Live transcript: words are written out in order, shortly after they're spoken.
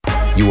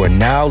You are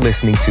now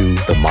listening to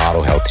The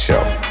Model Health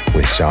Show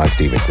with Sean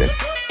Stevenson.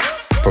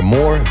 For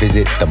more,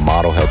 visit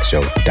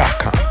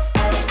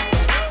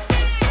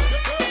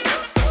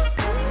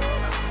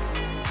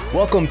themodelhealthshow.com.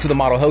 Welcome to The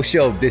Model Health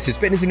Show. This is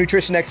fitness and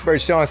nutrition expert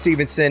Sean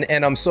Stevenson,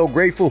 and I'm so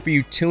grateful for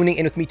you tuning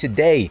in with me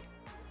today.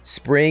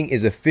 Spring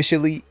is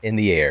officially in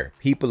the air.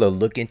 People are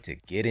looking to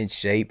get in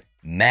shape.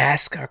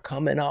 Masks are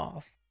coming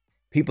off.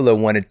 People are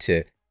wanting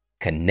to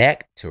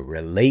connect, to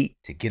relate,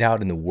 to get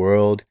out in the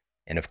world.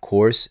 And of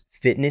course,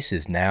 fitness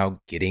is now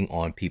getting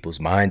on people's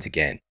minds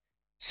again.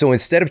 So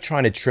instead of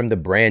trying to trim the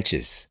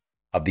branches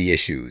of the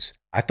issues,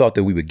 I thought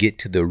that we would get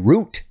to the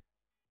root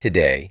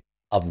today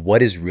of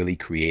what is really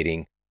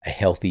creating a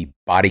healthy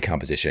body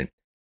composition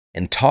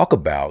and talk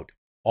about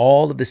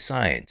all of the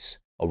science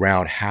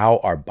around how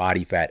our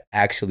body fat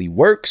actually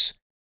works,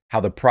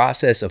 how the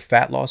process of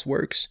fat loss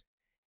works,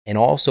 and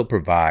also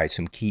provide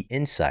some key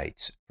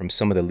insights from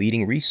some of the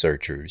leading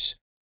researchers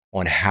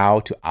on how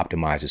to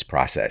optimize this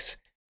process.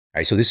 All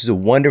right, so this is a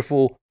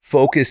wonderful,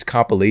 focused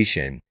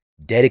compilation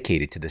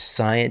dedicated to the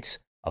science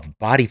of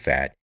body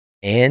fat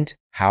and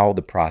how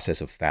the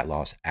process of fat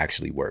loss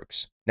actually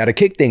works. Now, to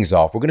kick things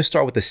off, we're going to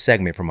start with a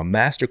segment from a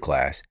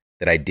masterclass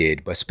that I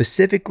did, but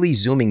specifically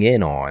zooming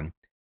in on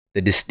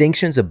the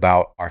distinctions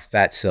about our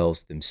fat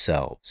cells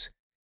themselves.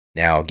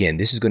 Now, again,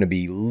 this is going to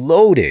be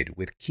loaded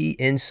with key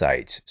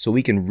insights so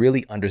we can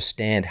really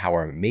understand how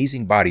our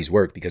amazing bodies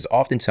work, because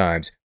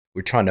oftentimes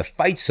we're trying to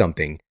fight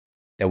something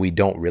that we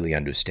don't really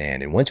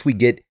understand. And once we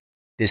get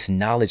this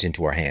knowledge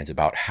into our hands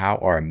about how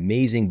our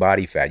amazing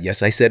body fat,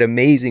 yes, I said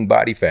amazing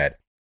body fat,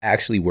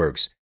 actually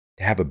works,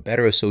 to have a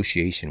better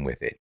association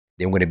with it,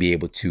 then we're going to be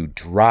able to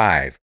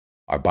drive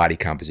our body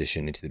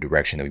composition into the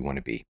direction that we want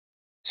to be.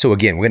 So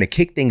again, we're going to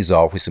kick things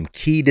off with some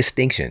key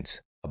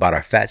distinctions about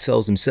our fat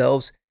cells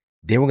themselves.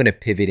 Then we're going to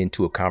pivot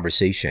into a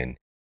conversation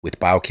with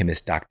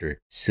biochemist Dr.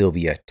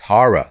 Sylvia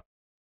Tara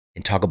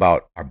and talk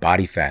about our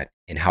body fat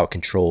and how it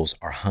controls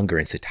our hunger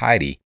and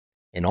satiety,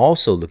 and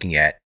also looking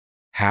at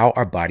how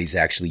our body's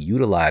actually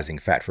utilizing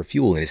fat for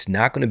fuel. And it's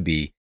not going to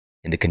be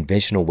in the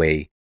conventional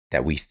way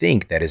that we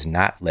think. That has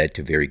not led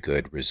to very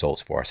good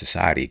results for our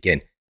society.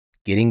 Again,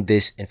 getting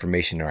this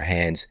information in our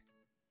hands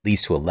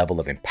leads to a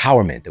level of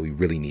empowerment that we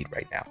really need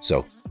right now.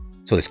 So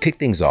let's kick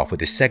things off with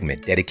this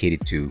segment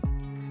dedicated to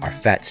our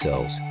fat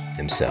cells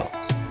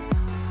themselves.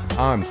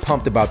 I'm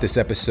pumped about this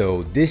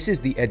episode. This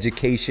is the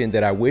education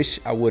that I wish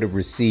I would have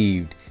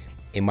received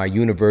in my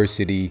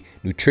university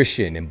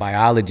nutrition and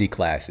biology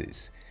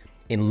classes,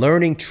 in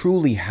learning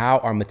truly how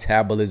our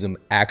metabolism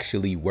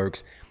actually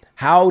works.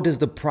 How does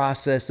the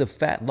process of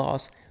fat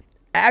loss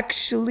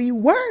actually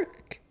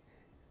work?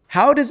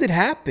 How does it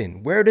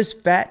happen? Where does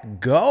fat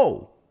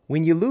go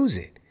when you lose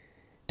it?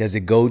 Does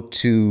it go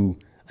to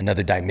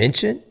another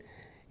dimension?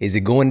 Is it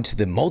going to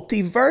the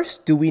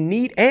multiverse? Do we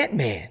need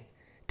Ant-Man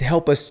to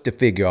help us to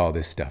figure all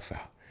this stuff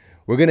out?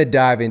 We're going to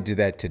dive into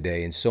that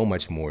today and so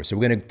much more. So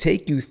we're going to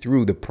take you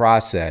through the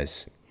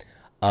process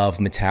of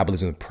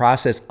metabolism, the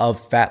process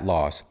of fat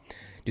loss,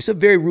 just a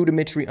very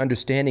rudimentary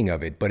understanding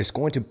of it, but it's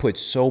going to put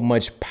so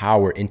much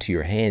power into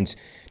your hands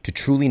to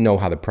truly know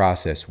how the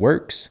process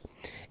works.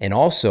 And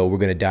also we're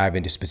going to dive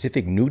into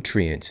specific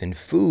nutrients and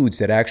foods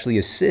that actually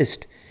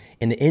assist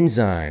in the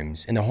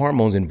enzymes and the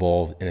hormones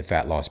involved in the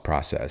fat loss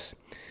process.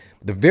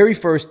 The very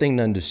first thing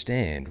to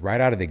understand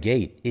right out of the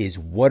gate is,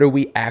 what are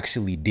we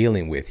actually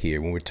dealing with here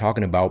when we're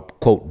talking about,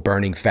 quote,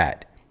 burning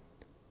fat?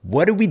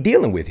 What are we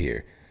dealing with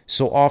here?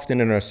 So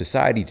often in our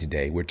society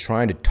today, we're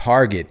trying to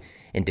target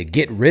and to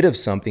get rid of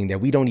something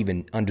that we don't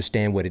even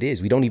understand what it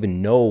is. We don't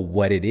even know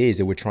what it is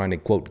that we're trying to,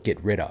 quote,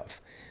 get rid of.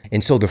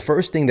 And so the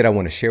first thing that I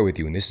want to share with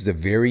you, and this is a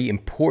very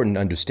important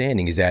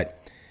understanding, is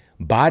that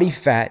body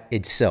fat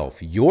itself,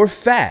 your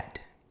fat,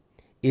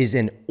 is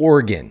an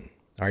organ.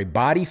 All right,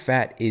 body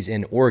fat is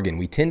an organ.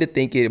 We tend to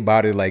think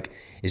about it like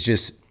it's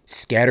just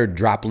scattered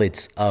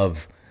droplets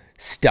of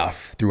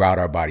stuff throughout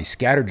our body,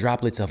 scattered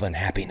droplets of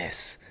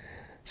unhappiness,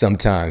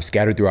 sometimes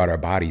scattered throughout our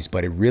bodies.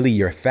 But it really,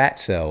 your fat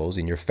cells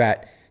and your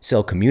fat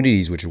cell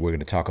communities, which we're going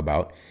to talk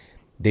about,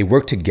 they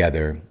work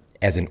together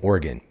as an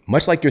organ.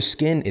 Much like your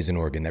skin is an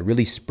organ that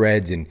really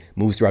spreads and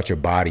moves throughout your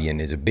body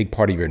and is a big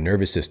part of your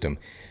nervous system,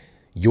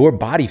 your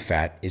body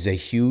fat is a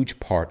huge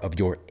part of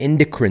your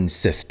endocrine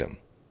system.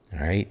 All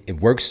right, it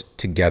works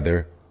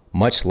together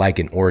much like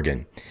an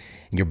organ.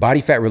 And your body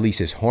fat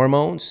releases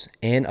hormones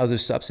and other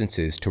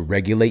substances to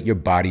regulate your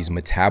body's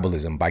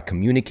metabolism by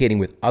communicating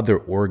with other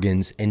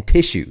organs and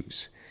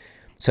tissues,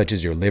 such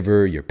as your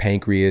liver, your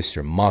pancreas,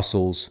 your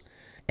muscles.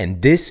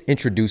 And this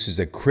introduces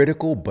a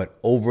critical but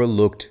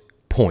overlooked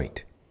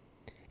point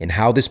in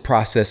how this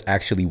process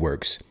actually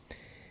works,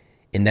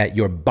 in that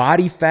your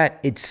body fat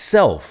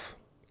itself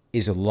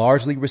is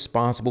largely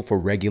responsible for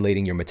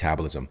regulating your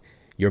metabolism.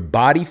 Your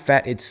body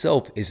fat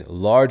itself is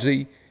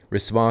largely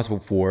responsible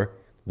for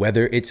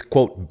whether it's,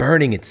 quote,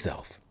 burning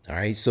itself. All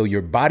right. So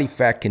your body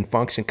fat can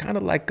function kind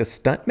of like a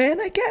stuntman,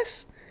 I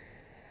guess,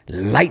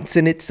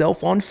 lighting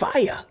itself on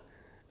fire.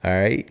 All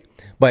right.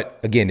 But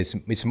again,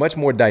 it's much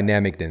more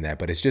dynamic than that.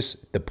 But it's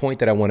just the point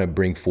that I want to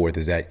bring forth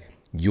is that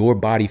Your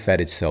body fat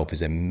itself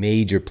is a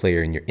major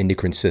player in your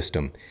endocrine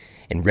system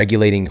and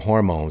regulating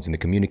hormones and the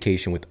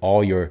communication with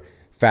all your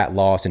fat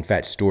loss and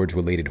fat storage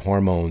related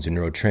hormones and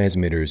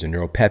neurotransmitters and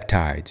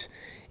neuropeptides.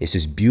 It's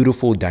this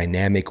beautiful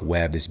dynamic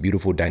web, this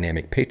beautiful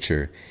dynamic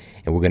picture,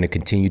 and we're going to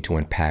continue to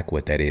unpack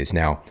what that is.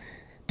 Now,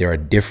 there are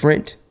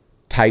different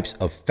types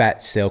of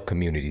fat cell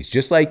communities,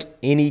 just like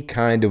any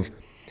kind of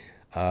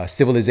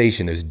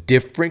civilization. There's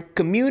different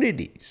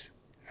communities.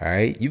 All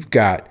right, you've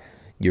got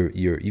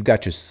you've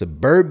got your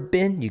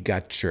suburban, you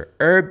got your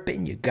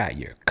urban, you got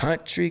your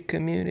country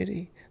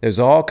community. There's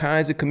all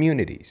kinds of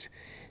communities.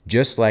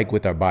 Just like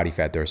with our body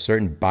fat, there are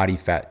certain body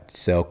fat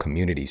cell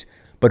communities.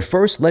 But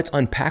first, let's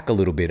unpack a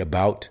little bit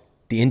about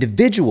the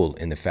individual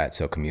in the fat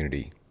cell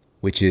community,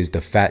 which is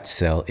the fat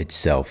cell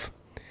itself.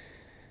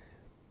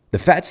 The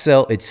fat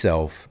cell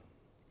itself,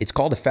 it's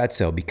called a fat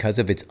cell because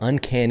of its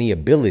uncanny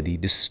ability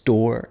to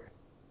store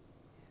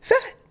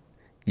fat.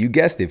 You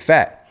guessed it,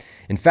 fat.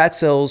 And fat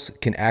cells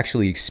can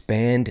actually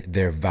expand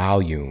their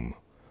volume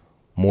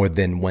more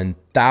than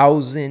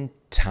 1,000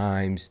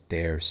 times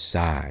their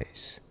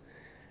size.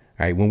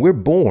 All right, when we're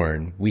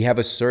born, we have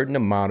a certain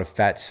amount of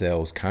fat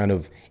cells kind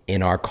of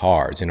in our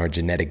cards, in our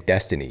genetic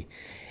destiny.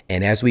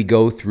 And as we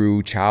go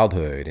through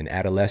childhood and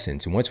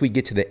adolescence, and once we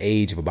get to the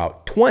age of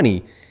about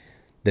 20,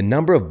 the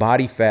number of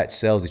body fat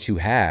cells that you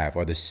have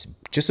are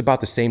just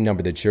about the same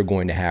number that you're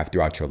going to have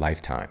throughout your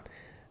lifetime.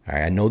 All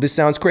right, I know this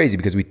sounds crazy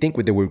because we think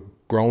that we're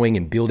growing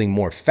and building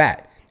more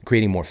fat,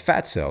 creating more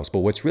fat cells. But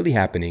what's really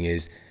happening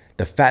is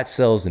the fat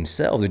cells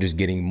themselves are just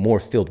getting more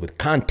filled with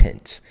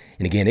contents.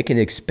 And again, it can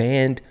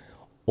expand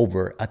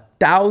over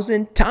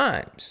 1,000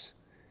 times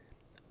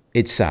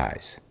its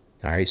size.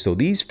 All right, so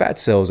these fat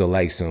cells are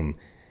like some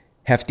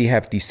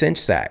hefty cinch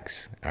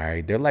sacks. All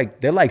right, they're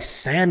like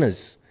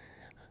Santa's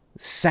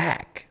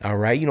sack. All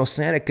right, you know,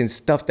 Santa can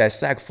stuff that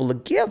sack full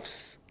of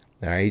gifts.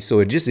 All right, so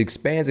it just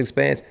expands.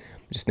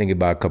 Just thinking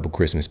about a couple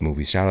Christmas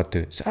movies. Shout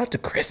out to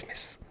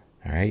Christmas.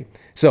 All right.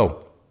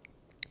 So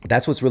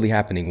that's what's really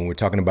happening when we're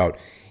talking about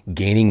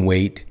gaining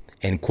weight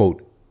and,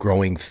 quote,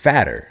 growing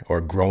fatter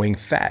or growing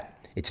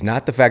fat. It's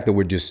not the fact that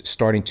we're just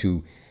starting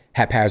to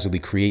haphazardly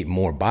create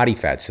more body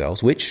fat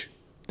cells, which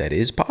that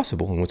is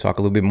possible. And we'll talk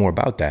a little bit more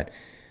about that.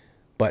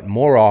 But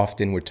more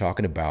often, we're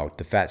talking about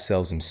the fat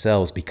cells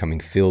themselves becoming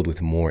filled with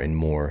more and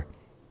more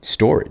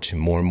storage,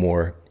 more and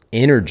more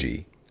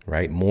energy,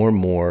 right? More and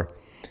more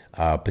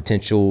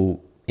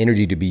potential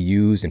energy to be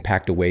used and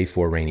packed away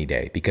for a rainy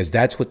day, because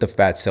that's what the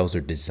fat cells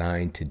are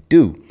designed to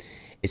do.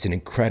 It's an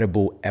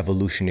incredible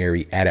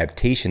evolutionary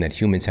adaptation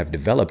that humans have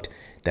developed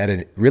that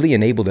it really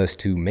enabled us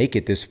to make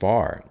it this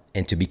far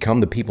and to become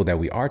the people that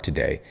we are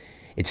today.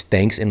 It's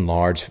thanks in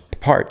large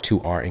part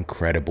to our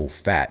incredible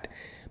fat.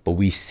 But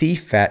we see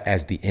fat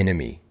as the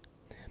enemy.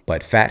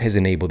 But fat has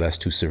enabled us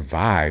to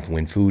survive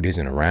when food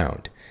isn't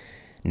around.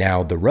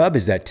 Now, the rub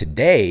is that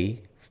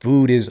today,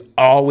 food is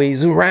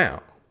always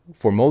around.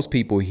 For most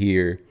people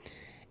here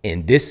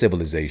in this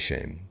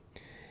civilization,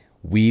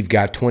 we've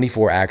got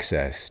 24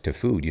 access to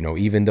food. You know,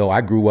 even though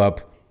I grew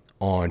up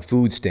on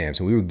food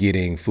stamps and we were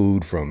getting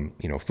food from,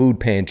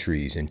 food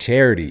pantries and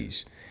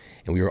charities,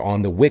 and we were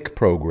on the WIC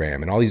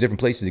program and all these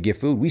different places to get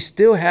food, we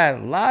still had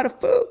a lot of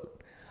food,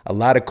 a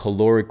lot of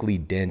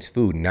calorically dense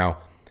food. Now,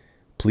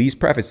 please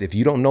preface, if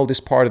you don't know this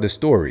part of the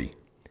story,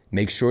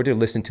 make sure to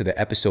listen to the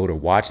episode or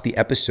watch the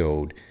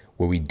episode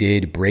where we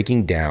did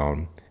breaking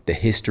down the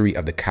history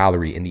of the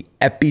calorie and the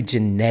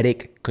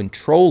epigenetic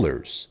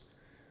controllers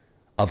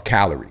of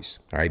calories,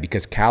 all right?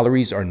 Because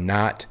calories are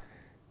not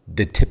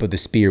the tip of the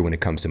spear when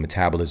it comes to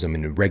metabolism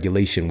and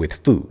regulation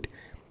with food,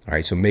 all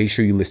right? So make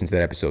sure you listen to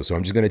that episode. So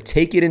I'm just gonna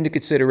take it into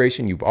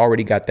consideration. You've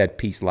already got that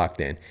piece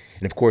locked in.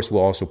 And of course,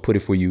 we'll also put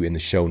it for you in the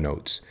show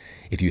notes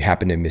if you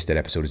happen to miss that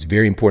episode. It's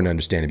very important to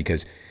understand it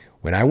because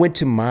when I went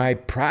to my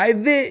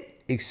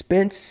private,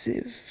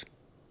 expensive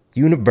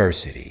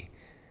university,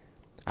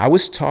 I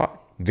was taught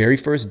very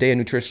first day of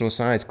nutritional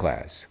science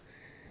class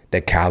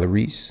that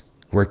calories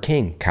were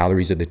king.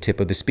 Calories are the tip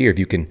of the spear. If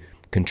you can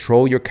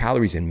control your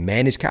calories and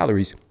manage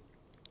calories,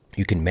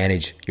 you can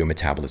manage your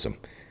metabolism.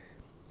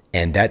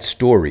 And that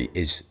story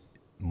is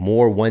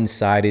more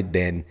one-sided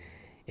than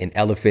an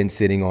elephant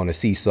sitting on a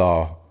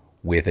seesaw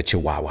with a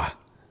chihuahua,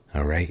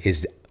 all right?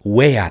 Is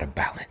way out of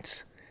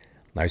balance.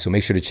 All right, so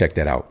make sure to check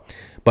that out.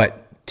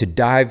 But to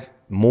dive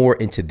more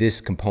into this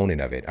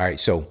component of it, all right,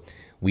 so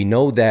we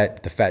know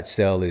that the fat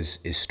cell is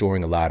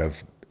storing a lot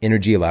of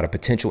energy, a lot of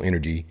potential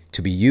energy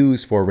to be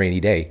used for a rainy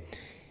day.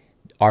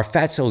 Our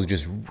fat cells are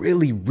just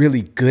really,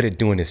 really good at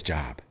doing this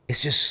job.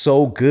 It's just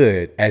so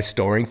good at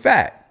storing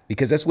fat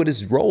because that's what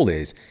its role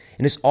is.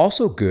 And it's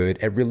also good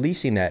at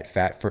releasing that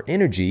fat for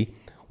energy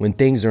when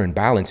things are in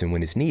balance and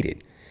when it's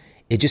needed.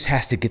 It just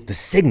has to get the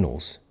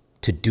signals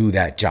to do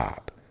that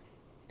job.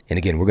 And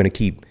again, we're going to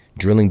keep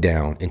drilling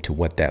down into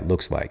what that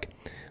looks like.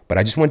 But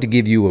I just wanted to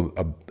give you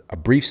a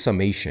brief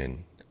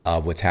summation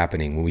of what's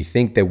happening when we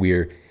think that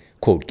we're,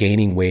 quote,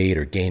 gaining weight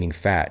or gaining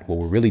fat. What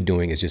we're really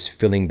doing is just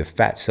filling the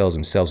fat cells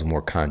themselves with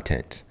more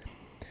content.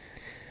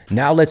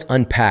 Now let's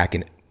unpack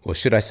and or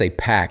should I say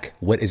pack,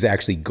 what is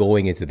actually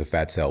going into the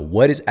fat cell?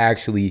 What is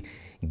actually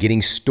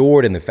getting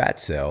stored in the fat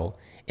cell,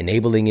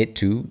 enabling it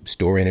to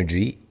store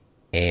energy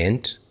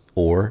and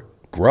or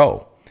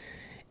grow?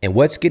 And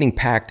what's getting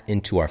packed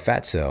into our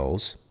fat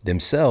cells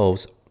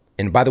themselves,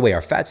 and by the way,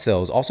 our fat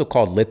cells, also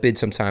called lipids,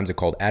 sometimes they're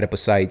called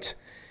adipocytes,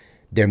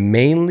 they're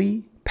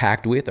mainly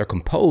packed with or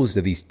composed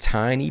of these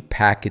tiny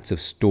packets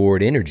of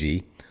stored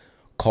energy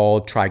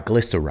called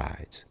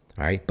triglycerides,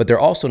 all right? But they're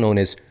also known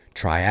as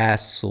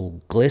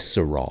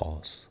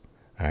triacylglycerols,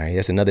 all right?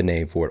 That's another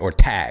name for it, or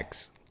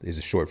tags is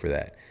a short for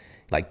that.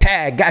 Like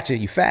tag, gotcha,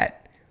 you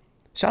fat.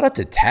 Shout out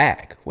to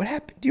tag. What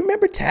happened? Do you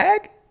remember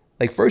tag?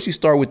 Like first you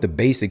start with the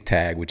basic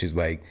tag, which is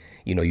like,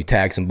 you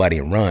tag somebody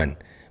and run.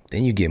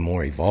 Then you get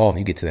more evolved.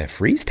 You get to that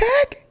freeze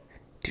tag.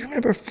 Do you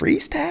remember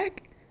freeze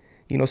tag?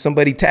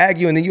 Somebody tag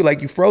you and then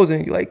you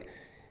frozen. You're like,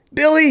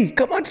 Billy,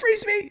 come on,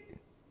 freeze me.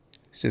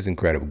 It's just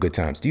incredible. Good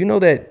times. Do you know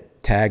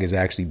that tag has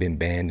actually been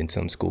banned in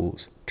some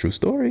schools? True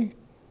story.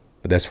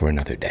 But that's for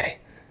another day.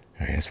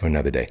 All right, that's for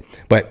another day.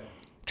 But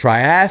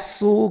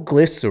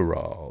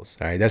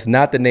triacylglycerols. All right, that's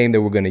not the name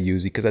that we're going to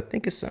use because I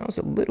think it sounds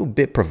a little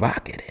bit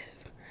provocative.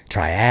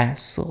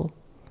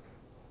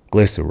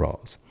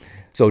 Triacylglycerols.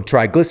 So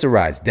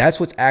triglycerides, that's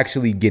what's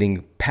actually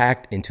getting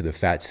packed into the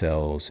fat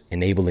cells,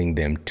 enabling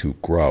them to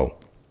grow.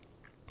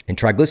 And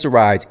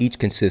triglycerides each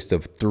consist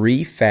of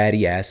 3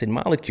 fatty acid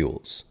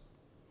molecules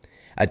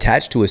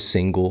attached to a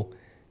single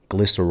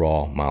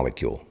glycerol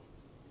molecule.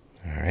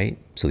 All right,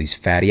 so these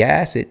fatty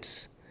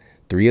acids,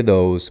 3 of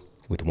those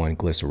with 1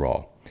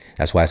 glycerol.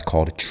 That's why it's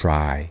called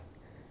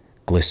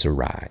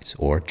triglycerides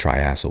or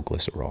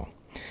triacylglycerol.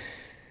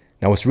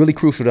 Now, what's really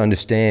crucial to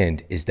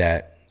understand is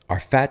that our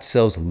fat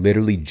cells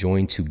literally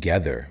join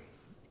together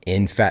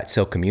in fat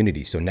cell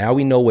communities. So now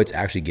we know what's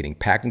actually getting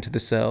packed into the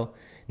cell.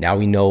 Now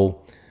we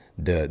know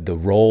the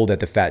role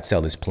that the fat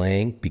cell is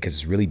playing because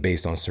it's really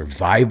based on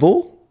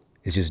survival.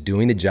 It's just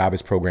doing the job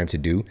it's programmed to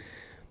do.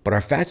 But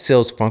our fat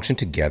cells function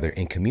together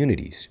in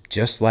communities,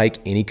 just like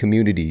any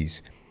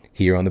communities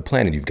here on the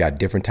planet. You've got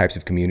different types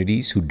of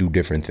communities who do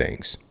different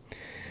things.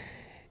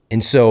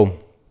 And so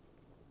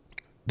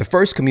the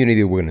first community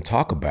that we're going to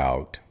talk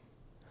about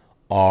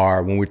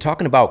are when we're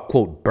talking about,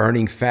 quote,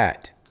 burning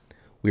fat,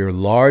 we are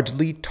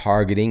largely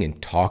targeting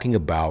and talking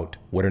about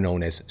what are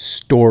known as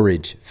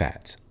storage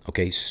fats.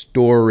 Okay,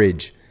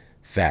 storage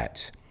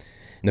fats.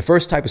 And the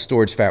first type of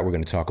storage fat we're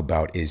going to talk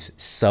about is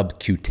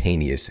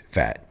subcutaneous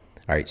fat.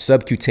 All right,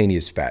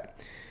 subcutaneous fat.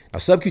 Now,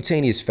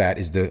 subcutaneous fat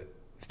is the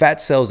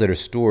fat cells that are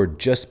stored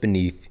just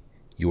beneath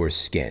your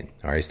skin.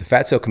 All right, it's the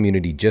fat cell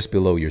community just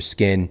below your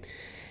skin,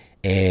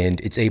 and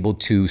it's able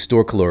to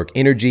store caloric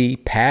energy,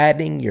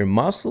 padding your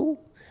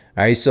muscle.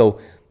 All right, so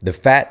the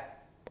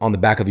fat on the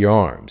back of your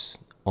arms,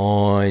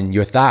 on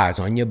your thighs,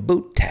 on your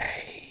booty.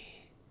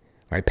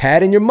 Right,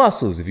 padding your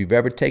muscles. If you've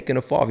ever taken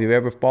a fall, if you've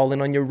ever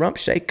fallen on your rump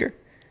shaker,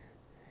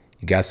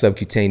 you got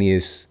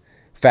subcutaneous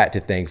fat to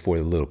thank for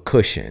the little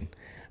cushion.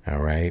 All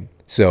right.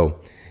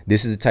 So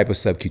this is the type of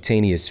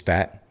subcutaneous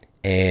fat,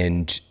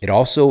 and it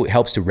also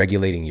helps to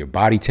regulating your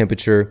body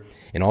temperature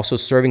and also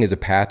serving as a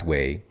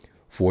pathway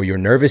for your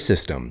nervous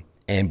system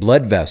and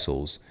blood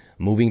vessels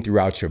moving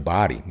throughout your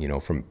body,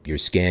 from your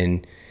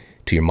skin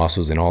to your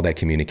muscles and all that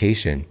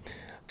communication.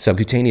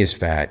 Subcutaneous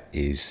fat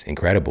is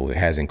incredible. It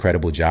has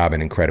incredible job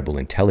and incredible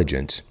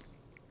intelligence.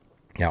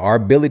 Now, our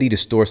ability to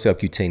store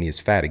subcutaneous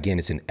fat, again,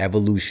 it's an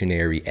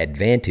evolutionary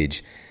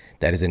advantage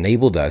that has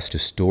enabled us to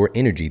store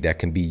energy that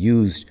can be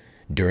used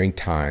during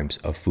times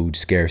of food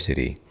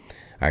scarcity.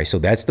 All right, so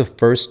that's the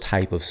first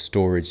type of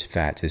storage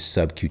fats is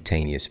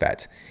subcutaneous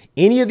fats.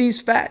 Any of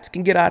these fats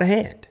can get out of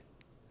hand.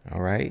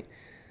 All right.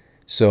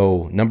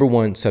 So number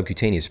 1,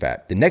 subcutaneous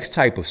fat. The next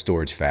type of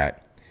storage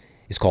fat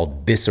is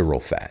called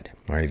visceral fat.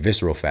 All right,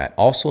 visceral fat,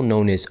 also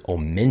known as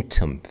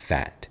omentum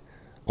fat.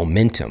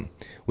 Omentum,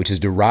 which is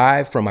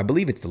derived from, I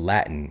believe it's the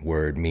Latin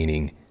word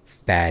meaning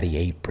fatty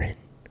apron.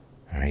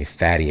 All right,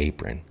 fatty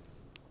apron.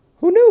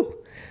 Who knew?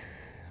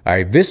 All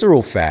right,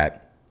 visceral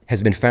fat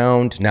has been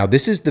found. Now,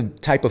 this is the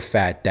type of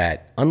fat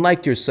that,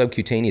 unlike your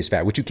subcutaneous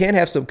fat, which you can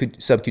have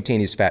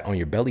subcutaneous fat on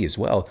your belly as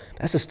well,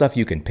 that's the stuff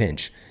you can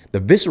pinch. The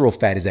visceral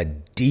fat is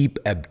that deep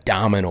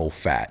abdominal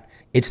fat.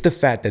 It's the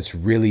fat that's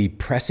really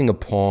pressing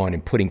upon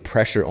and putting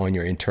pressure on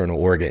your internal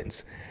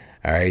organs.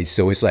 All right,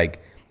 so it's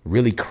like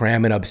really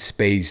cramming up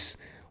space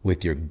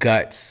with your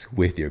guts,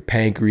 with your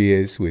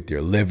pancreas, with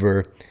your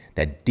liver,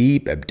 that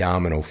deep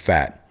abdominal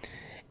fat.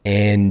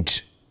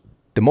 And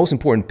the most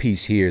important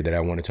piece here that I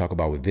want to talk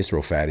about with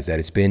visceral fat is that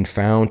it's been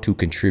found to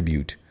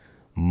contribute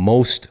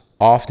most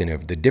often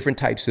of the different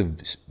types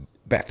of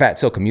fat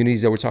cell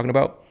communities that we're talking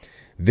about.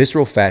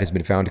 Visceral fat has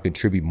been found to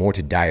contribute more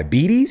to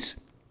diabetes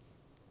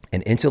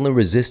and insulin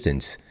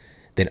resistance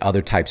than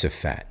other types of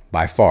fat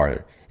by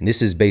far. And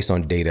this is based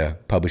on data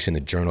published in the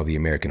Journal of the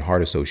American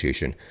Heart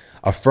Association,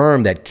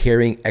 affirm that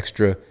carrying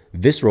extra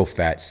visceral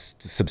fat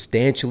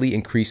substantially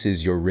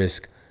increases your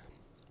risk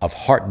of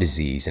heart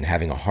disease and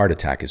having a heart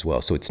attack as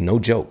well. So it's no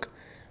joke.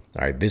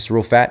 All right,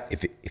 visceral fat,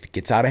 if it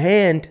gets out of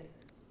hand,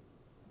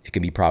 it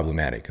can be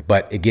problematic.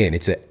 But again,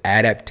 it's an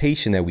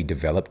adaptation that we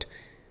developed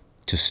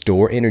to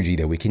store energy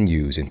that we can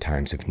use in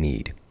times of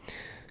need.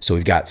 So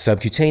we've got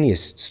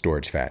subcutaneous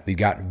storage fat. We've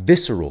got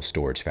visceral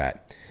storage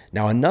fat.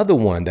 Now, another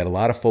one that a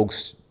lot of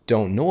folks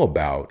don't know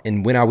about,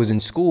 and when I was in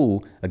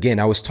school, again,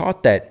 I was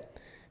taught that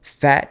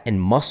fat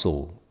and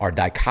muscle are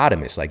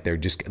dichotomous. Like you're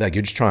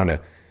just trying to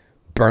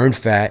burn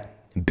fat,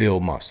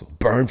 build muscle,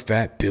 burn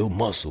fat, build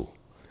muscle,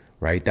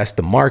 right? That's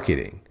the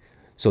marketing.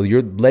 So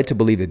you're led to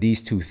believe that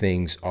these two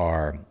things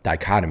are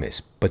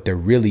dichotomous, but they're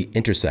really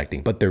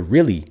intersecting, but they're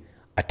really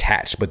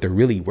attached, but they're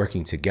really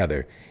working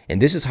together.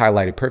 And this is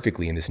highlighted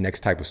perfectly in this next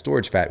type of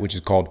storage fat, which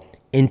is called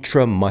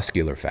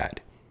intramuscular fat.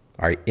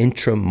 All right,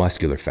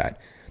 intramuscular fat.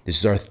 This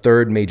is our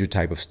third major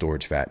type of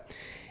storage fat.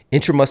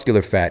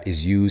 Intramuscular fat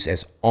is used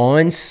as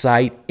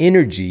on-site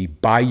energy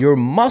by your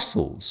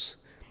muscles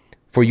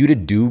for you to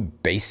do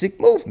basic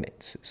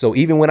movements. So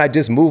even when I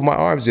just moved my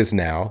arms just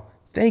now,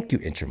 thank you,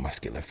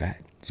 intramuscular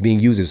fat. It's being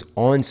used as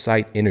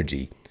on-site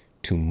energy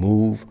to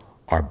move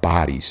our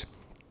bodies.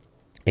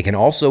 It can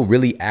also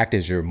really act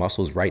as your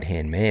muscle's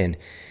right-hand man.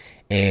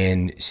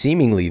 And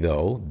seemingly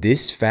though,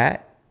 this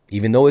fat,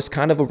 even though it's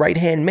kind of a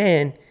right-hand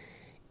man,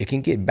 it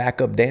can get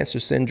backup dancer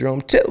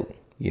syndrome too.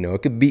 You know,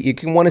 it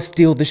can want to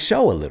steal the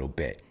show a little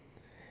bit.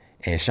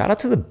 And shout out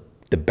to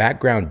the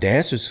background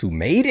dancers who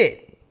made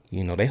it.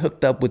 You know, they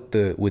hooked up with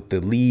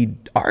the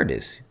lead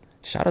artist.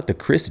 Shout out to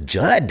Chris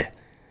Judd.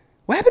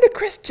 What happened to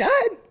Chris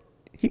Judd?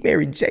 He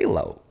married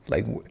J-Lo.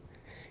 Like,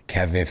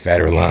 Kevin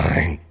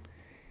Federline.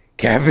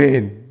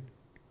 Kevin,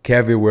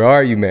 where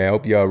are you, man? I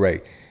hope you're all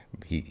right.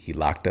 He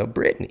locked up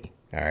Britney.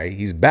 All right.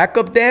 He's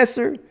backup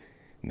dancer.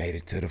 Made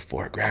it to the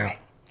foreground.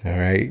 All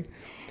right.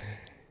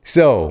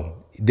 So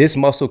this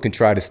muscle can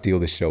try to steal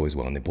the show as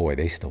well. And boy,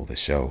 they stole the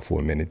show for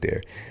a minute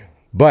there.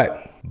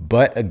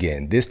 But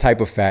again, this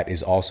type of fat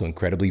is also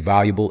incredibly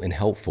valuable and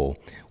helpful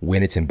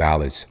when it's in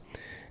balance.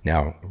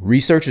 Now,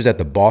 researchers at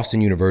the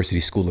Boston University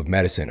School of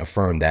Medicine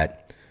affirm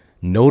that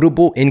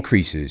notable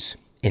increases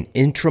in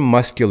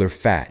intramuscular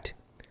fat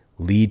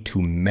lead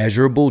to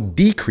measurable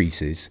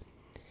decreases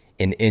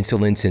in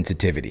insulin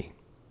sensitivity.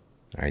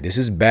 All right, this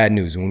is bad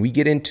news. When we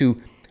get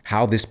into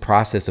how this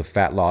process of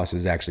fat loss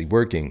is actually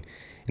working,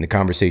 in the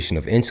conversation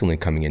of insulin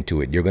coming into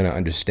it, you're going to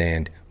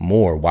understand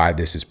more why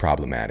this is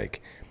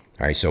problematic.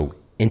 All right, so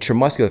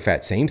intramuscular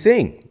fat, same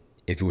thing.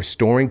 If we're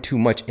storing too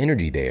much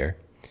energy there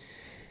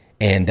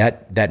and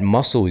that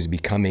muscle is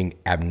becoming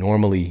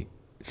abnormally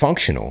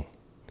functional,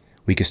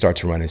 we can start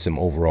to run into some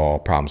overall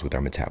problems with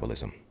our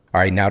metabolism.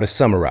 All right, now to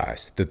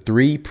summarize, the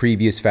three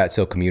previous fat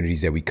cell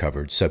communities that we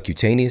covered,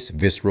 subcutaneous,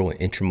 visceral, and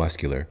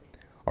intramuscular,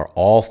 are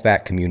all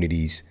fat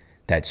communities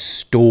that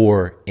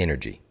store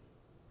energy.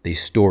 They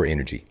store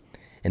energy.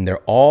 And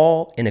they're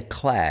all in a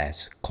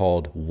class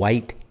called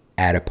white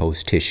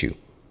adipose tissue.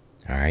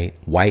 All right,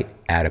 white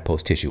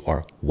adipose tissue,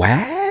 or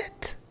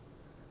what?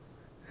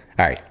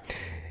 All right.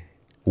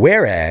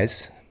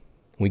 Whereas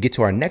when we get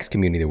to our next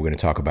community that we're going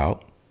to talk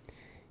about,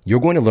 you're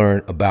going to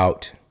learn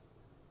about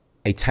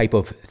a type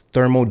of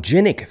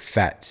thermogenic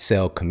fat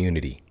cell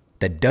community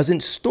that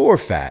doesn't store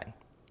fat,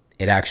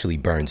 it actually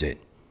burns it.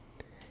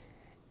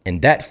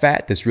 And that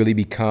fat that's really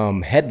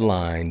become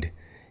headlined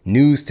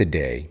news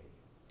today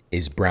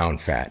is brown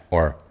fat,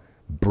 or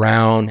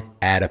brown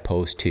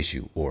adipose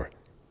tissue, or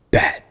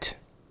BAT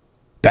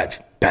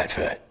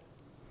fat.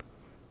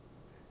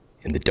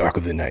 In the dark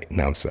of the night.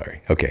 No, I'm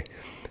sorry. Okay.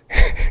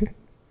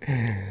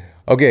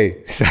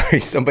 Okay, sorry,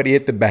 somebody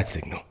hit the bat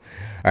signal.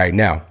 All right,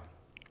 now,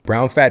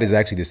 brown fat is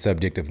actually the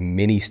subject of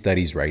many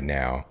studies right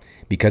now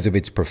because of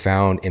its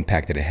profound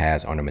impact that it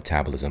has on our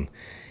metabolism.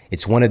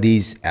 It's one of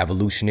these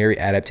evolutionary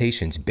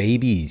adaptations.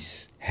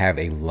 Babies have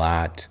a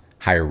lot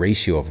higher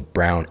ratio of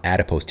brown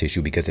adipose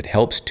tissue because it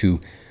helps to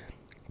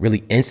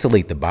really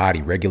insulate the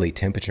body, regulate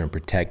temperature, and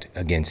protect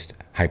against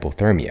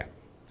hypothermia.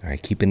 All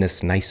right, keeping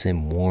us nice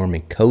and warm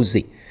and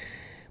cozy.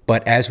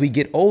 But as we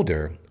get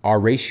older, our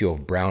ratio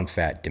of brown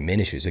fat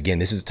diminishes. Again,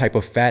 this is a type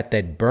of fat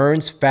that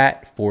burns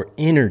fat for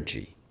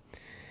energy.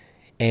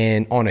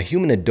 And on a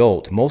human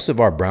adult, most of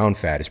our brown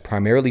fat is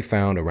primarily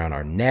found around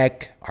our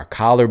neck, our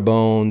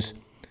collarbones,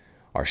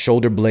 our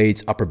shoulder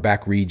blades, upper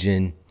back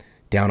region,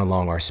 down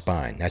along our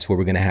spine. That's where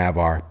we're going to have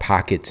our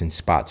pockets and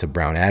spots of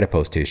brown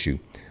adipose tissue.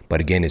 But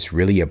again, it's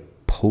really a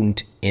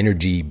potent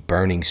energy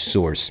burning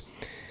source.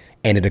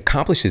 And it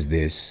accomplishes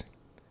this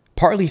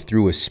partly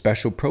through a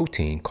special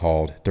protein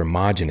called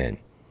thermogenin.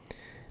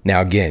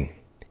 Now, again,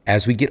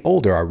 as we get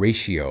older, our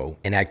ratio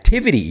and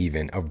activity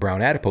even of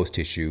brown adipose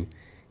tissue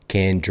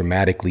can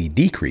dramatically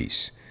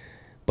decrease.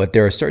 But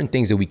there are certain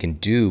things that we can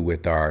do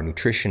with our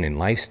nutrition and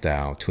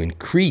lifestyle to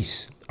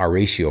increase our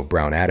ratio of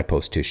brown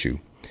adipose tissue.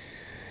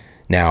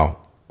 Now,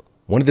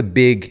 one of the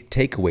big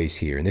takeaways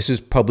here, and this is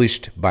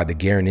published by the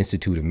Guerin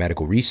Institute of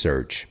Medical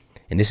Research,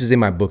 and this is in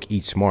my book,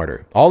 Eat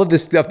Smarter. All of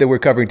this stuff that we're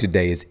covering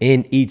today is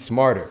in Eat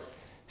Smarter.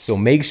 So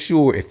make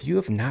sure, if you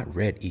have not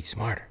read Eat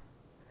Smarter,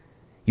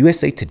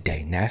 USA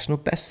Today, national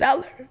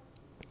bestseller,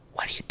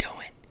 what are you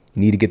doing?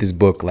 You need to get this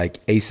book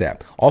like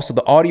ASAP. Also,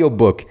 the audio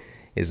book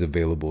is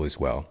available as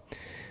well.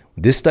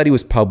 This study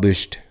was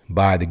published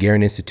by the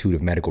Garand Institute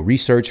of Medical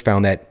Research,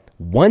 found that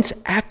once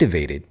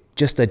activated,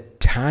 just a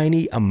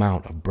tiny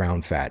amount of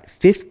brown fat,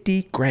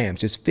 50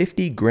 grams, just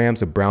 50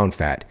 grams of brown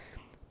fat,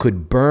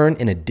 could burn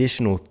an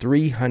additional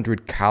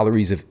 300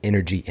 calories of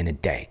energy in a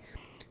day.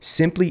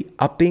 Simply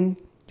upping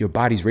your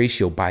body's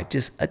ratio by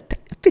just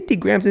 50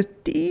 grams, this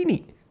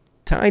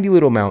tiny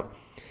little amount,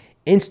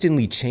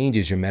 instantly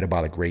changes your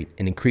metabolic rate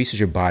and increases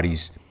your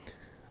body's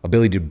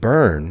ability to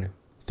burn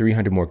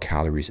 300 more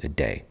calories a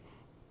day.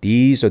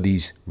 These are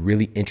these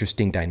really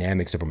interesting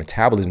dynamics of our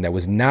metabolism that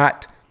was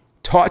not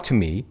taught to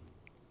me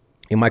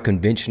in my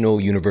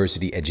conventional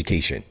university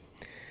education.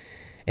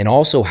 And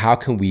also, how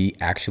can we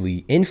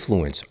actually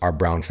influence our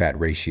brown fat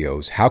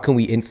ratios? How can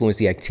we influence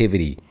the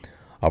activity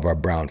of our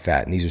brown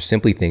fat? And these are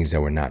simply things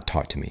that were not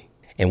taught to me.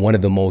 And one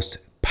of the most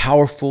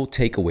powerful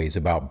takeaways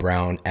about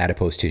brown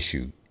adipose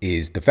tissue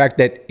is the fact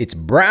that it's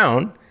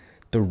brown.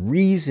 The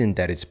reason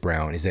that it's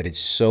brown is that it's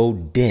so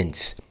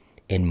dense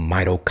in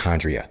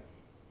mitochondria.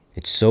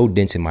 It's so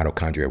dense in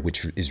mitochondria,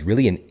 which is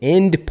really an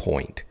end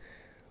point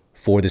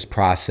for this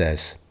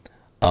process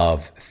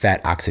of fat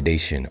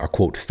oxidation, or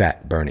quote,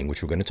 fat burning,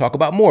 which we're going to talk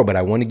about more. But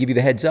I want to give you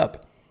the heads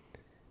up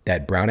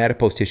that brown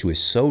adipose tissue is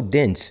so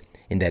dense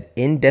in that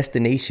end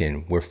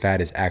destination where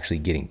fat is actually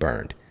getting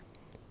burned.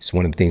 It's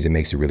one of the things that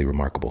makes it really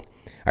remarkable.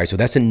 All right, so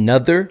that's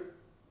another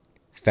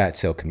fat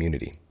cell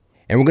community.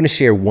 And we're going to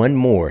share one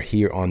more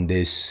here on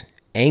this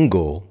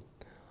angle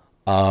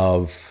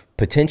of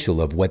potential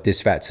of what this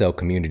fat cell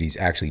community is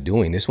actually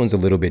doing. This one's a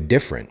little bit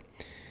different.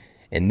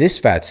 And this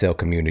fat cell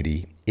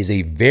community is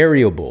a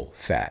variable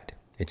fat.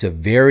 It's a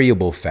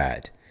variable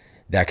fat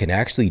that can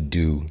actually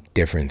do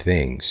different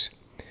things.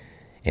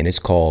 And it's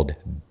called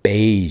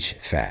beige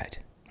fat.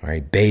 All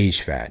right, beige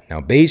fat. Now,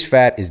 beige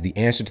fat is the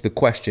answer to the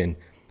question,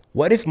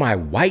 what if my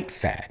white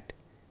fat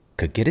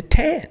could get a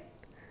tan?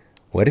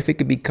 What if it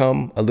could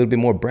become a little bit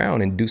more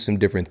brown and do some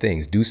different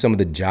things, do some of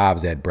the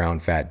jobs that brown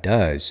fat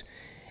does?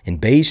 And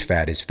beige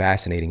fat is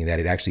fascinating in that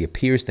it actually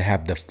appears to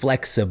have the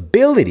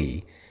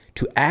flexibility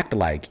to act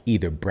like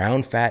either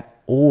brown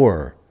fat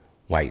or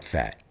white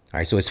fat. All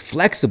right, so it's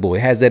flexible. It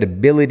has that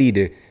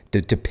ability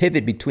to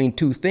pivot between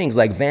two things,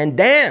 like Van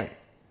Damme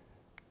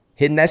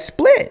hitting that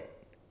split.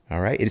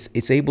 All right,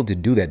 it's able to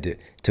do that,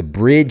 to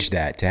bridge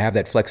that, to have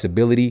that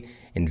flexibility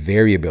and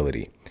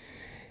variability.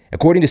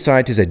 According to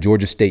scientists at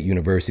Georgia State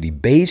University,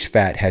 beige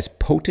fat has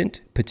potent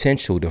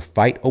potential to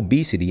fight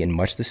obesity in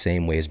much the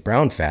same way as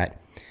brown fat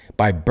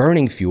by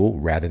burning fuel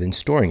rather than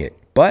storing it.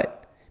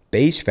 But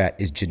beige fat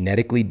is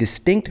genetically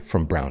distinct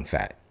from brown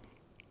fat.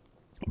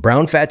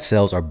 Brown fat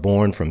cells are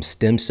born from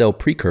stem cell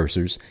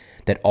precursors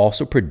that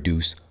also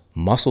produce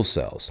muscle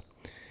cells.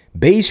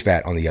 Beige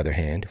fat, on the other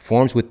hand,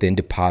 forms within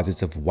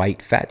deposits of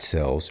white fat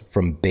cells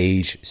from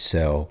beige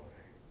cell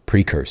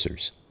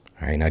precursors.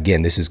 All right, and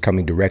again, this is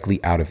coming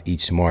directly out of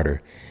Eat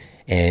Smarter.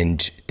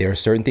 And there are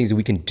certain things that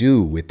we can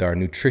do with our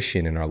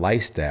nutrition and our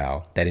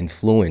lifestyle that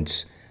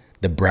influence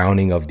the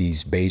browning of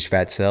these beige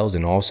fat cells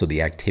and also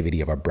the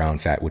activity of our brown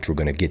fat, which we're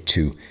going to get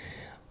to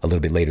a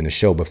little bit later in the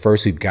show. But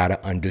first, we've got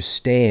to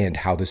understand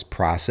how this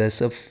process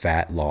of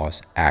fat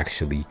loss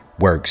actually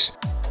works.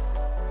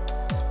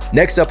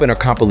 Next up in our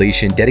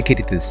compilation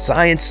dedicated to the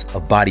science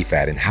of body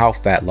fat and how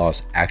fat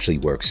loss actually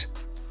works,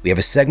 we have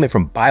a segment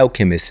from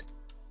biochemist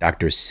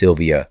Dr.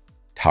 Sylvia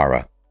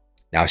Tara.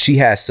 Now, she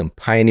has some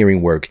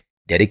pioneering work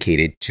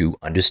dedicated to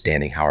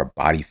understanding how our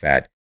body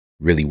fat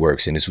really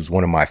works. And this was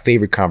one of my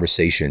favorite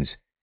conversations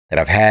that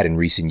I've had in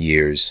recent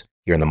years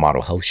here on the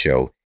Model Health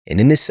Show.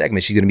 And in this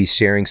segment, she's going to be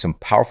sharing some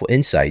powerful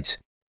insights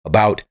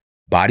about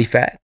body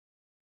fat,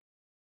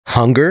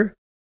 hunger,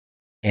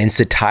 and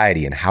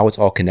satiety, and how it's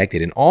all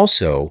connected, and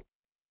also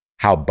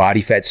how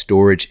body fat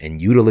storage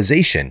and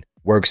utilization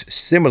works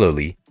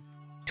similarly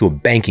to a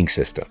banking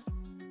system.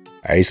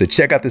 All right, so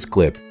check out this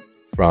clip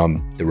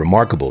from the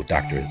remarkable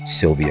Dr.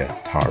 Sylvia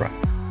Tara.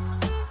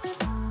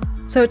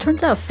 So it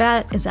turns out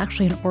fat is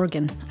actually an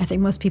organ. I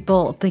think most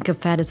people think of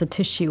fat as a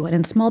tissue, and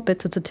in small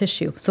bits, it's a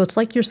tissue. So it's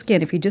like your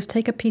skin. If you just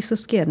take a piece of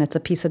skin, it's a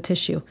piece of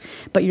tissue.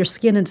 But your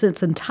skin in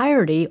its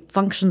entirety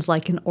functions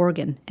like an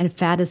organ, and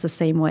fat is the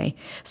same way.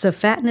 So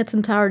fat in its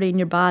entirety in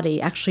your body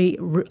actually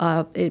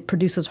it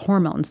produces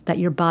hormones that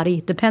your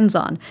body depends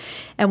on.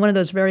 And one of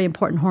those very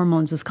important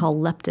hormones is called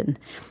leptin.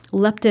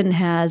 Leptin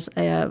has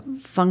a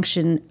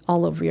function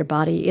all over your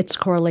body. It's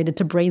correlated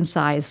to brain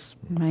size,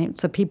 right?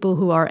 So people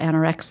who are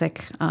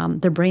anorexic,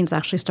 their brains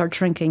actually start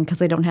shrinking because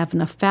they don't have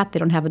enough fat. They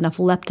don't have enough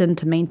leptin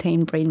to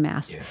maintain brain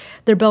mass. Yeah.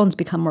 Their bones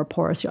become more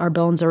porous. Our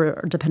bones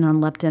are dependent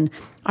on leptin.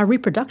 Our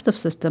reproductive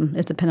system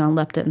is dependent on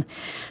leptin.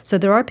 So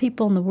there are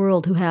people in the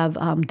world who have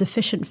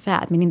deficient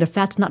fat, meaning their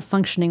fat's not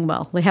functioning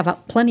well. They have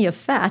plenty of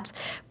fat,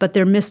 but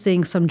they're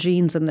missing some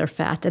genes in their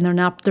fat, and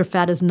their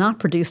fat is not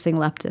producing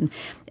leptin.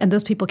 And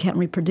those people can't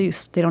reproduce.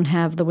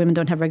 The women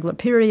don't have regular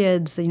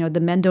periods. The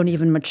men don't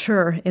even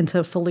mature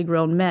into fully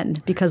grown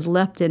men because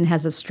leptin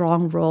has a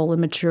strong role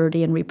in maturity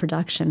and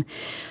reproduction.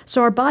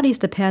 So our bodies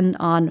depend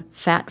on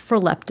fat for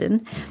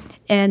leptin.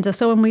 And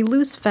so when we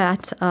lose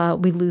fat,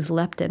 we lose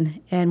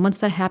leptin. And once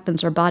that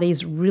happens, our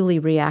bodies really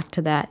react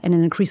to that, and it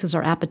increases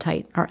our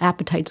appetite. Our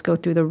appetites go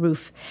through the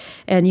roof.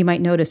 And you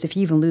might notice if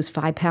you even lose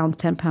 5 pounds,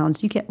 10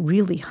 pounds, you get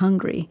really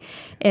hungry.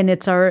 And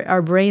it's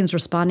our brains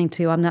responding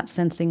to, I'm not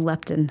sensing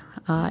leptin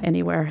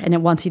anywhere. And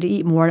it wants you to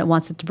eat more, and it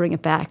wants it to bring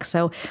it back.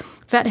 So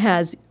fat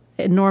has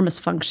enormous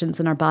functions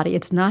in our body.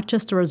 It's not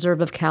just a reserve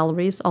of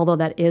calories, although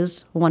that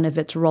is one of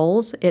its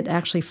roles. It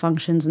actually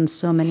functions in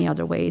so many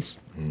other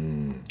ways.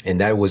 And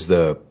that was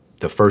the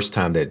first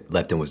time that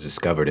leptin was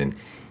discovered. And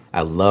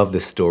I love the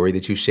story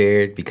that you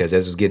shared, because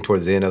as I was getting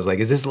towards the end, I was like,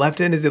 is this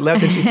leptin? Is it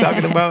leptin she's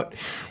talking about?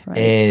 Right.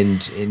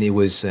 And it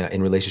was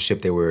in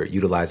relationship, they were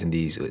utilizing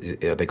these,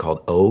 are they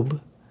called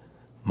OB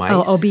mice?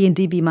 Oh, OB and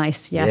DB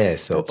mice, yes. Yeah,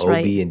 so that's OB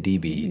right. and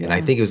DB. Yeah. And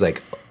I think it was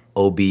like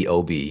OB.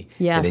 Yes.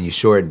 And then you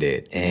shortened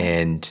it.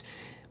 And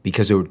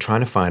because we were trying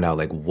to find out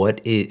like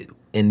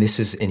and this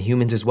is in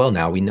humans as well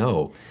now, we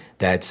know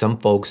that some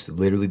folks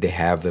literally they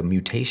have a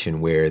mutation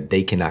where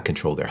they cannot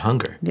control their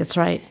hunger. That's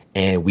right.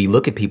 And we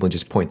look at people and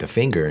just point the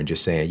finger and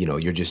just say, you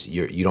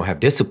don't have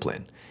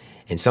discipline.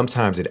 And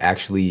sometimes it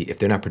actually, if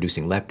they're not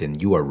producing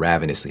leptin, you are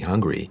ravenously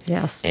hungry.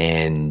 Yes.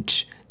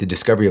 And the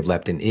discovery of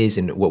leptin is,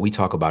 and what we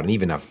talk about, and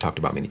even I've talked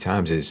about many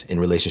times, is in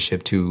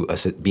relationship to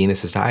being a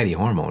satiety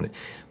hormone.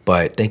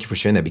 But thank you for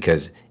sharing that,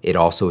 because it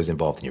also is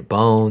involved in your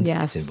bones.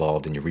 Yes. It's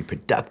involved in your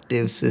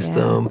reproductive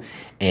system.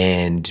 Yeah.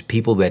 And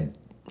people that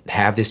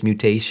have this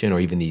mutation, or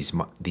even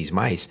these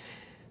mice,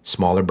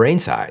 smaller brain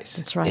size.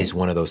 That's right. Is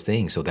one of those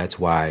things. So that's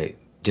why,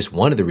 just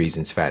one of the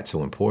reasons fat's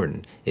so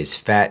important is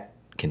fat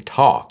can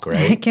talk,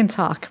 right? It can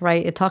talk,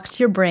 right? It talks to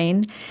your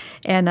brain.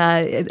 And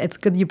it's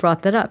good you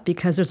brought that up,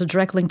 because there's a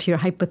direct link to your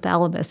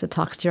hypothalamus. It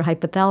talks to your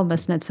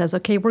hypothalamus and it says,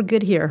 okay, we're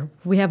good here.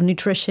 We have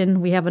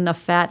nutrition. We have enough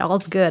fat.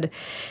 All's good.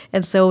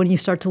 And so when you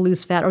start to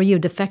lose fat, or you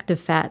have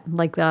defective fat,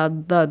 like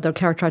the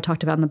character I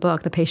talked about in the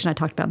book, the patient I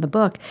talked about in the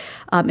book,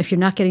 if you're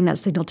not getting that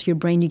signal to your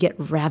brain, you get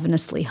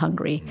ravenously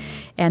hungry.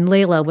 And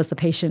Layla was the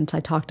patient I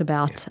talked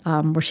about,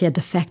 where she had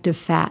defective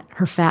fat.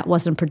 Her fat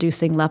wasn't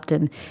producing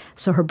leptin,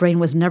 so her brain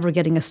was never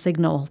getting a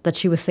signal that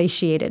she was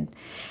satiated.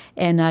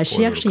 And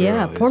she actually,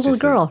 poor little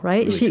girl,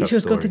 right? Really She was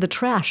story. going through the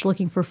trash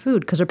looking for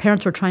food because her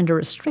parents were trying to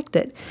restrict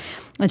it.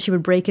 And she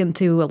would break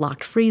into a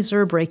locked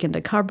freezer, break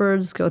into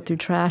cupboards, go through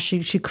trash.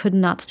 She could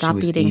not stop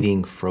eating. She was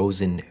eating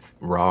frozen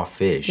raw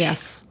fish.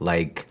 Yes.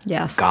 Like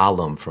Yes.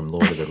 Gollum from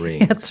Lord of the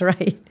Rings. That's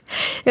right.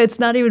 It's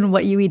not even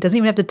what you eat. It doesn't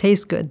even have to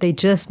taste good. They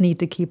just need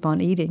to keep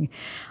on eating.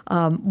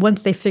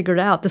 Once they figured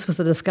out, this was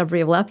the discovery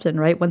of leptin,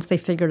 right? Once they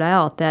figured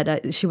out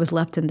that she was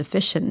leptin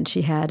deficient,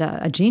 she had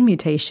a gene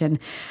mutation,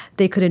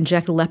 they could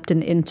inject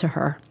leptin into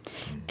her.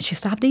 And she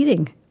stopped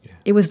eating. Yeah.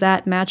 It was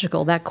that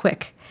magical, that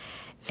quick.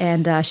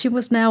 And she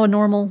was now a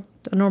normal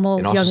and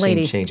young also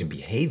lady. seeing change in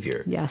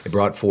behavior. Yes. It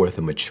brought forth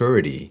a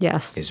maturity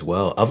as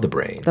well of the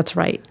brain. That's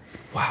right.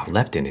 Wow,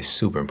 leptin is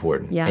super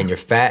important. Yeah. And your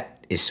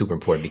fat is super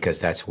important because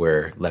that's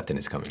where leptin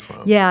is coming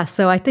from. Yeah,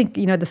 so I think,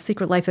 the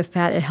secret life of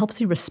fat, it helps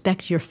you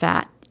respect your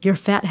fat. Your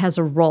fat has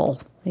a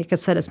role. Like I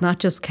said, it's not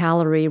just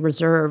calorie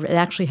reserve. It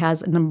actually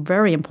has a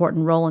very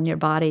important role in your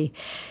body.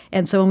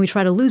 And so when we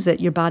try to lose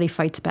it, your body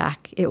fights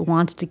back. It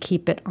wants to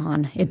keep it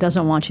on. It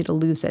doesn't want you to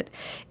lose it.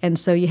 And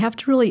so you have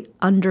to really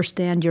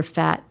understand your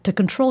fat to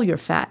control your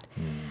fat.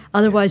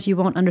 Otherwise, you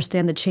won't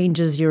understand the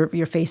changes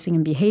you're facing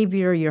in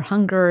behavior, your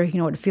hunger,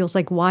 what it feels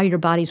like, why your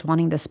body's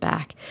wanting this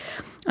back.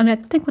 And I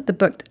think what the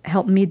book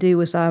helped me do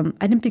was I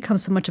didn't become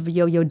so much of a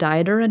yo-yo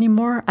dieter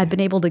anymore. I've been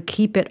able to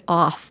keep it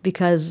off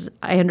because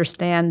I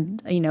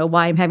understand,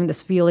 why I'm having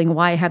this feeling,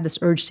 why I have this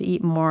urge to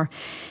eat more.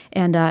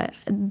 And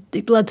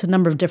it led to a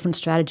number of different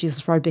strategies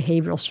as far as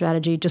behavioral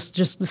strategy,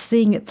 just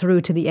seeing it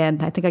through to the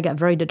end. I think I got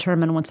very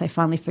determined once I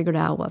finally figured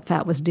out what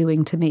fat was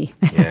doing to me.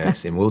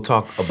 Yes, and we'll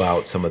talk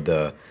about some of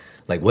the,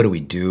 what do we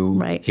do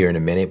here in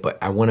a minute, but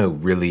I want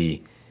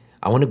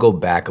to go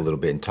back a little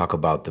bit and talk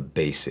about the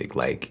basic,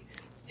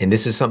 and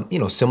this is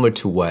similar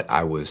to what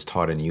I was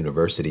taught in a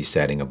university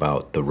setting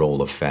about the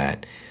role of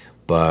fat,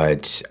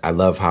 but I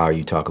love how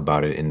you talk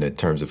about it in the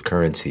terms of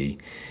currency.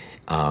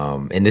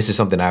 And this is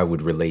something I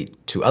would relate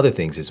to other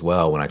things as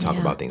well when I talk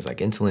about things like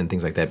insulin,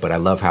 things like that. But I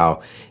love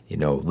how,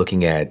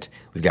 looking at,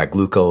 we've got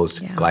glucose,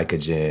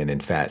 glycogen,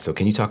 and fat. So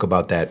can you talk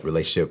about that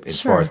relationship as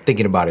far as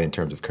thinking about it in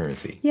terms of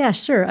currency? Yeah,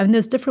 sure.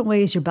 There's different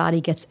ways your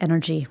body gets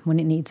energy when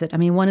it needs it.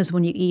 One is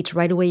when you eat,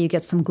 right away you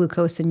get some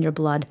glucose in your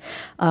blood.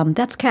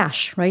 That's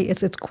cash, right?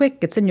 It's quick.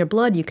 It's in your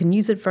blood. You can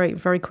use it very,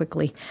 very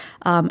quickly.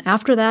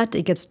 After that,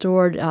 it gets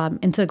stored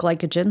into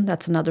glycogen.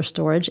 That's another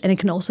storage. And it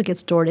can also get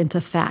stored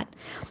into fat.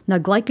 Now,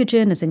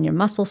 glycogen is in your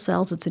muscle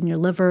cells. It's in your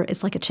liver.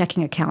 It's like a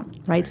checking account,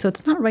 right? So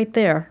it's not right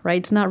there, right?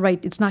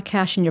 It's not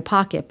cash in your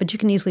pocket, but you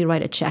can easily write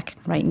write a check,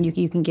 right? And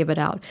you can give it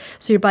out.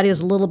 So your body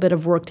does a little bit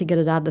of work to get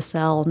it out of the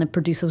cell, and it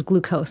produces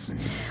glucose.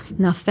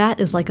 Now, fat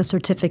is like a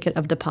certificate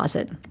of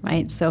deposit,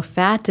 right? So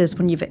fat is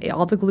when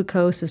all the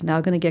glucose is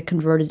now going to get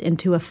converted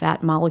into a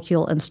fat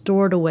molecule and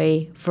stored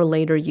away for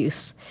later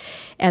use.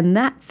 And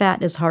that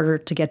fat is harder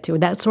to get to.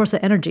 That source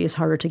of energy is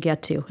harder to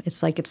get to.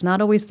 It's like it's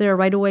not always there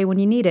right away when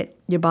you need it.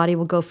 Your body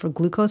will go for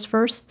glucose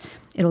first.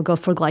 It'll go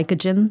for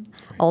glycogen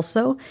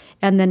also.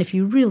 And then if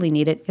you really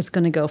need it, it's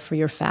going to go for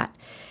your fat.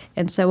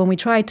 And so when we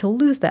try to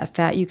lose that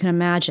fat, you can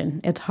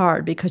imagine it's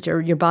hard because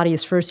your body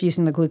is first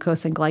using the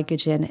glucose and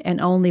glycogen, and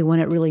only when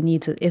it really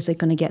needs it is it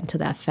going to get into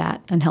that fat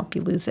and help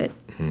you lose it.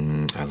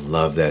 I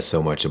love that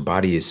so much. Your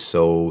body is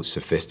so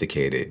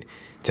sophisticated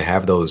to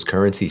have those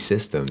currency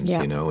systems,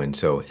 and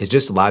so it's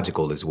just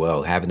logical as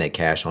well, having that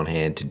cash on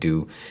hand to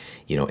do,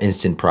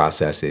 instant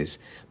processes.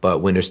 But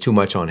when there's too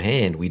much on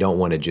hand, we don't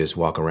want to just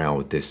walk around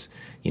with this,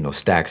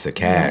 stacks of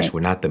cash. Right. We're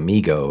not the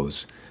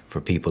Migos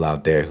for people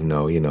out there who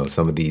know,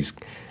 some of these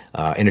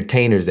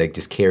entertainers that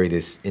just carry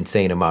this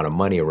insane amount of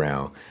money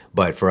around.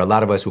 But for a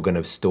lot of us, we're going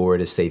to store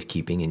it as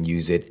safekeeping and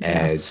use it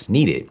as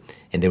needed.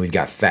 And then we've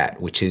got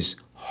fat, which is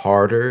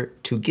harder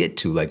to get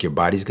to. Like your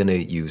body's going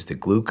to use the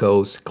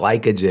glucose,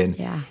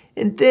 glycogen,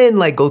 and then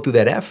go through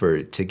that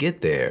effort to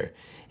get there.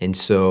 And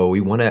so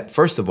we want to,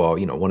 first of all,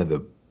 one of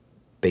the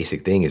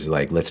basic thing is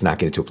let's not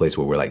get into a place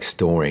where we're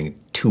storing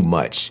too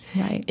much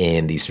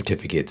in these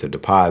certificates of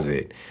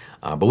deposit.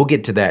 But we'll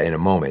get to that in a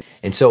moment.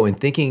 And so in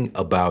thinking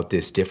about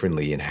this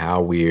differently and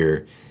how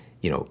we're,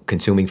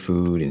 consuming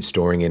food and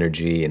storing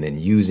energy and then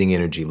using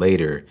energy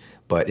later,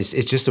 but it's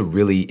just a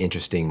really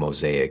interesting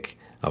mosaic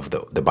of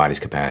the body's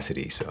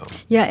capacity. So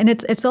yeah, and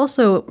it's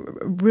also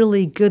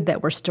really good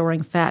that we're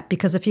storing fat,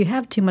 because if you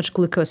have too much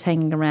glucose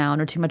hanging around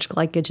or too much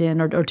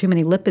glycogen or too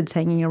many lipids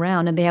hanging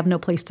around and they have no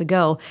place to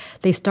go,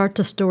 they start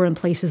to store in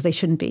places they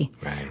shouldn't be,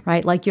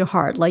 right? Like your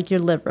heart, like your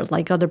liver,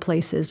 like other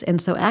places.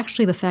 And so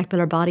actually the fact that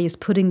our body is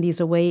putting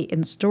these away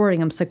and storing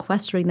them,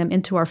 sequestering them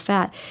into our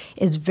fat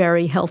is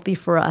very healthy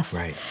for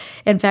us. Right.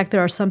 In fact,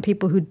 there are some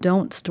people who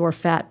don't store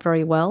fat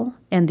very well,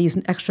 and these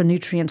extra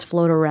nutrients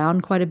float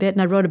around quite a bit.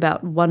 And I wrote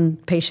about one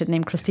patient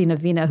named Christina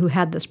Vina who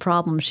had this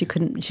problem. She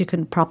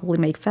couldn't properly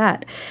make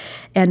fat,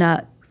 and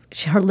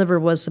her liver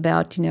was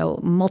about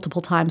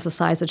multiple times the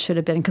size it should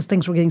have been, because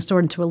things were getting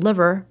stored into her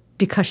liver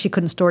because she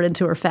couldn't store it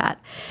into her fat.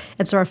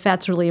 And so our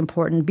fat's really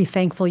important. Be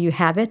thankful you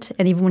have it,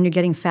 and even when you're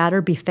getting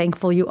fatter, be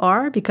thankful you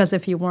are, because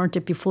if you weren't,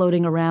 it'd be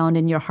floating around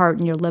in your heart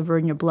and your liver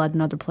and your blood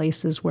and other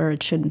places where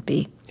it shouldn't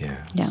be.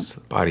 Yeah.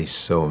 The body's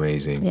so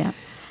amazing. Yeah.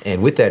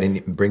 And with that,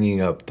 in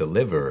bringing up the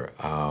liver,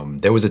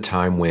 there was a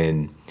time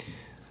when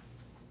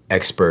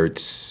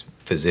experts,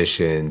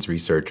 physicians,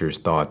 researchers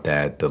thought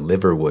that the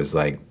liver was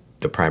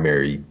the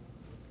primary,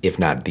 if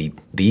not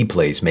the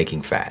place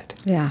making fat.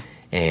 Yeah.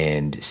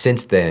 And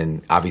since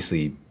then,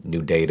 obviously,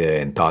 new data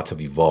and thoughts have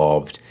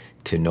evolved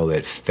to know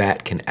that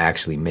fat can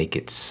actually make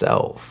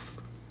itself.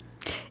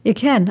 It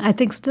can. I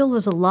think still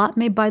there's a lot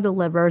made by the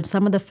liver, and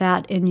some of the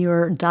fat in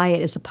your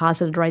diet is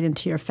deposited right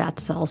into your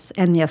fat cells.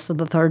 And yes, so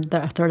the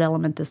third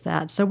element is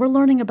that. So we're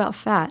learning about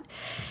fat.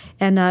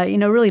 And,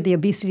 really the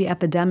obesity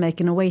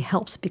epidemic in a way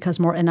helps because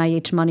more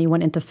NIH money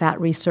went into fat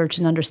research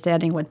and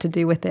understanding what to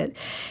do with it.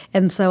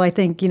 And so I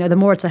think, the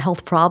more it's a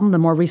health problem, the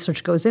more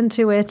research goes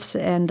into it.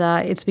 And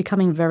it's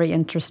becoming very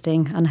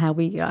interesting on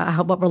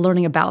what we're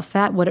learning about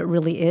fat, what it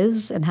really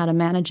is, and how to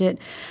manage it.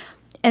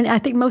 And I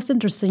think most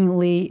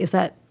interestingly is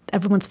that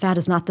everyone's fat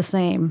is not the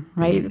same,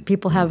 right? Mm-hmm.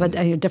 People have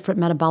different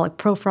metabolic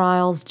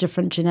profiles,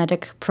 different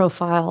genetic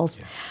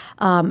profiles,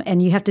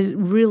 and you have to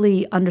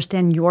really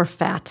understand your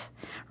fat,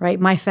 right?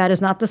 My fat is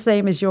not the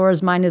same as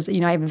yours. Mine is,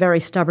 I have a very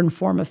stubborn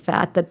form of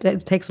fat that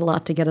it takes a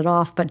lot to get it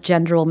off, but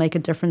gender will make a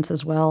difference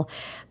as well.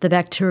 The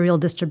bacterial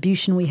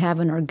distribution we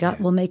have in our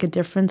gut will make a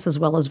difference, as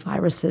well as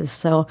viruses.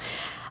 So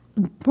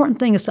the important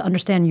thing is to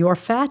understand your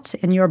fat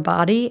and your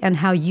body and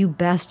how you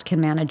best can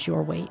manage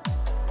your weight.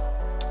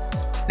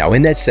 Now,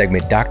 in that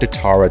segment, Dr.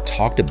 Tara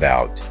talked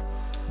about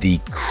the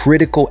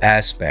critical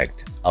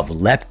aspect of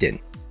leptin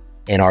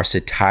and our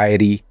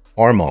satiety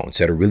hormones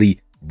that are really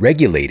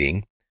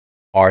regulating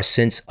our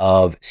sense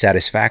of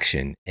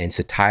satisfaction and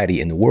satiety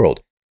in the world.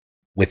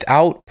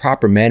 Without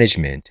proper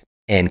management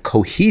and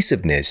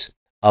cohesiveness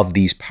of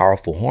these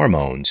powerful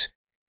hormones,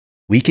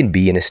 we can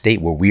be in a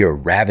state where we are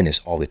ravenous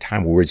all the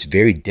time, where it's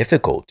very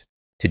difficult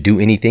to do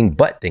anything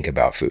but think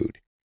about food.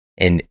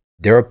 And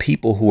there are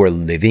people who are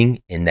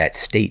living in that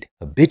state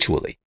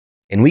habitually,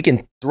 and we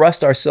can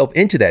thrust ourselves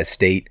into that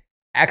state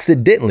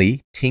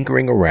accidentally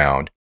tinkering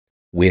around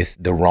with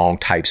the wrong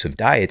types of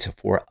diets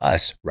for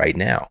us right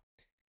now.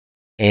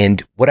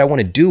 And what I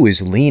want to do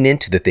is lean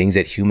into the things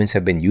that humans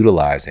have been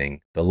utilizing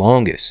the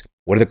longest.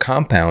 What are the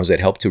compounds that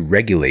help to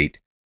regulate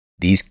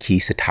these key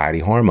satiety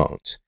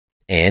hormones?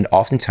 And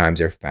oftentimes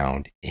they're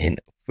found in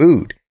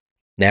food.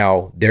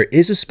 Now, there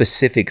is a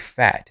specific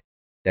fat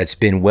that's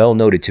been well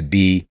noted to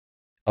be,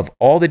 of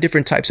all the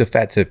different types of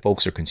fats that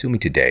folks are consuming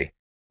today,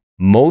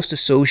 most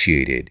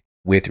associated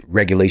with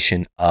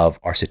regulation of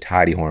our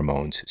satiety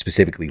hormones,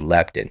 specifically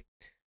leptin.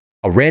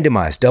 A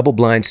randomized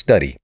double-blind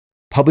study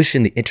published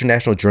in the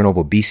International Journal of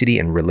Obesity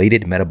and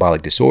Related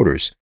Metabolic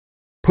Disorders,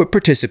 put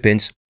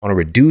participants on a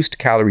reduced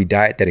calorie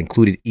diet that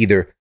included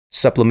either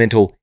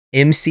supplemental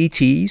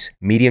MCTs,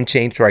 medium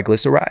chain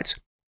triglycerides,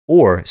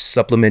 or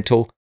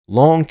supplemental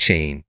long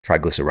chain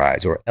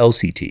triglycerides, or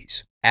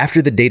LCTs.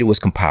 After the data was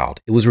compiled,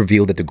 it was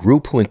revealed that the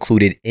group who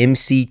included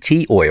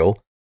MCT oil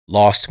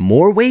lost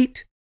more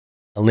weight,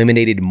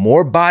 eliminated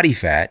more body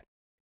fat,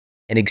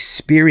 and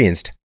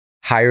experienced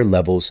higher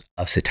levels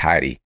of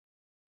satiety.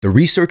 The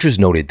researchers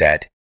noted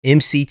that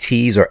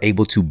MCTs are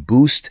able to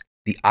boost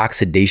the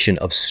oxidation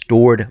of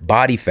stored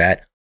body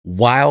fat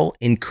while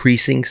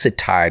increasing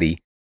satiety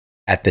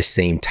at the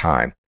same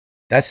time.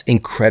 That's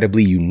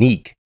incredibly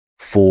unique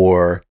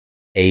for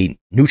a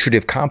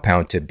nutritive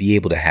compound to be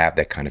able to have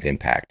that kind of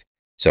impact.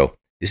 So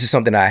this is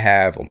something I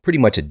have on pretty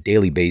much a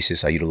daily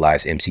basis. I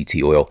utilize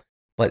MCT oil,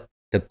 but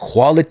the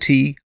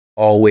quality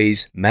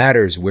always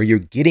matters. Where you're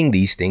getting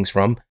these things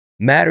from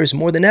matters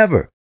more than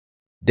ever.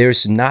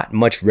 There's not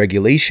much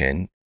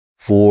regulation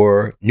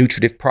for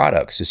nutritive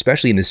products,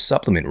 especially in the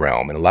supplement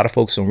realm. And a lot of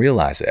folks don't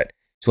realize that.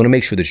 So you want to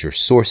make sure that your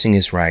sourcing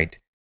is right.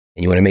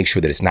 And you want to make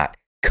sure that it's not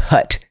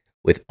cut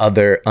with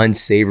other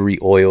unsavory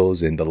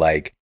oils and the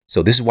like.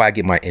 So this is why I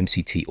get my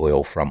MCT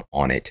oil from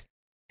Onnit.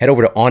 Head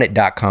over to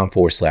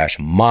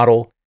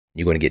onnit.com/model.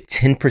 You're going to get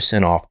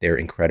 10% off their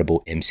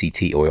incredible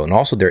MCT oil and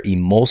also their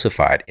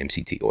emulsified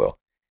MCT oil.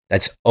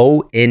 That's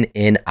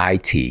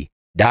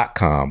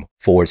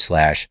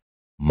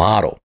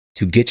onnit.com/model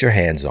to get your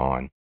hands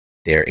on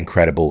their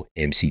incredible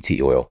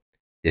MCT oil.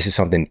 This is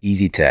something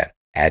easy to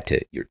add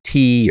to your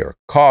tea or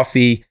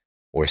coffee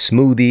or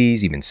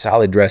smoothies, even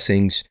salad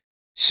dressings.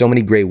 So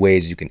many great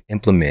ways you can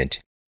implement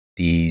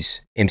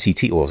these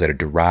MCT oils that are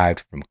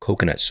derived from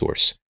coconut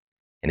source.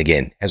 And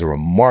again, has a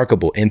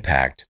remarkable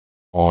impact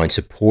on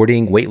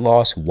supporting weight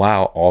loss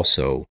while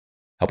also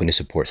helping to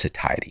support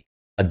satiety.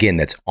 Again,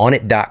 that's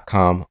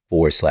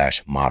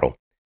onnit.com/model.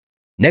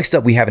 Next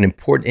up, we have an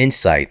important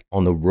insight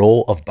on the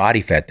role of body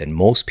fat that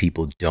most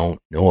people don't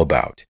know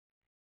about,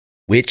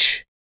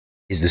 which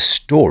is the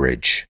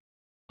storage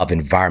of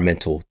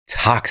environmental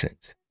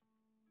toxins.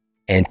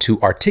 And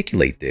to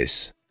articulate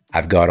this,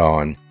 I've got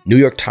on New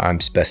York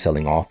Times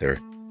bestselling author,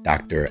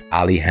 Dr.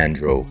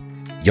 Alejandro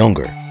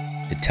Younger,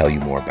 to tell you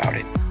more about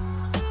it.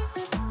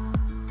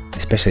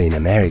 Especially in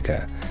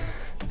America,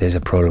 there's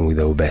a problem with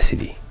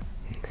obesity.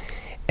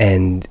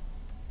 And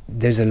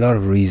there's a lot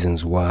of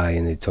reasons why,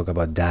 and they talk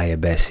about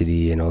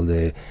diabesity and all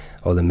the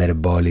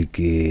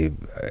metabolic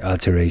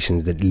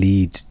alterations that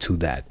lead to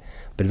that.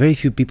 But very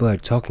few people are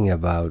talking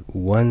about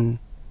one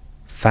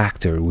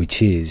factor,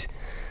 which is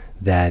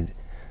that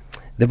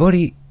the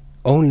body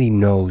only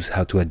knows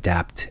how to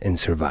adapt and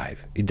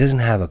survive. It doesn't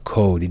have a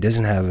code. It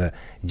doesn't have a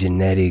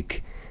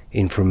genetic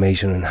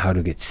information on how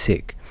to get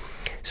sick.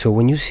 So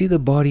when you see the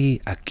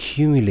body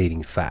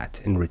accumulating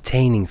fat and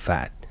retaining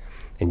fat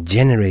and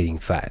generating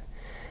fat,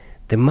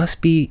 there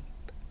must be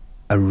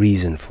a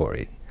reason for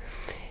it.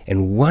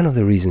 And one of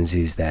the reasons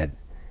is that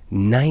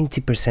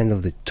 90%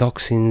 of the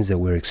toxins that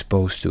we're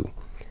exposed to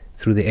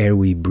through the air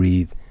we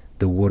breathe,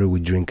 the water we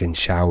drink and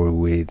shower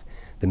with,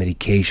 the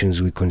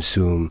medications we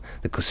consume,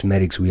 the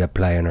cosmetics we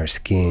apply on our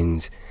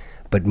skins,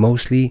 but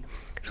mostly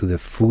through the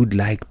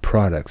food-like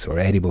products or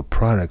edible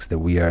products that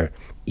we are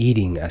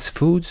eating as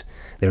foods,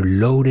 they're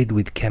loaded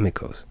with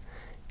chemicals,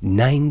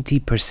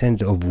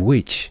 90% of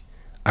which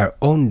are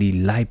only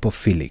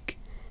lipophilic,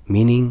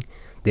 meaning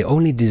they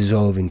only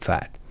dissolve in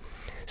fat.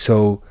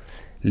 So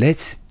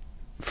let's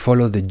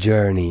follow the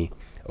journey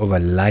of a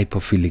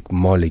lipophilic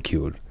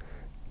molecule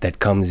that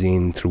comes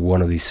in through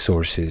one of these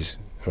sources,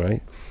 all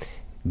right?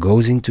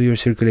 Goes into your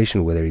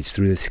circulation, whether it's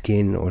through the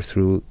skin or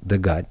through the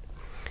gut,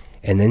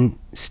 and then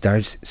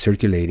starts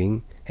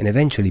circulating and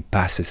eventually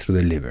passes through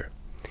the liver.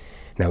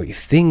 Now,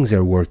 if things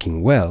are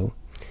working well,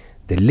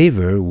 the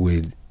liver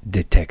will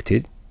detect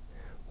it,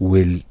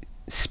 will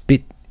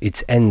spit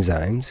its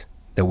enzymes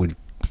that will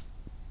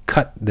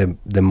cut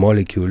the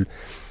molecule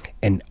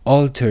and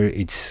alter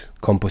its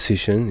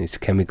composition, its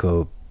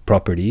chemical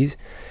properties,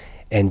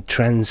 and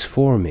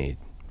transform it,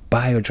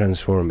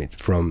 biotransform it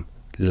from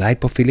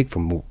lipophilic,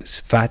 from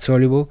fat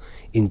soluble,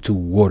 into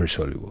water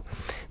soluble.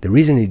 The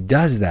reason it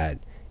does that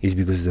is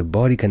because the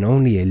body can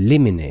only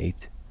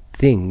eliminate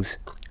things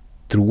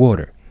through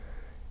water.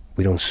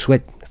 We don't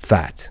sweat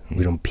fat,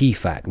 we don't pee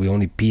fat, we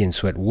only pee and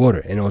sweat water,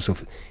 and also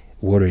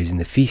water is in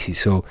the feces.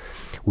 So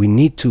we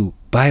need to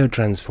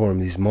biotransform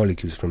these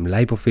molecules from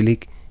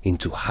lipophilic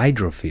into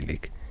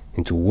hydrophilic,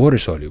 into water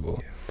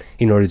soluble,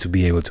 in order to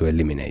be able to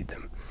eliminate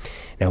them.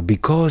 Now,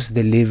 because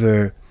the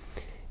liver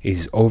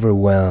is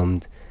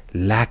overwhelmed,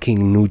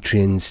 lacking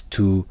nutrients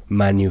to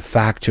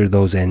manufacture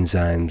those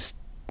enzymes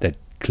that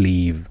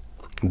cleave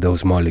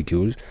those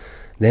molecules,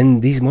 then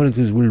these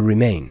molecules will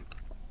remain.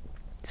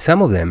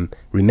 Some of them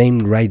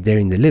remain right there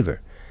in the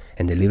liver,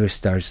 and the liver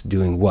starts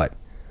doing what?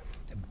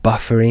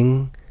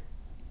 Buffering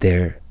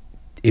their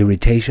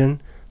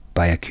irritation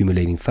by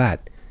accumulating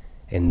fat,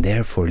 and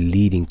therefore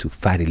leading to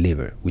fatty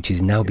liver, which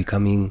is now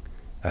becoming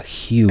a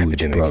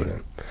huge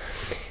problem.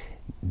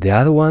 The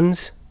other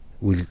ones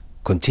will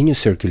continue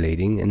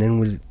circulating and then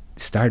will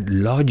start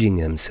lodging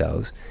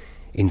themselves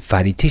in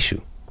fatty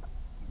tissue.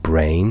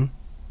 Brain,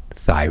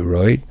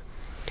 thyroid,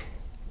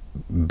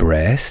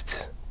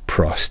 breast,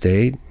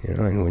 prostate,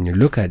 and when you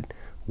look at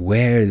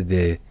where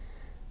the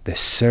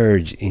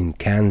surge in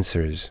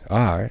cancers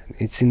are,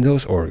 it's in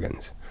those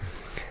organs.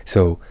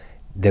 So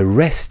the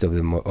rest of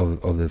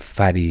the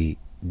fatty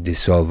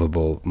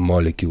dissolvable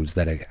molecules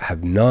that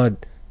have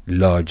not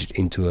lodged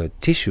into a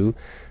tissue,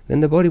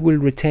 then the body will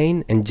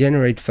retain and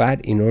generate fat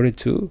in order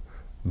to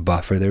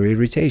buffer their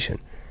irritation,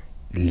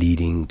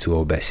 leading to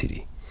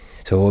obesity.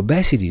 So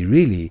obesity,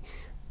 really,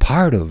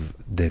 part of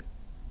the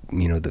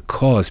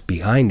cause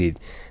behind it,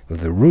 or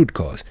the root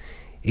cause,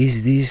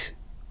 is this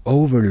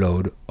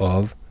overload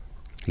of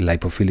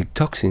lipophilic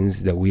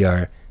toxins that we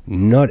are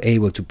not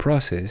able to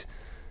process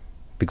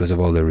because of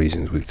all the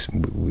reasons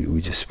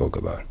we just spoke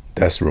about.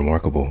 That's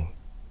remarkable.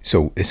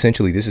 So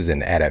essentially, this is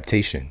an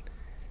adaptation.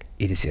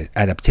 It is an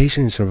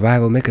adaptation and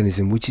survival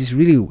mechanism, which is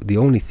really the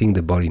only thing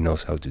the body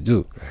knows how to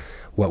do.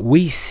 What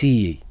we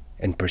see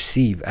and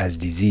perceive as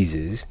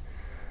diseases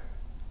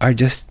are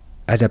just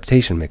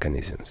adaptation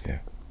mechanisms. Yeah,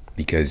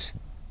 because,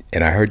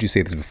 and I heard you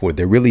say this before,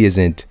 there really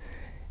isn't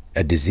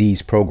a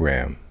disease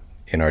program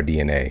in our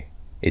DNA.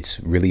 It's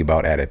really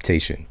about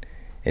adaptation.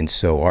 And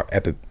so our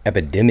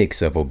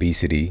epidemics of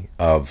obesity,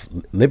 of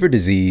liver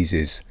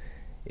disease,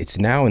 it's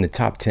now in the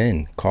top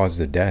 10 causes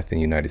of death in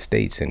the United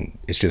States. And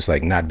it's just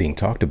like not being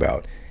talked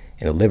about.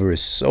 And the liver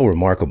is so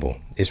remarkable.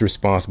 It's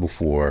responsible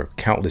for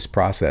countless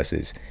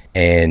processes.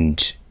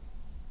 And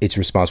it's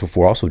responsible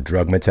for also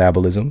drug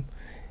metabolism,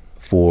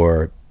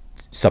 for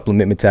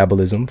supplement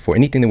metabolism, for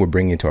anything that we're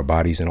bringing into our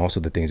bodies, and also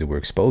the things that we're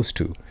exposed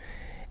to.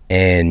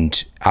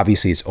 And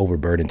obviously it's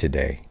overburdened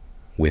today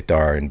with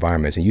our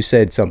environments. And you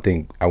said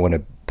something, I want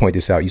to point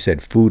this out. You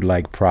said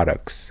food-like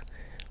products.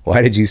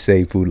 Why did you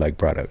say food-like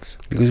products?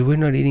 Because we're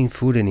not eating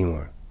food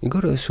anymore. You go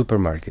to a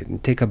supermarket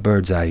and take a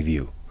bird's eye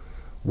view.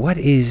 What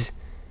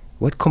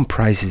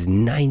comprises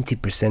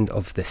 90%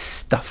 of the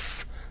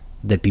stuff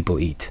that people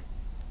eat?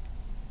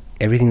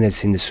 Everything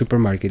that's in the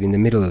supermarket, in the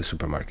middle of the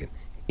supermarket,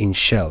 in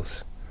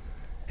shelves.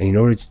 And in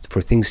order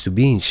for things to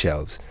be in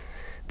shelves,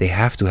 they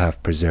have to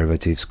have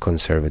preservatives,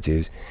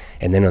 conservatives,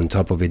 and then on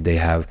top of it they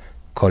have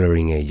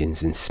coloring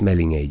agents and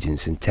smelling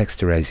agents and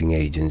texturizing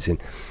agents,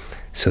 and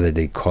so that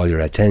they call your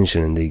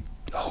attention and they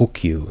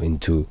hook you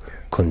into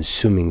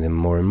consuming them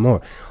more and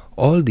more.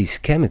 All these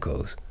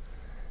chemicals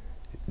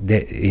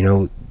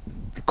that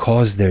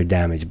cause their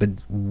damage. But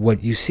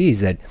what you see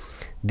is that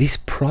these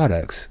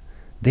products,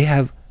 they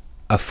have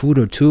a food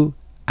or two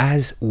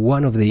as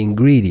one of the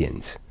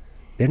ingredients.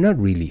 They're not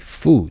really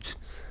foods.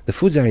 The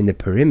foods are in the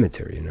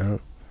perimeter,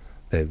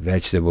 the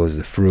vegetables,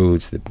 the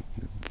fruits, the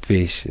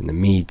fish, and the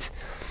meats.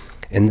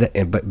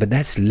 But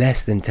that's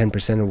less than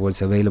 10% of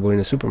what's available in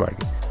a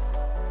supermarket.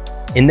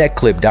 In that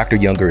clip, Dr.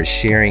 Younger is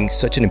sharing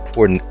such an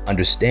important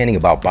understanding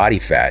about body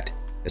fat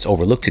that's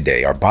overlooked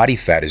today. Our body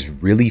fat is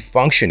really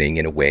functioning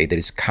in a way that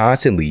is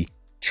constantly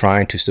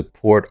trying to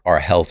support our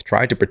health,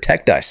 trying to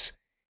protect us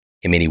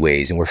in many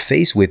ways. And we're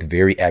faced with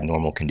very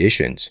abnormal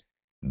conditions,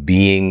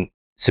 being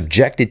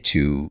subjected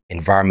to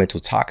environmental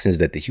toxins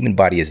that the human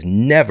body is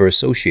never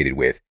associated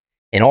with.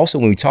 And also,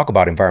 when we talk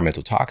about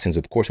environmental toxins,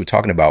 of course, we're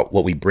talking about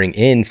what we bring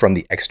in from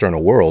the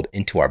external world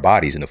into our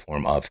bodies in the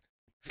form of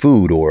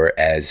food, or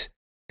as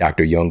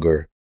Dr.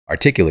 Younger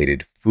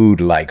articulated,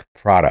 food-like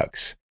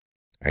products.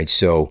 All right,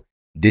 so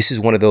this is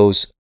one of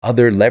those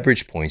other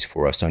leverage points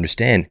for us to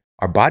understand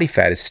our body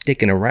fat is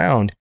sticking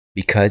around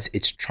because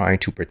it's trying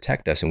to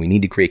protect us. And we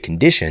need to create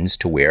conditions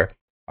to where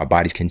our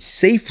bodies can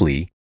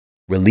safely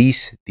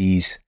release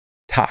these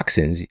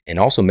toxins and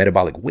also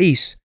metabolic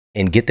waste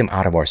and get them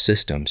out of our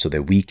system so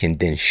that we can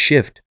then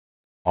shift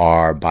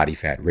our body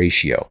fat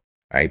ratio.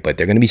 All right, but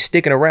they're going to be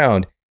sticking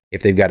around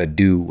if they've got to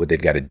do what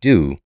they've got to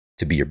do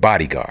to be your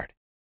bodyguard.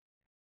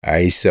 All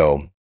right,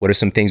 so what are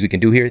some things we can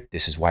do here?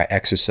 This is why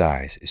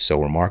exercise is so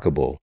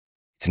remarkable.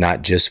 It's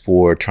not just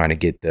for trying to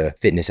get the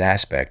fitness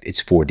aspect. It's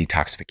for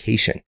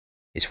detoxification.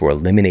 It's for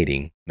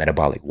eliminating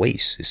metabolic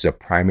waste. This is a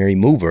primary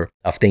mover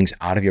of things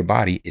out of your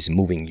body, is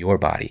moving your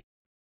body.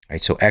 All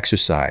right, so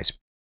exercise,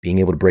 being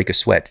able to break a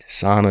sweat,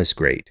 sauna is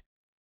great.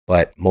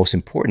 But most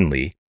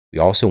importantly, we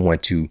also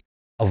want to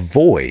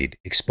avoid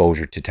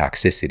exposure to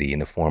toxicity in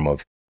the form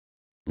of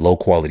low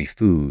quality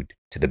food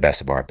to the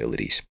best of our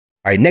abilities.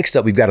 All right, next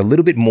up, we've got a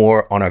little bit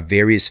more on our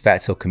various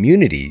fat cell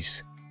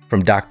communities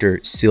from Dr.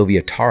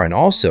 Sylvia Tara, and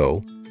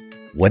also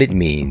what it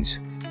means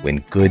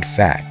when good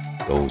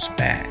fat goes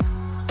bad.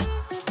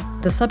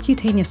 The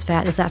subcutaneous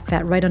fat is that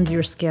fat right under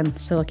your skin.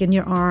 So like in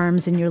your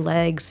arms, in your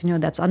legs,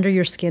 that's under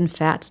your skin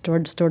fat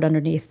stored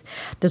underneath.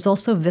 There's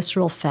also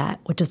visceral fat,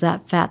 which is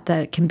that fat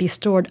that can be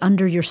stored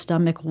under your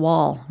stomach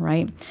wall,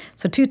 right?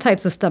 So two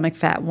types of stomach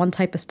fat. One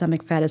type of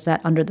stomach fat is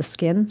that under the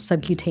skin,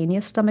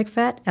 subcutaneous stomach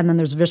fat, and then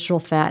there's visceral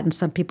fat, and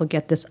some people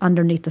get this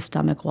underneath the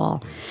stomach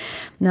wall.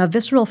 Now,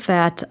 visceral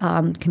fat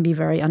can be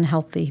very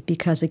unhealthy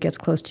because it gets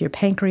close to your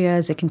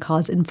pancreas. It can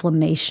cause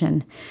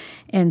inflammation.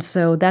 And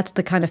so that's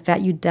the kind of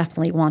fat you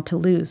definitely want to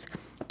lose.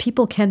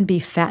 people can be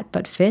fat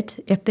but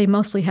fit if they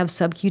mostly have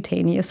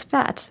subcutaneous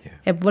fat. Yeah.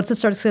 And once it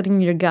starts sitting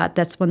in your gut,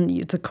 that's when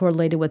it's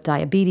correlated with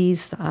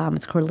diabetes.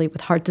 It's correlated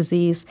with heart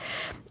disease.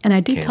 And I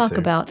do talk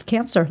about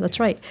cancer, that's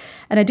right.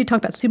 And I do talk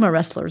about sumo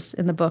wrestlers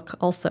in the book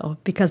also,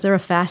 because they're a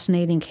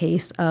fascinating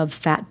case of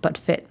fat but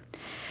fit.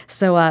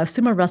 So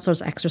sumo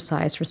wrestlers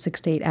exercise for 6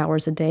 to 8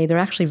 hours a day. They're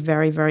actually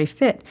very, very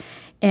fit.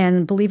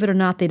 And believe it or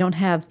not, they don't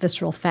have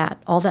visceral fat.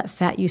 All that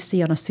fat you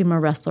see on a sumo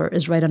wrestler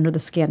is right under the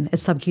skin.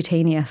 It's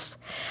subcutaneous.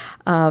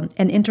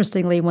 And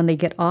interestingly, when they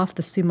get off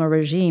the sumo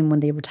regime,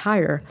 when they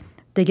retire,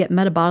 they get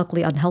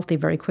metabolically unhealthy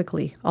very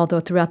quickly. Although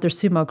throughout their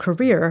sumo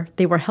career,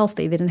 they were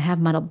healthy. They didn't have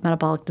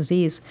metabolic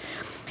disease.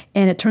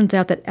 And it turns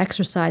out that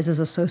exercise is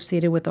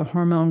associated with a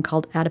hormone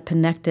called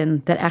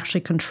adiponectin that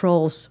actually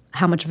controls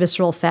how much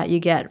visceral fat you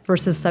get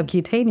versus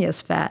subcutaneous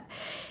fat.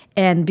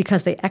 And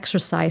because they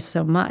exercise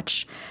so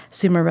much,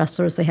 sumo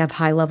wrestlers, they have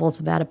high levels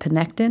of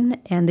adiponectin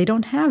and they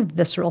don't have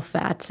visceral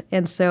fat.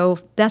 And so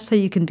that's how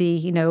you can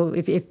be,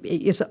 if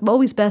it's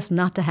always best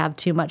not to have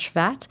too much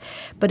fat.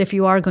 But if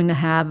you are going to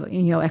have,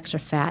 extra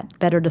fat,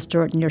 better to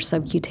store it in your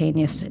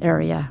subcutaneous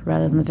area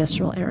rather than the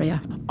visceral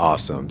area.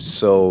 Awesome.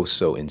 So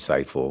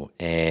insightful.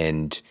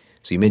 And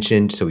so you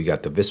mentioned, we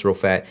got the visceral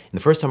fat. And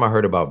the first time I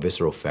heard about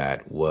visceral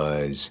fat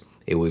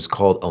it was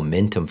called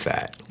omentum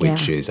fat,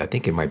 which is, I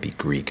think it might be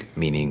Greek,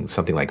 meaning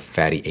something like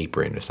fatty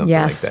apron or something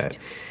like that.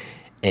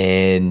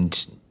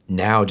 And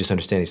now just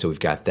understanding, so we've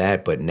got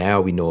that, but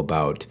now we know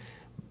about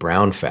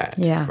brown fat,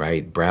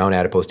 right? Brown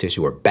adipose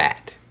tissue, or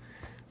BAT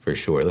for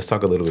sure. Let's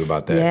talk a little bit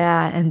about that.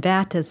 Yeah, and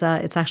BAT is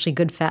it's actually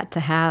good fat to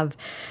have.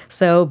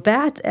 So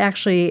BAT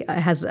actually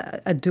has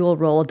a dual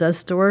role. It does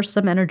store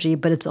some energy,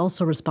 but it's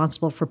also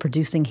responsible for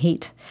producing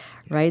heat.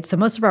 Right? So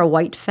most of our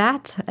white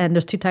fat, and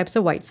there's two types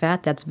of white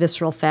fat, that's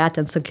visceral fat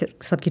and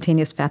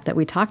subcutaneous fat that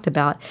we talked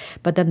about,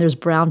 but then there's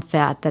brown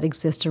fat that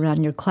exists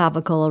around your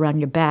clavicle, around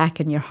your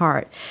back, and your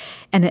heart.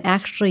 And it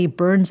actually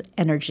burns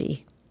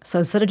energy. So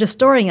instead of just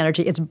storing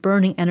energy, it's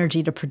burning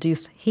energy to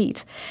produce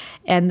heat.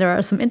 And there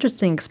are some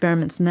interesting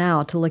experiments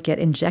now to look at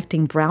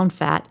injecting brown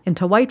fat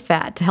into white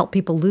fat to help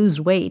people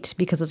lose weight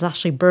because it's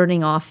actually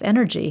burning off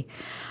energy.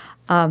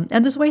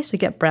 And there's ways to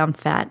get brown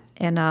fat.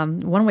 And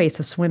one way is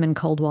to swim in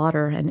cold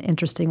water. And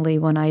interestingly,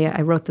 when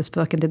I wrote this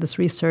book and did this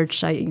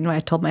research, I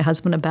told my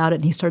husband about it,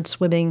 and he started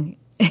swimming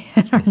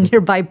in our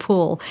nearby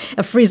pool,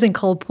 a freezing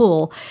cold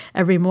pool,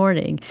 every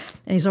morning.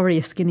 And he's already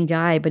a skinny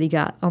guy, but he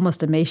got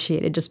almost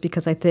emaciated just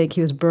because I think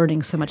he was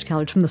burning so much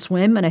calories from the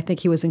swim, and I think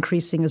he was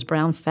increasing his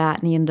brown fat,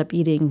 and he ended up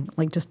eating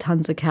just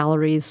tons of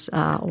calories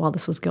while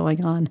this was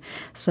going on.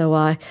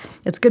 So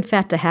it's good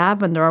fat to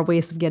have, and there are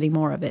ways of getting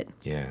more of it.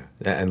 Yeah,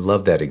 I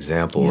love that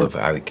example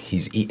of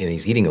he's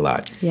eating a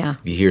lot. Yeah.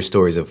 You hear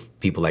stories of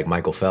people like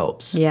Michael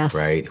Phelps, yes,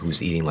 right,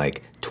 who's eating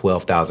like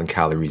 12,000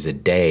 calories a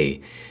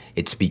day.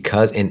 It's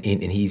because, and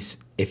he's,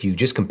 if you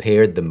just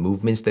compare the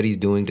movements that he's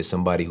doing to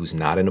somebody who's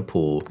not in a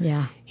pool,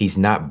 he's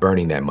not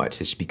burning that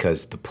much. It's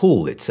because the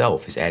pool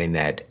itself is adding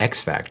that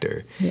X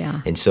factor.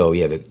 Yeah. And so,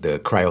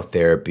 the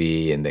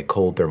cryotherapy and the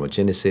cold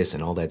thermogenesis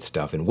and all that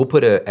stuff. And we'll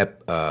put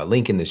a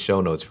link in the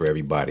show notes for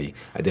everybody.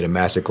 I did a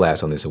master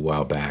class on this a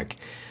while back.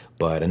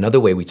 But another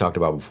way we talked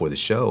about before the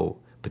show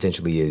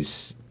potentially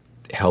is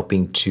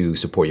helping to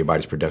support your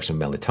body's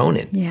production of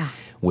melatonin,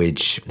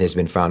 which has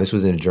been found, this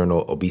was in the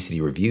journal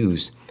Obesity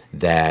Reviews,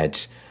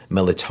 that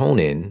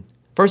melatonin,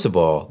 first of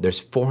all,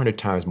 there's 400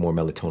 times more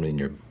melatonin in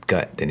your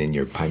gut than in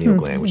your pineal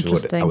gland, which is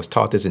what I was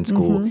taught this in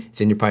school. It's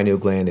in your pineal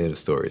gland, and the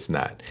story it's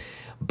not.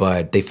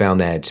 But they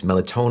found that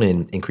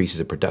melatonin increases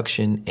the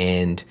production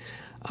and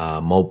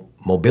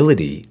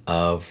mobility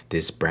of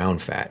this brown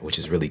fat, which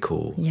is really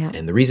cool. Yeah.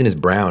 And the reason it's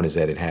brown is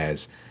that it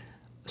has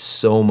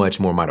so much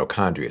more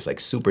mitochondria. It's like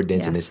super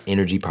dense in this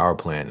energy power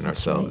plant in our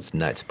cells. It's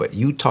nuts. But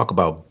you talk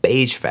about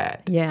beige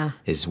fat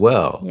as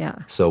well. Yeah.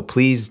 So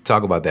please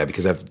talk about that,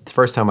 because that's the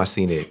first time I've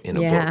seen it in a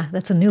book. Yeah,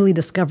 that's a newly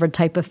discovered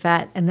type of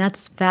fat, and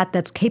that's fat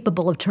that's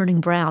capable of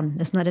turning brown.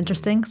 Isn't that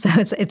interesting? So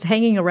it's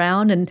hanging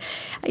around, and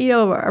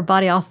our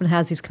body often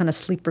has these kind of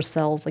sleeper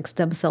cells, like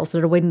stem cells,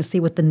 that are waiting to see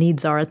what the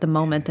needs are at the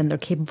moment, and they're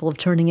capable of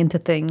turning into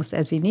things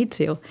as you need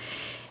to.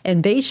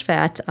 And beige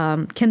fat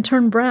can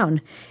turn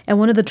brown. And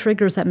one of the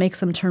triggers that makes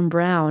them turn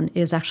brown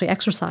is actually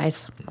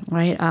exercise,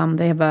 right?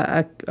 They have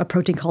a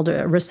protein called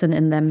irisin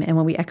in them, and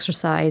when we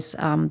exercise,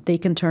 they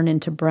can turn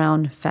into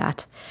brown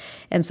fat.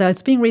 And so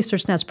it's being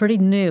researched now. It's pretty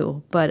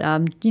new, but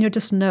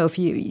just know if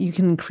you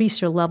can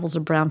increase your levels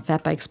of brown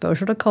fat by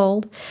exposure to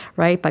cold,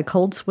 right? By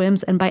cold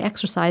swims and by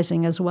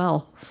exercising as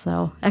well.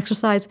 So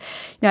exercise,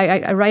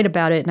 I write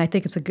about it, and I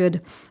think it's a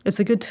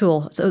good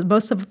tool. So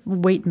most of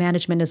weight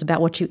management is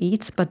about what you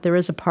eat, but there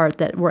is a part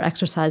where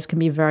exercise can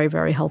be very,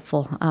 very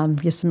helpful.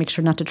 Just to make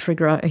sure not to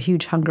trigger a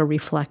huge hunger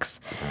reflex,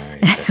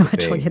 right,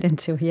 which we'll get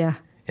into. Yeah.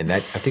 And I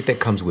think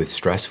that comes with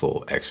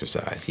stressful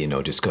exercise,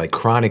 just like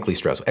chronically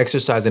stressful.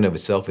 Exercise in of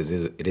itself is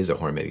a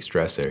hormetic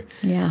stressor.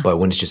 Yeah. But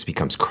when it just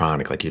becomes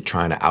chronic, like you're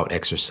trying to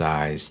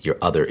out-exercise your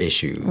other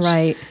issues.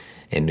 Right.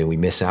 And then we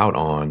miss out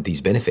on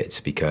these benefits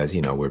because,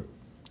 we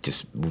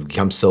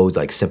become so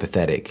like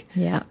sympathetic,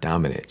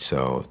 dominant.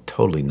 So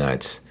totally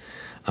nuts.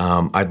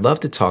 I'd love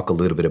to talk a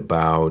little bit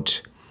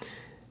about,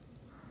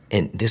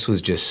 and this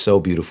was just so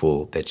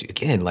beautiful that you,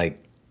 again,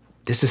 like,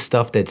 this is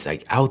stuff that's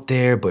like out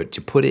there, but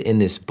to put it in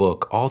this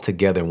book all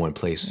together in one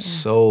place is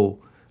so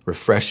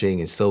refreshing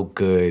and so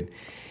good.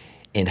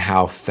 And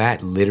how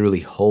fat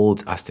literally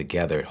holds us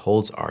together. It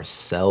holds our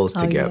cells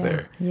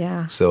together.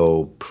 Yeah.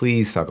 So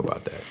please talk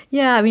about that.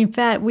 Yeah, I mean,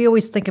 fat, we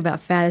always think about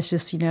fat as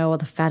just,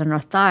 the fat on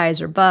our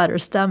thighs or butt or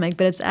stomach,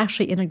 but it's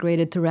actually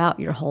integrated throughout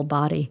your whole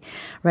body,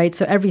 right?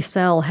 So every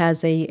cell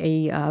has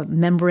a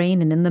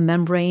membrane, and in the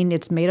membrane,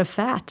 it's made of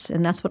fat,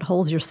 and that's what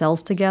holds your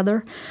cells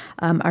together.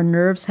 Our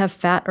nerves have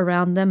fat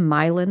around them,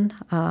 myelin.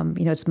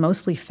 It's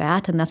mostly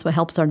fat, and that's what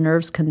helps our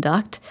nerves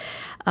conduct.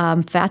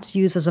 Fat's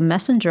used as a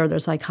messenger.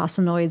 There's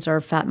eicosanoids,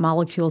 or fat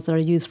molecules that are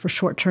used for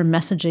short-term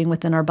messaging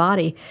within our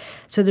body.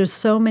 So there's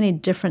so many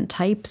different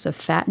types of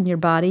fat in your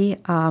body,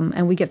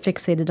 and we get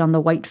fixated on the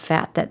white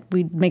fat that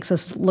makes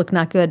us look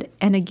not good.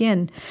 And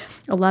again,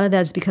 a lot of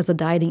that is because the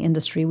dieting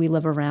industry we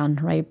live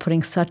around, right?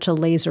 Putting such a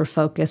laser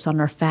focus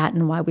on our fat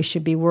and why we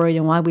should be worried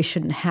and why we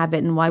shouldn't have it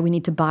and why we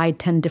need to buy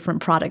 10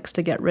 different products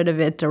to get rid of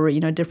it, or,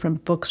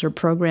 different books or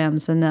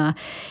programs. And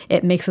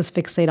it makes us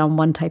fixate on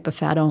one type of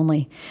fat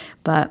only.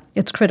 But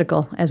it's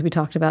critical, as we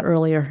talked about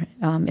earlier.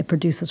 It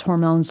produces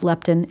hormones,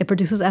 leptin. It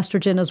produces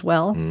estrogen as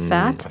well,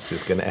 fat. I was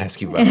just going to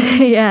ask you about that.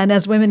 Yeah, and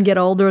as women get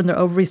older and their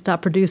ovaries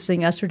stop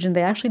producing estrogen,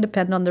 they actually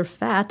depend on their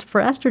fat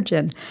for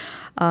estrogen.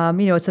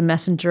 It's a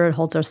messenger. It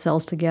holds our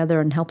cells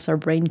together and helps our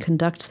brain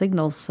conduct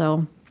signals.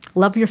 So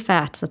love your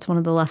fat. That's one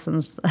of the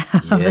lessons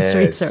of this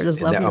research,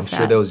 is love your I'm fat.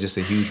 sure that was just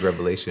a huge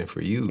revelation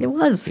for you. It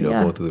was,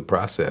 going through the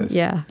process.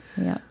 Yeah.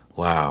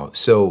 Wow.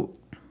 So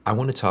I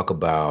want to talk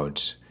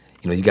about,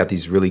 you got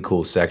these really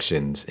cool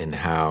sections and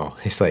how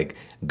it's like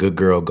good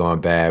girl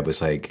gone bad, but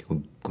it's like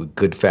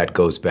good fat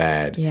goes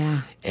bad.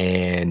 Yeah.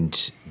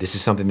 And this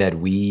is something that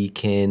we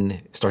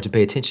can start to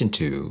pay attention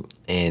to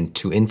and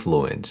to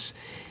influence.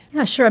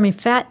 Yeah, sure. I mean,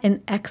 fat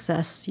in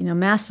excess,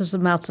 massive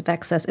amounts of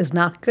excess is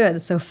not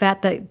good. So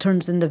fat that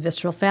turns into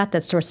visceral fat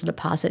that starts to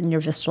deposit in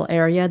your visceral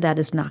area, that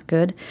is not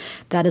good.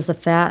 That is the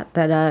fat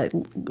that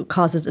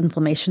causes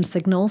inflammation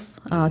signals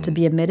to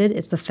be emitted.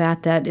 It's the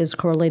fat that is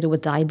correlated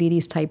with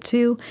diabetes type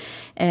 2,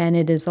 and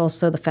it is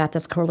also the fat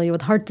that's correlated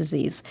with heart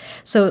disease.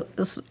 So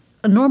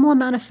a normal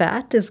amount of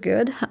fat is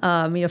good.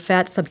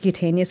 Fat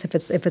subcutaneous, if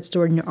it's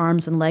stored in your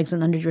arms and legs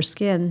and under your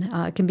skin,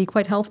 can be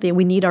quite healthy. And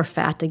we need our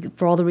fat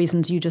for all the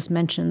reasons you just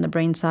mentioned: the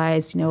brain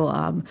size,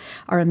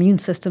 our immune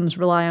systems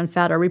rely on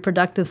fat, our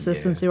reproductive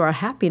systems, our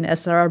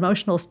happiness, our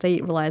emotional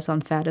state relies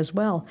on fat as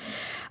well.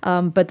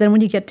 But then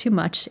when you get too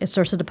much, it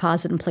starts to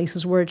deposit in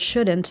places where it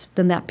shouldn't.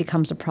 Then that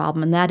becomes a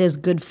problem, and that is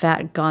good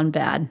fat gone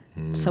bad.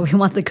 So we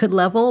want the good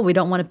level. We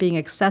don't want it being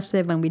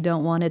excessive, and we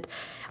don't want it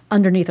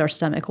underneath our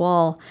stomach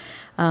wall.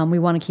 We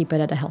want to keep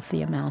it at a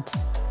healthy amount.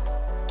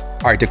 All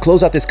right, to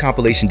close out this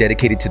compilation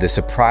dedicated to the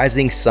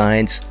surprising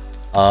science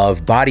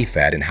of body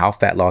fat and how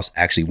fat loss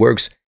actually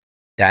works,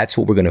 that's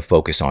what we're going to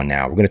focus on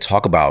now. We're going to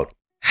talk about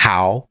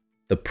how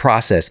the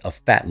process of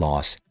fat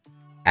loss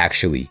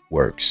actually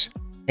works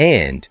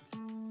and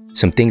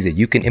some things that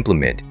you can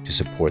implement to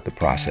support the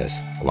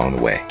process along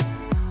the way.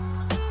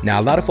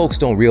 Now, a lot of folks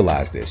don't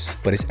realize this,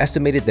 but it's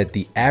estimated that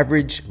the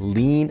average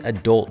lean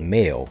adult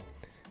male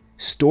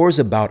stores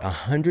about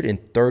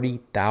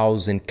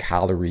 130,000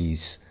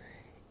 calories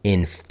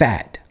in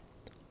fat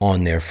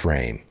on their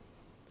frame.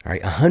 All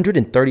right,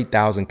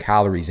 130,000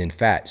 calories in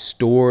fat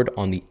stored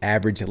on the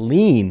average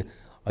lean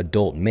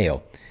adult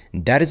male.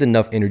 And that is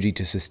enough energy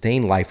to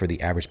sustain life for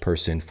the average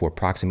person for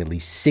approximately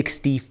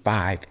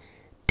 65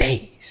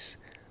 days.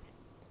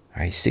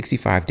 All right,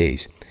 65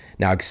 days.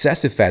 Now,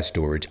 excessive fat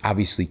storage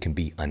obviously can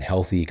be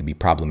unhealthy. It can be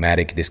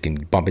problematic. This can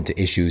bump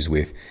into issues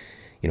with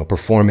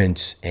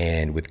performance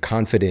and with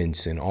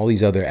confidence and all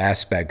these other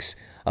aspects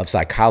of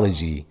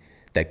psychology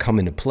that come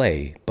into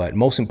play. But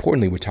most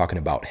importantly, we're talking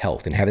about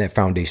health and having that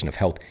foundation of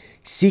health.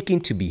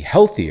 Seeking to be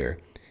healthier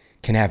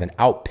can have an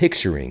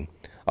outpicturing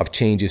of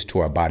changes to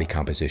our body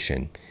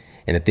composition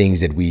and the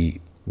things that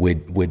we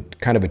would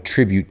kind of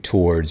attribute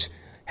towards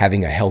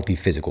having a healthy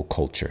physical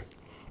culture.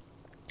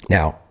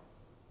 Now,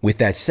 with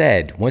that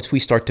said, once we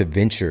start to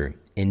venture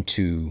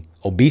into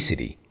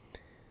obesity,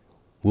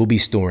 we'll be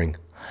storing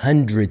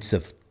hundreds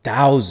of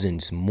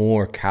thousands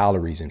more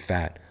calories and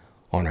fat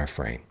on our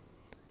frame.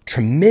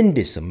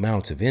 Tremendous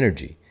amounts of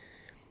energy.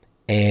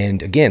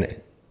 And again,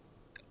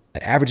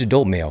 an average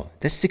adult male,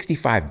 that's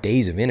 65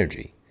 days of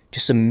energy.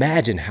 Just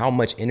imagine how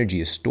much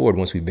energy is stored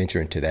once we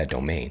venture into that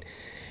domain.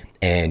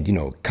 And,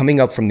 coming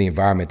up from the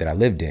environment that I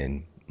lived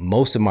in,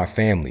 most of my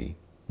family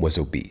was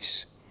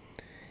obese.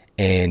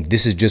 And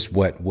this is just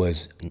what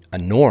was a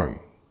norm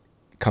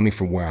coming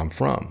from where I'm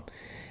from.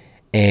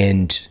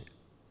 And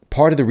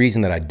part of the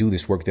reason that I do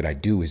this work that I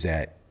do is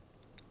that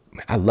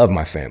I love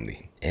my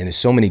family and there's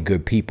so many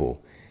good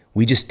people.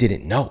 We just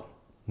didn't know.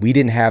 We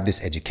didn't have this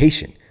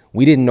education.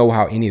 We didn't know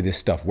how any of this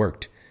stuff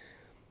worked.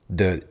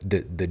 The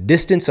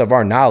distance of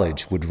our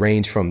knowledge would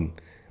range from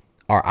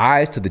our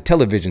eyes to the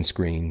television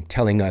screen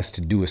telling us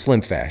to do a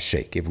Slim Fast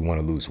shake if we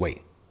want to lose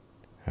weight.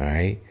 All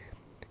right.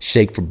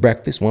 Shake for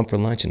breakfast, one for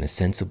lunch, and a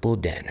sensible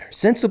dinner.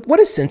 Sensible? What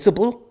is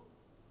sensible?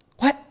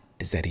 What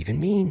does that even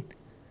mean?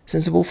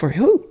 Sensible for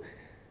who?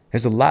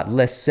 There's a lot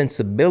less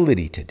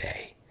sensibility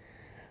today.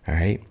 All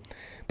right.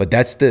 But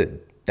that's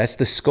the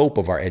scope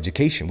of our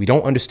education. We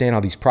don't understand how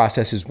these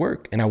processes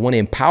work. And I want to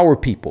empower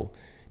people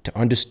to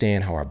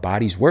understand how our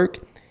bodies work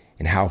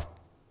and how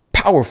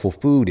powerful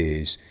food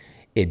is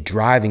at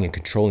driving and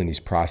controlling these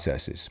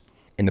processes.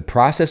 And the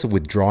process of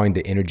withdrawing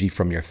the energy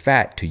from your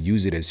fat to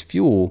use it as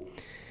fuel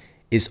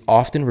is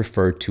often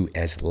referred to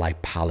as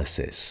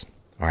lipolysis.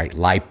 All right,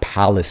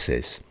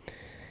 lipolysis.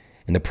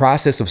 And the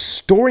process of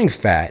storing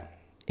fat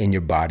in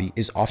your body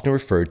is often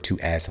referred to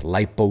as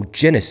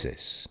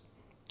lipogenesis.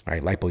 All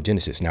right,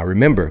 lipogenesis. Now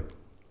remember,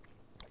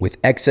 with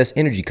excess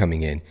energy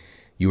coming in,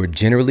 you are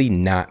generally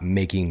not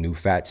making new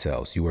fat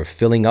cells. You are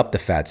filling up the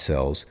fat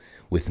cells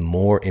with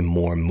more and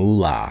more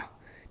moolah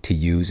to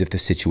use if the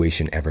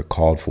situation ever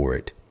called for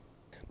it.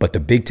 But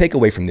the big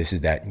takeaway from this is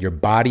that your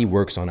body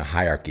works on a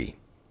hierarchy.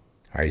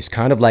 All right, it's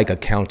kind of like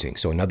accounting.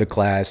 So another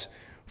class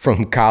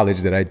from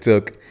college that I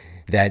took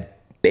that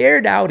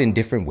bared out in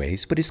different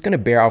ways, but it's going to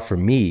bear out for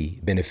me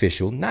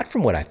beneficial, not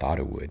from what I thought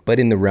it would, but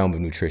in the realm of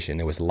nutrition.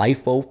 There was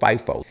LIFO,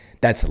 FIFO.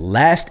 That's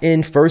last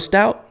in, first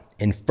out,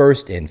 and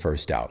first in,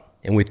 first out.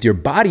 And with your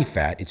body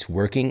fat, it's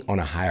working on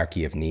a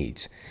hierarchy of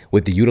needs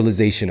with the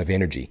utilization of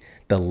energy.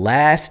 The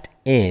last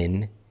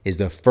in is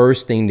the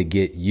first thing to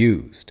get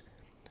used,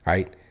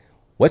 right?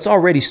 What's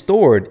already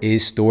stored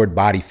is stored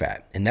body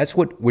fat. And that's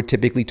what we're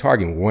typically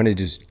targeting. We want to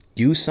just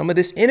use some of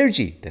this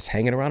energy that's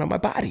hanging around on my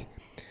body.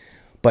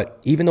 But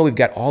even though we've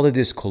got all of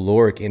this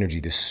caloric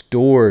energy, this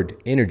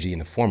stored energy in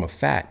the form of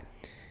fat,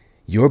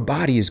 your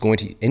body is going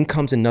to, in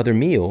comes another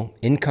meal,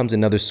 in comes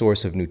another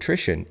source of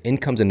nutrition, in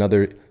comes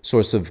another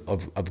source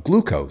of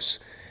glucose.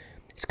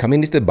 It's coming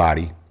into the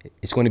body.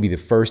 It's going to be the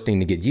first thing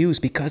to get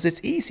used because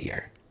it's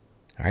easier.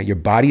 All right, your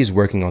body is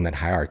working on that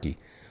hierarchy.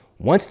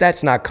 Once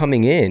that's not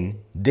coming in,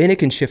 then it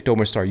can shift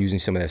over and start using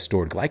some of that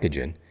stored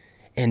glycogen.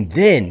 And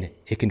then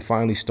it can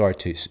finally start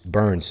to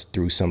burn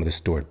through some of the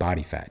stored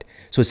body fat.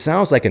 So it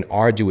sounds like an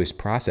arduous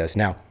process.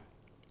 Now,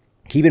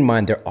 keep in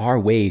mind, there are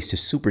ways to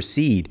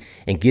supersede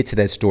and get to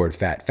that stored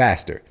fat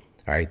faster.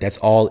 All right, that's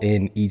all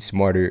in Eat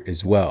Smarter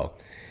as well.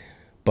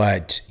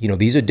 But,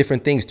 these are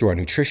different things through our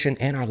nutrition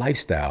and our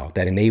lifestyle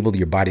that enable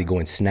your body to go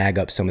and snag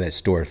up some of that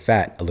stored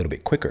fat a little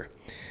bit quicker.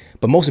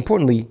 But most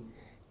importantly,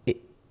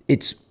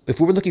 it's if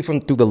we were looking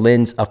through the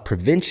lens of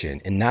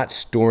prevention and not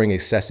storing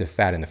excessive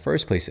fat in the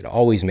first place, it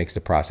always makes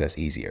the process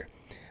easier.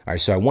 All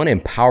right, so I want to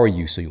empower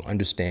you so you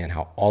understand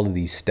how all of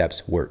these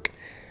steps work.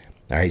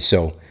 All right,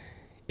 so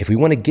if we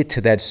want to get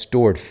to that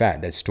stored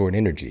fat, that stored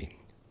energy,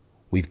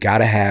 we've got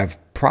to have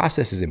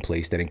processes in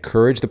place that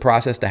encourage the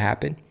process to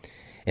happen.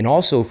 And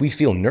also, if we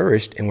feel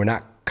nourished and we're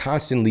not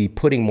constantly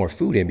putting more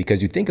food in,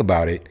 because you think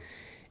about it,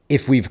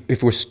 if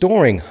we're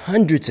storing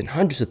hundreds and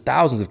hundreds of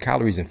thousands of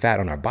calories and fat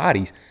on our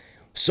bodies,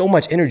 so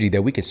much energy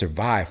that we can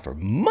survive for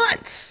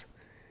months,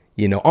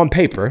 on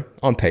paper,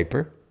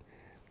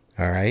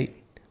 all right?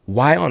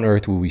 Why on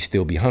earth will we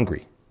still be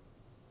hungry?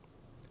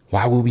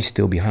 Why will we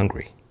still be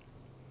hungry?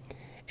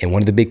 And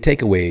one of the big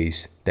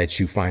takeaways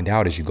that you find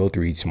out as you go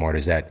through Eat Smart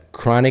is that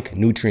chronic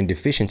nutrient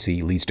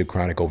deficiency leads to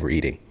chronic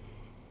overeating.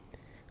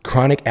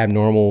 Chronic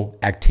abnormal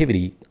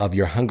activity of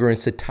your hunger and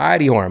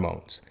satiety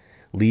hormones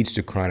leads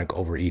to chronic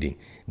overeating.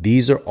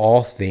 These are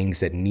all things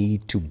that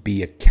need to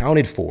be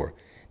accounted for,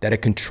 that are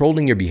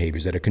controlling your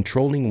behaviors, that are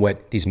controlling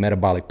what these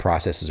metabolic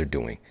processes are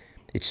doing.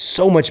 It's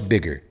so much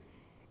bigger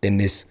than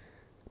this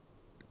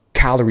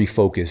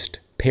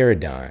calorie-focused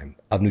paradigm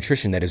of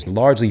nutrition that has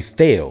largely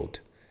failed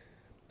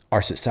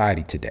our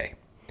society today.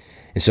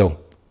 And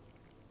so,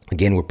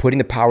 again, we're putting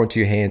the power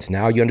into your hands.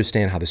 Now you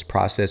understand how this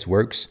process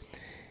works,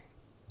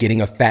 getting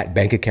a fat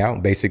bank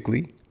account,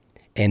 basically.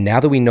 And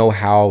now that we know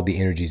how the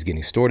energy is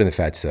getting stored in the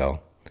fat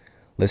cell,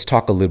 let's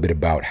talk a little bit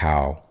about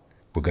how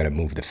we're going to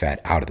move the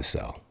fat out of the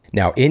cell.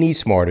 Now, in Eat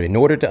Smarter, in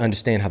order to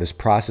understand how this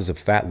process of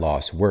fat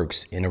loss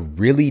works in a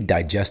really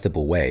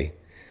digestible way,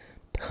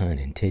 pun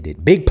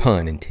intended, big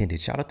pun intended,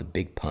 shout out to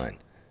Big Pun,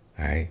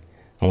 all right? I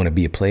don't want to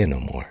be a player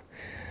no more.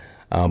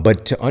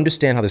 But to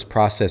understand how this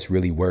process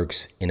really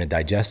works in a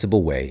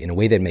digestible way, in a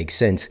way that makes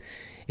sense,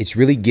 it's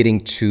really getting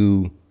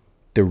to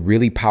the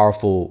really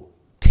powerful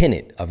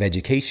tenet of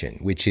education,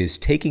 which is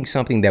taking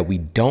something that we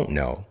don't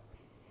know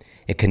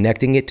and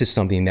connecting it to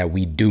something that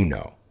we do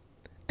know.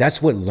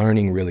 That's what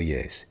learning really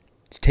is.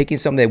 It's taking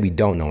something that we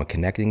don't know and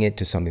connecting it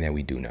to something that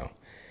we do know.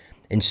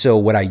 And so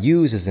what I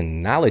use as an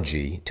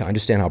analogy to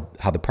understand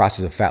how the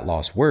process of fat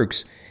loss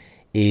works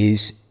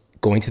is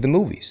going to the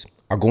movies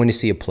or going to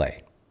see a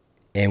play.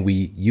 And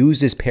we use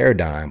this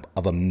paradigm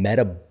of a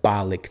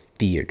metabolic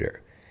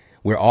theater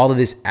where all of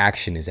this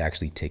action is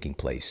actually taking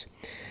place.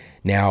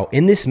 Now,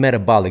 in this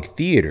metabolic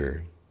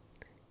theater,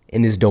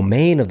 in this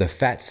domain of the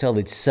fat cell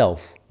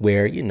itself,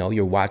 where,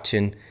 you're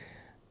watching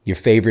your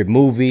favorite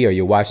movie or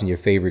you're watching your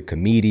favorite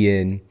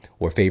comedian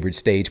or favorite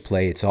stage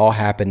play, it's all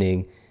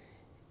happening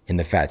in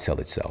the fat cell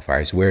itself. All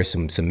right, so where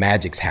some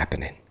magic's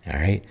happening. All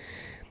right.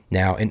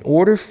 Now, in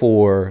order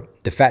for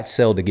the fat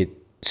cell to get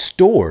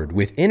stored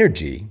with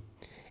energy.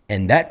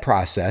 And that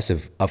process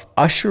of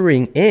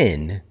ushering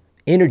in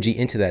energy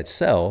into that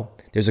cell,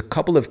 there's a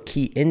couple of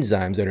key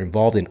enzymes that are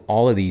involved in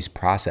all of these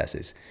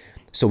processes.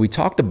 So we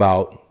talked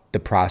about the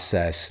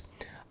process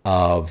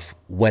of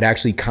what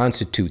actually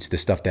constitutes the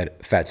stuff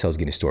that fat cells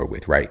get stored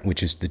with, right?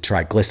 Which is the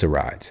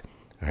triglycerides,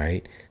 all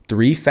right?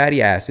 3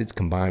 fatty acids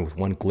combined with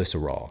 1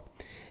 glycerol.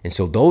 And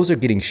so those are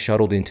getting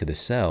shuttled into the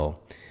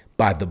cell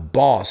by the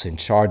boss in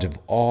charge of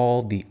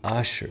all the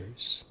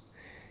ushers,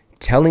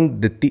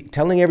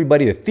 telling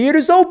everybody the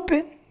theater's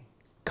open,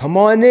 come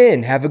on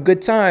in, have a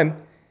good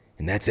time.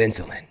 And that's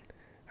insulin.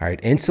 All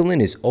right,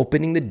 insulin is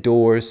opening the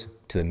doors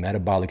to the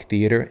metabolic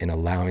theater and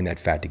allowing that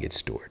fat to get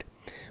stored.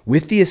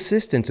 With the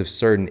assistance of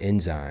certain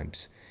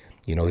enzymes,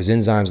 there's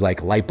enzymes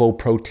like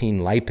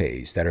lipoprotein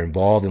lipase that are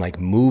involved in like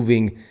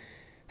moving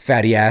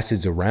fatty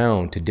acids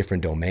around to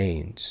different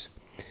domains.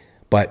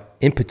 But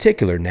in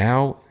particular,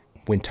 now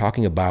when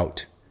talking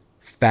about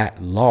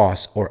fat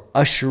loss or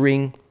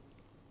ushering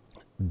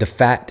the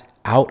fat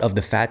out of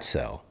the fat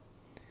cell,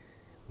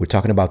 we're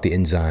talking about the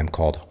enzyme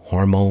called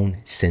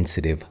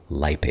hormone-sensitive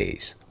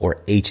lipase,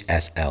 or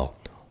HSL,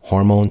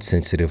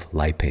 hormone-sensitive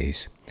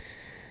lipase.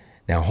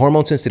 Now,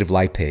 hormone-sensitive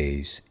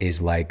lipase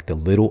is like the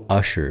little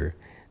usher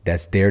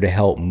that's there to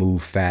help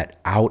move fat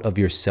out of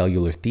your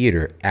cellular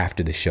theater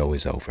after the show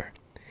is over.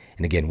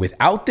 And again,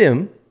 without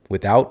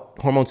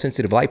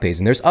hormone-sensitive lipase,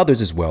 and there's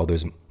others as well,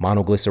 there's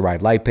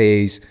monoglyceride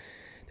lipase,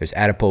 there's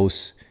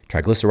adipose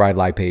triglyceride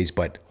lipase,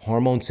 but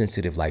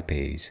hormone-sensitive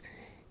lipase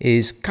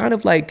is kind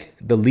of like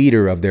the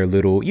leader of their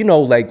little,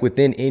 like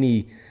within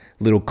any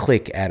little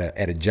clique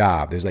at a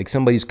job, there's like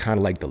somebody who's kind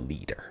of like the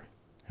leader,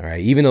 all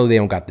right, even though they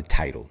don't got the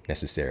title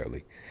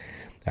necessarily.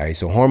 All right,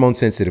 so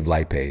hormone-sensitive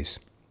lipase,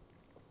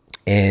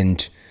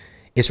 and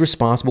it's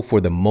responsible for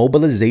the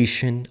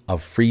mobilization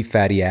of free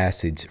fatty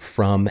acids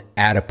from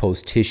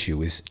adipose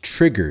tissue. Is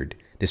triggered,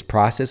 this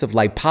process of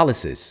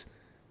lipolysis,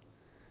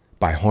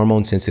 by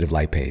hormone-sensitive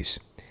lipase.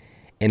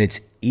 And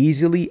it's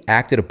easily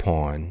acted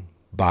upon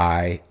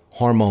by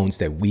hormones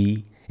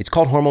it's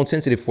called hormone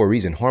sensitive for a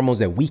reason. Hormones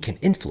that we can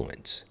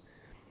influence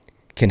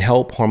can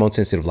help hormone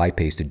sensitive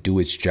lipase to do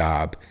its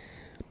job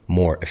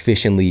more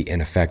efficiently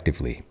and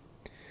effectively.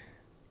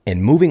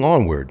 And moving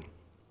onward,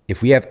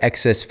 if we have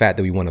excess fat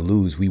that we want to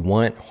lose, we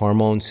want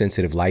hormone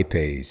sensitive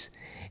lipase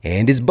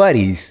and his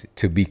buddies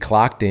to be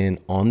clocked in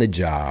on the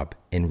job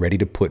and ready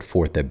to put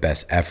forth their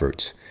best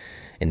efforts.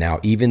 And now,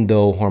 even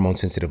though hormone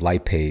sensitive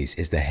lipase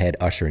is the head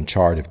usher in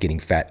charge of getting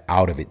fat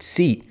out of its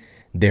seat,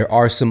 there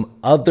are some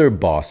other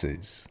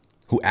bosses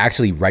who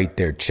actually write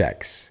their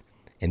checks.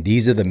 And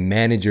these are the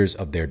managers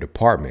of their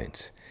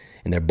departments.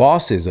 And their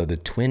bosses are the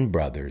twin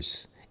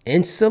brothers,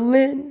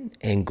 insulin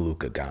and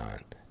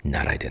glucagon,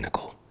 not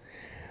identical.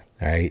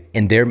 All right.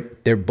 And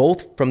they're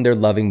both from their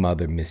loving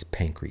mother, Miss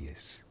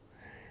Pancreas.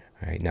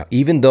 All right. Now,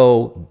 even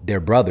though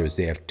they're brothers,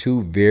 they have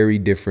 2 very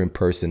different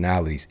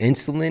personalities.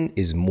 Insulin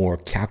is more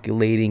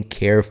calculating,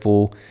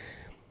 careful,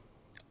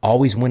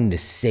 always wanting to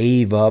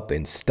save up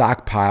and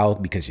stockpile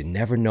because you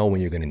never know when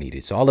you're going to need it.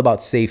 It's all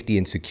about safety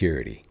and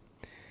security.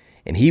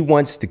 And he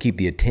wants to keep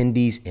the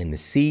attendees in the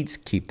seats,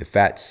 keep the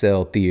fat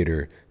cell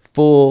theater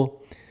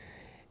full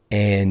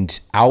and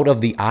out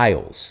of the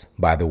aisles,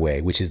 by the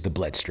way, which is the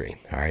bloodstream,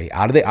 all right,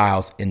 out of the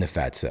aisles in the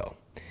fat cell.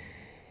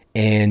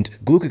 And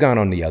glucagon,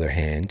 on the other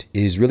hand,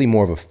 is really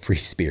more of a free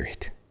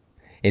spirit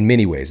in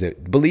many ways.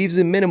 It believes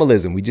in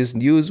minimalism. We just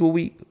use what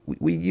we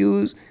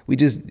use. We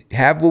just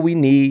have what we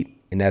need,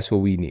 and that's what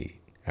we need,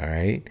 all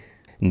right?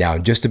 Now,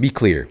 just to be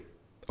clear,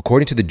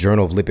 according to the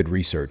Journal of Lipid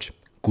Research,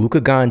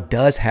 glucagon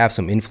does have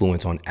some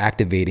influence on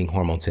activating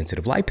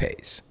hormone-sensitive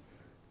lipase.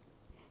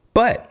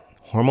 But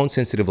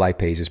hormone-sensitive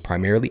lipase is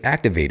primarily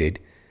activated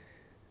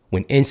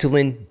when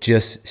insulin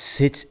just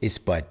sits its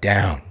butt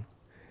down.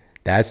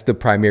 That's the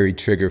primary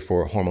trigger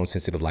for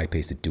hormone-sensitive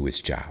lipase to do its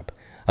job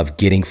of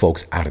getting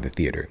folks out of the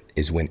theater,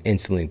 is when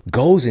insulin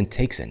goes and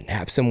takes a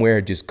nap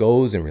somewhere, just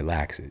goes and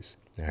relaxes.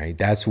 All right,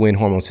 that's when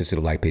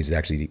hormone-sensitive lipase is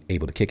actually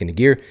able to kick into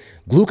gear.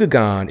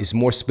 Glucagon is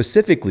more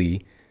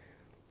specifically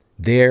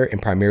there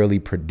and primarily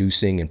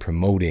producing and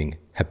promoting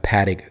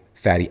hepatic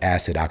fatty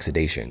acid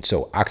oxidation.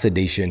 So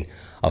oxidation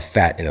of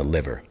fat in the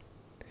liver.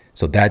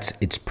 So that's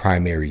its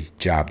primary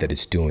job that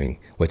it's doing,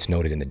 what's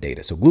noted in the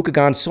data. So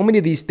glucagon, so many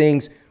of these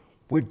things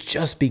we're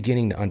just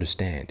beginning to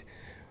understand.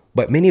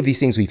 But many of these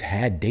things we've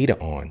had data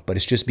on, but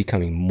it's just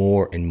becoming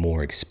more and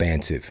more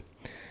expansive.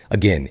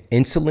 Again,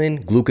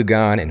 insulin,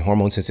 glucagon, and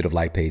hormone-sensitive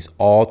lipase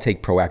all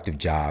take proactive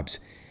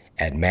jobs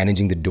at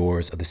managing the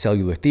doors of the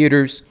cellular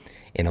theaters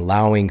and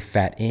allowing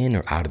fat in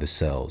or out of the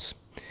cells.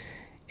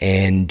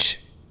 And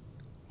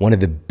one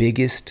of the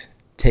biggest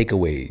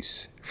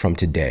takeaways from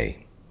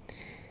today,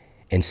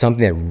 and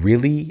something that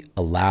really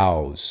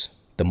allows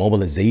the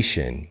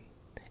mobilization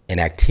and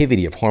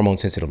activity of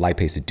hormone-sensitive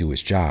lipase to do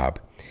its job,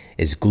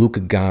 is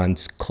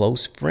glucagon's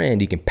close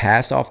friend he can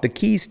pass off the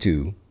keys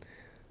to,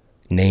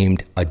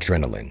 named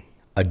adrenaline.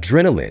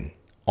 Adrenaline,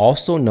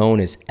 also known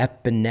as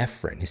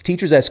epinephrine. His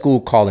teachers at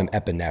school call him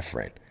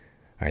epinephrine.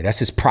 All right, that's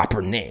his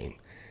proper name.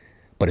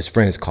 but his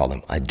friends call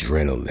him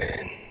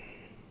adrenaline.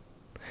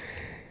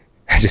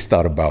 I just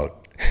thought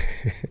about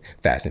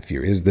Fast and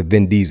Furious, the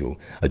Vin Diesel,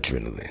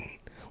 adrenaline,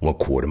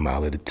 1/4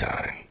 mile at a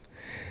time.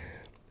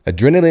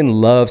 Adrenaline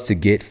loves to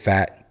get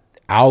fat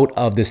out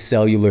of the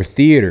cellular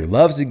theater,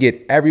 loves to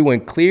get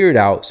everyone cleared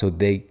out so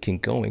they can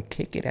go and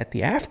kick it at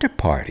the after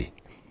party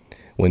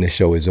when the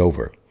show is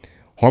over.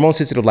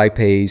 Hormone-sensitive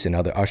lipase and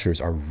other ushers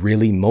are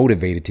really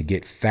motivated to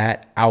get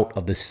fat out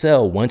of the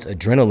cell once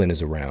adrenaline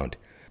is around.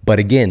 But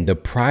again, the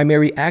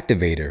primary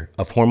activator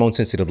of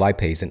hormone-sensitive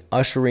lipase and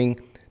ushering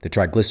the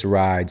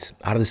triglycerides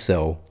out of the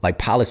cell,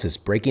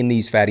 lipolysis, breaking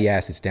these fatty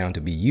acids down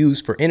to be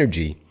used for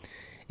energy,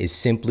 is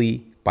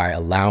simply by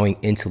allowing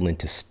insulin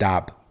to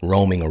stop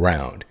roaming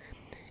around.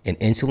 And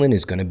insulin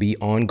is going to be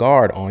on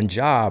guard, on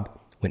job,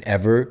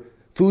 whenever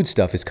food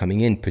stuff is coming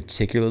in,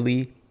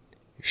 particularly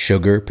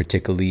sugar,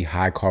 particularly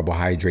high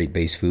carbohydrate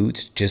based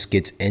foods. Just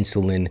gets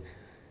insulin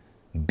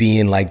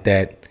being like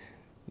that,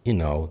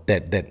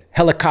 that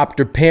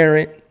helicopter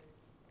parent,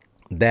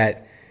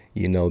 that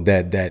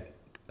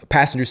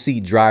passenger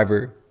seat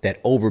driver, that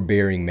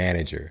overbearing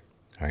manager,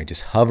 all right,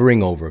 just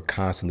hovering over,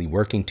 constantly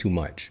working too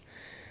much.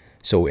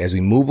 So as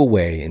we move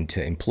away and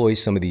to employ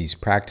some of these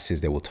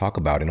practices that we'll talk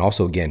about, and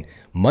also, again,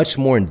 much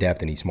more in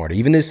depth and Eat Smarter.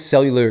 Even this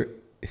cellular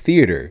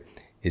theater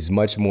is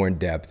much more in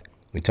depth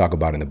we talk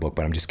about in the book,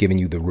 but I'm just giving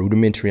you the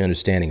rudimentary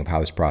understanding of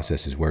how this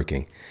process is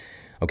working.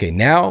 Okay,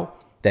 now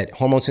that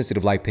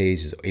hormone-sensitive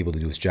lipase is able to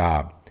do its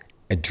job,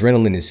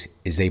 adrenaline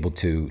is able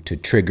to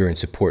trigger and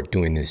support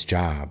doing this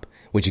job,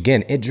 which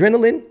again,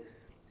 adrenaline,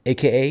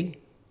 AKA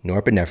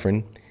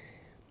norepinephrine,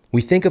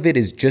 we think of it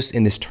as just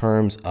in this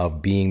terms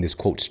of being this,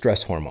 quote,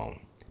 stress hormone.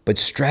 But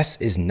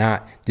stress is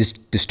not, this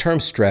term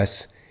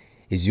stress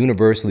is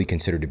universally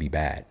considered to be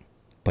bad,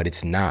 but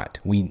it's not.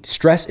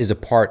 Stress is a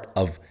part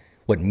of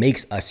what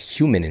makes us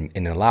human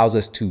and allows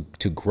us to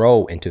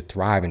grow and to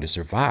thrive and to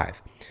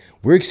survive.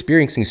 We're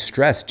experiencing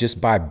stress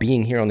just by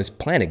being here on this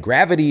planet.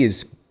 Gravity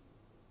is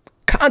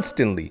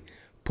constantly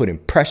putting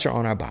pressure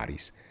on our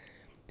bodies.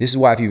 This is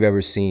why if you've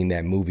ever seen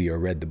that movie or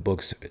read the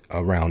books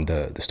around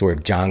the story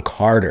of John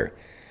Carter,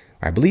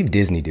 I believe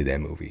Disney did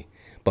that movie.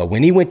 But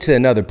when he went to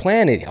another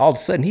planet, all of a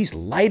sudden he's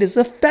light as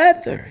a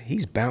feather.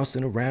 He's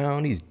bouncing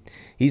around.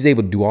 He's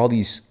able to do all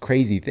these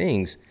crazy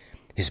things.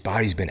 His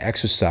body's been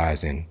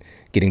exercising,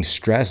 getting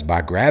stressed by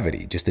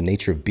gravity, just the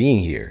nature of being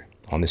here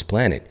on this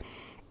planet.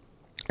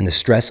 And the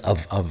stress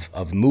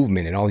of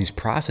movement and all these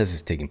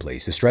processes taking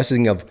place, the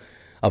stressing of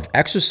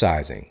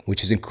exercising,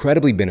 which is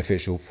incredibly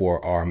beneficial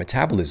for our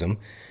metabolism.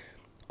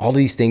 All of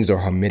these things are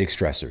hormetic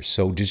stressors.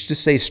 So just to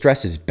say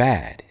stress is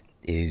bad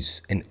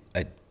is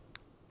a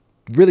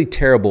really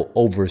terrible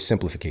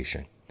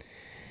oversimplification.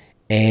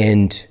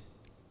 And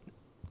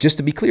just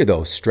to be clear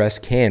though, stress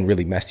can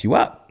really mess you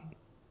up,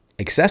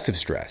 excessive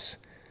stress,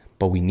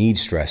 but we need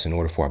stress in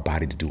order for our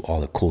body to do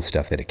all the cool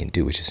stuff that it can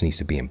do. It just needs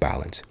to be in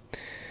balance.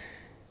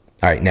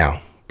 All right,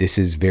 now, this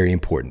is very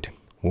important.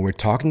 When we're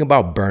talking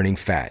about burning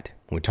fat,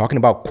 when we're talking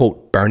about,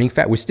 quote, burning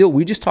fat,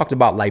 we just talked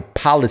about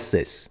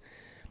lipolysis.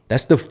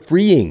 That's the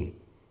freeing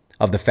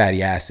of the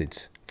fatty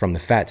acids from the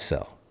fat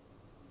cell.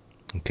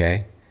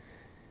 Okay?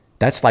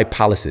 That's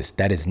lipolysis.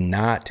 That is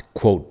not,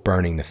 quote,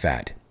 burning the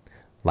fat.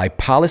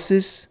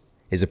 Lipolysis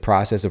is a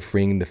process of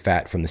freeing the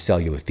fat from the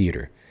cellular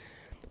theater,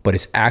 but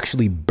it's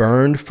actually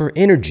burned for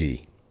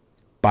energy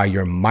by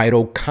your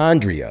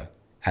mitochondria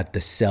at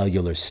the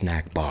cellular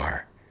snack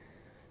bar.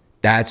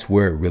 That's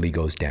where it really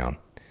goes down.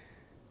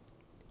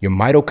 Your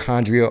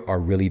mitochondria are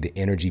really the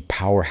energy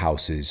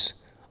powerhouses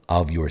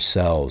of your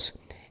cells.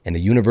 And the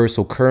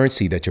universal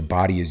currency that your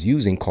body is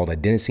using, called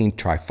adenosine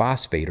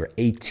triphosphate, or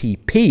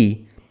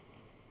ATP,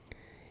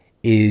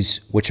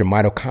 is what your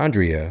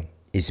mitochondria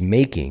is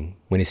making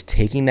when it's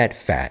taking that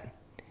fat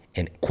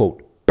and,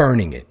 quote,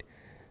 burning it.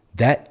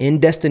 That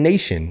end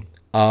destination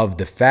of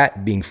the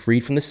fat being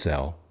freed from the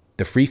cell,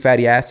 the free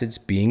fatty acids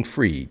being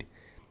freed,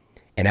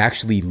 and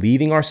actually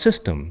leaving our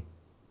system,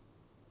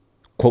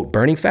 quote,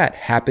 burning fat,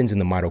 happens in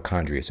the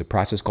mitochondria. It's a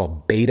process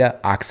called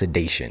beta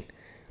oxidation.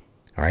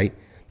 All right?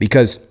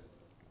 Because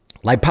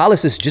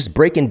lipolysis, just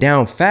breaking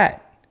down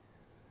fat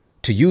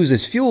to use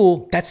as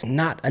fuel, that's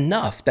not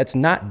enough. That's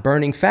not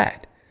burning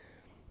fat.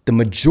 The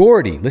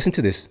majority, listen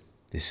to this.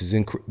 This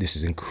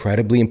is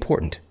incredibly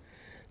important.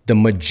 The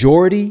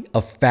majority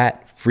of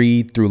fat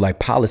freed through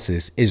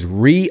lipolysis is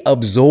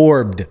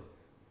reabsorbed.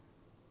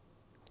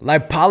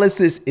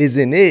 Lipolysis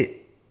isn't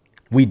it.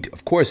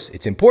 Of course,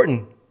 it's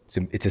important.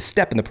 It's a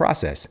step in the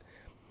process.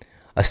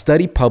 A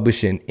study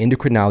published in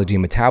Endocrinology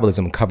and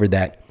Metabolism covered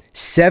that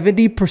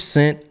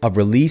 70% of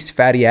released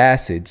fatty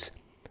acids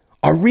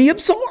are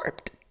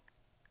reabsorbed.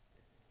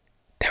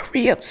 They're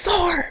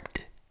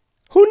reabsorbed.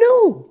 Who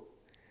knew?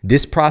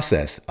 This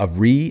process of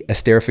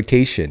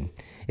re-esterification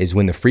is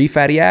when the free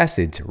fatty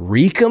acids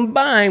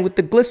recombine with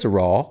the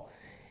glycerol,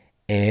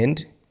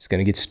 and it's going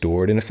to get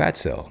stored in a fat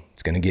cell.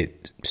 It's going to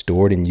get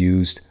stored and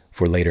used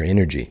for later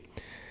energy.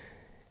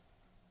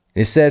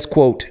 It says,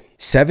 quote,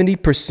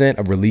 70%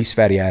 of released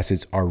fatty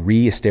acids are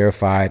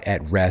re-esterified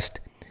at rest,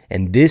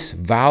 and this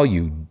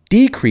value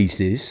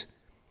decreases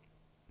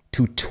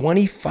to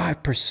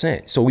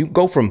 25%. So we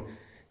go from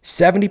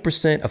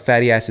 70% of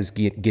fatty acids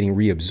getting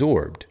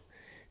reabsorbed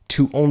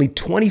to only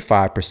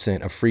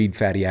 25% of freed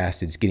fatty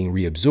acids getting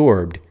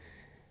reabsorbed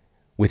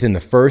within the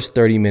first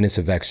 30 minutes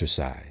of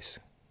exercise.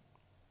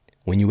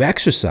 When you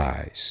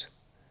exercise,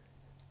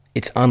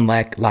 it's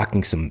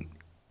unlocking some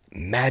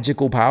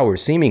magical power,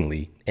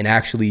 seemingly, in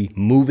actually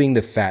moving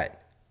the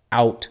fat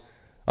out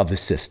of the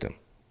system.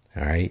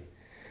 All right.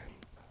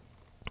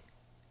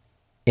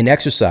 In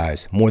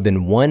exercise, more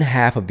than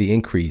 1/2 of the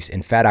increase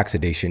in fat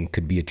oxidation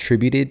could be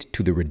attributed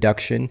to the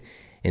reduction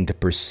in the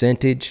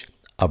percentage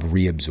of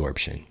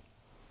reabsorption.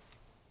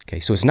 Okay,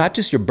 so it's not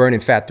just you're burning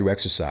fat through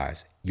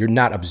exercise. You're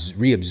not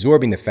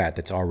reabsorbing the fat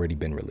that's already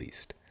been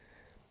released.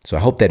 So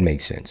I hope that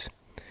makes sense.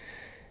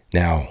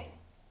 Now,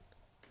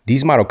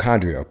 these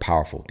mitochondria are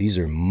powerful. These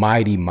are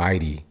mighty,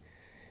 mighty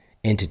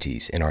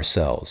entities in our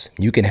cells.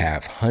 You can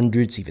have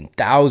hundreds, even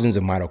thousands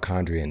of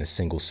mitochondria in a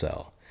single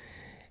cell.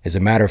 As a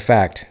matter of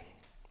fact,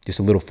 just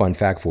a little fun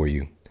fact for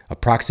you,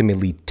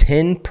 approximately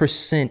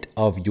 10%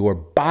 of your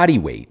body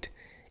weight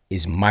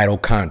is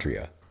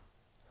mitochondria.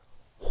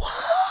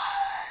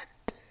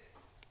 What?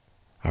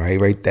 All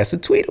right, that's a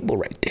tweetable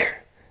right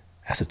there.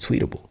 That's a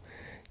tweetable.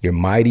 Your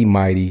mighty,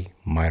 mighty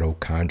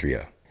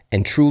mitochondria.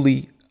 And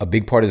truly, a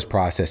big part of this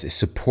process is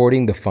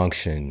supporting the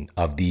function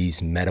of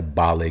these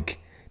metabolic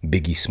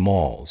Biggie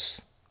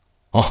Smalls.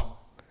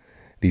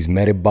 These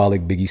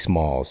metabolic Biggie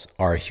Smalls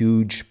are a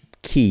huge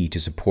key to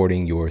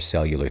supporting your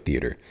cellular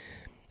theater.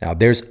 Now,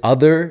 there's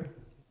other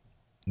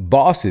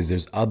bosses,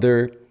 there's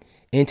other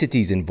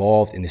entities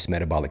involved in this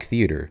metabolic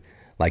theater,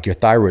 like your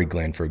thyroid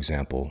gland, for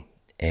example.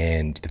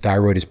 And the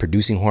thyroid is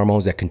producing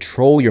hormones that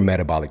control your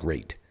metabolic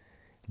rate,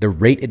 the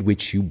rate at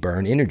which you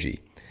burn energy.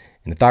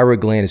 And the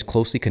thyroid gland is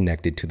closely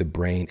connected to the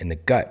brain and the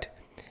gut.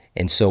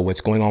 And so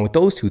what's going on with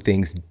those two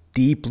things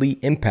deeply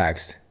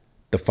impacts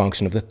the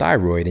function of the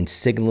thyroid and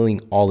signaling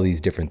all of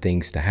these different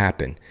things to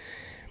happen.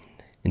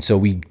 And so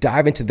we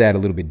dive into that a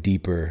little bit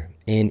deeper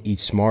in Eat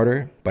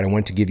Smarter, but I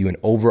want to give you an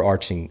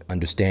overarching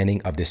understanding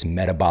of this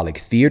metabolic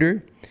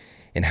theater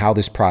and how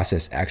this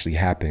process actually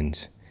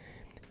happens.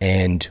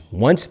 And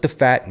once the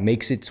fat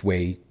makes its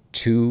way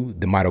to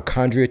the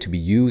mitochondria to be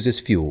used as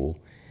fuel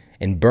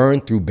and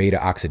burned through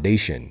beta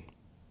oxidation,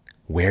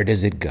 where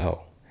does it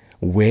go?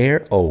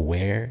 Where, oh,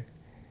 where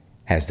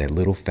has that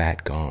little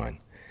fat gone?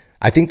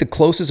 I think the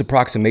closest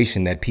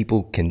approximation that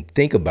people can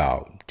think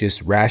about,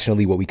 just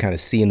rationally what we kind of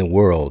see in the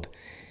world,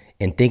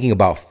 and thinking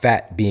about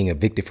fat being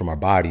evicted from our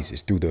bodies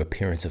is through the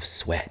appearance of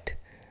sweat.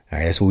 All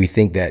right, that's when we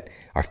think that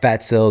our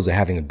fat cells are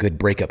having a good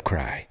breakup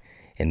cry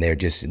and they're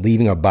just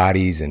leaving our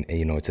bodies, and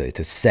you know, it's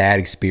a sad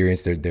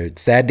experience. They're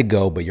sad to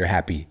go, but you're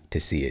happy to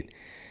see it.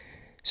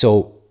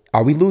 So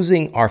are we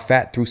losing our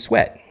fat through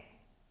sweat,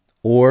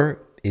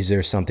 or is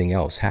there something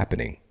else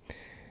happening?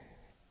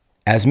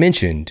 As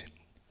mentioned,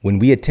 when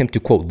we attempt to,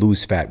 quote,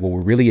 lose fat, what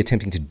we're really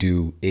attempting to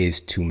do is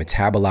to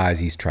metabolize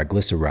these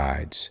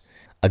triglycerides.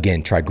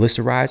 Again,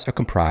 triglycerides are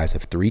comprised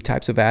of 3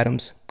 types of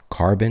atoms: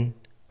 carbon,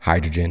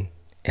 hydrogen,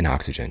 and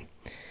oxygen.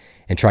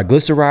 And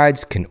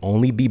triglycerides can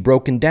only be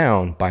broken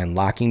down by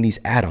unlocking these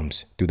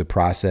atoms through the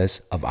process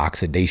of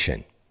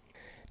oxidation.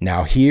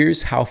 Now,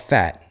 here's how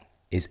fat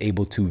is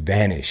able to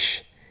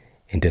vanish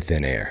into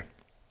thin air.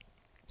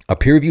 A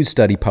peer-reviewed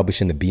study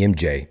published in the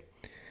BMJ,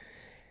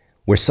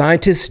 where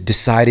scientists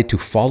decided to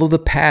follow the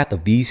path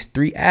of these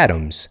 3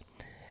 atoms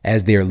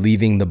as they are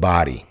leaving the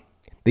body.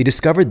 They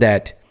discovered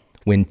that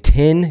when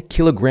 10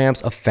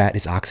 kilograms of fat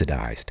is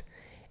oxidized,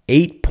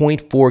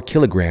 8.4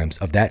 kilograms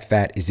of that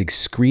fat is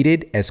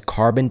excreted as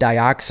carbon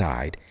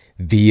dioxide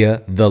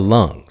via the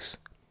lungs,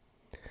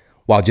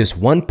 while just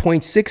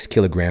 1.6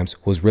 kilograms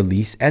was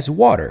released as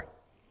water.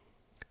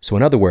 So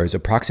in other words,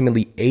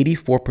 approximately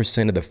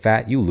 84% of the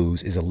fat you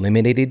lose is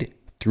eliminated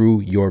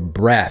through your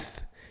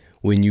breath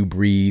when you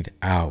breathe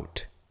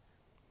out.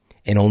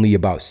 And only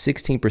about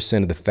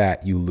 16% of the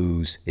fat you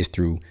lose is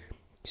through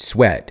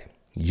sweat,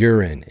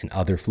 urine, and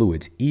other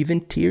fluids,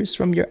 even tears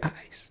from your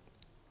eyes.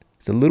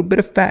 It's a little bit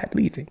of fat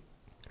leaving.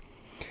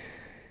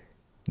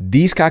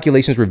 These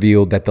calculations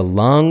revealed that the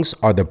lungs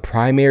are the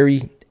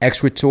primary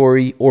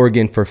excretory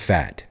organ for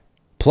fat.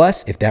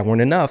 Plus, if that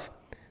weren't enough,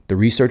 the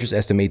researchers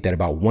estimate that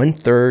about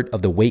 1/3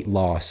 of the weight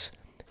loss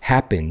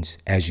happens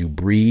as you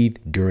breathe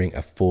during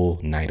a full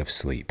night of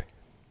sleep.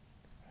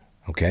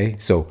 Okay,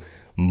 so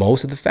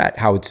most of the fat,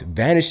 how it's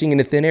vanishing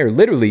into thin air,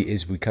 literally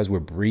is because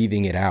we're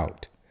breathing it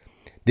out.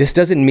 This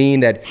doesn't mean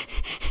that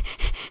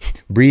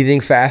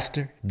breathing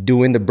faster,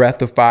 doing the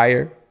breath of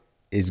fire,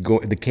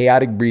 the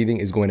chaotic breathing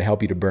is going to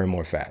help you to burn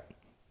more fat.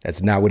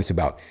 That's not what it's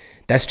about.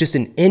 That's just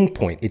an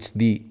endpoint.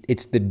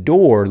 It's the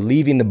door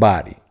leaving the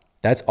body.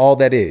 That's all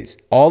that is.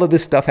 All of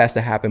this stuff has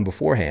to happen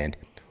beforehand,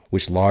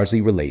 which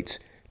largely relates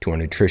to our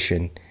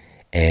nutrition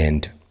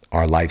and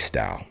our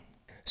lifestyle.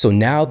 So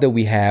now that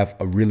we have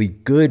a really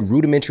good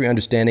rudimentary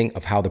understanding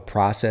of how the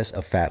process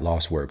of fat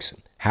loss works,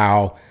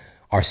 how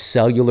our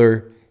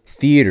cellular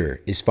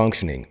theater is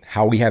functioning,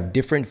 how we have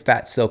different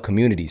fat cell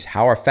communities,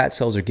 how our fat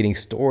cells are getting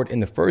stored in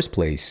the first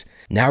place,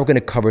 now we're going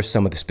to cover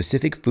some of the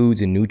specific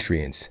foods and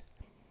nutrients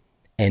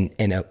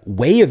and a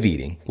way of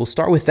eating, we'll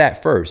start with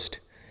that first,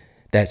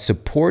 that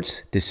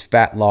supports this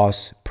fat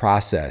loss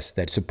process,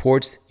 that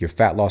supports your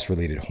fat loss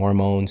related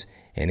hormones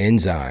and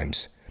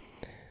enzymes.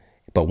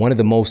 But one of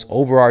the most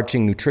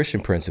overarching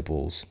nutrition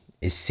principles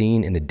is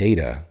seen in the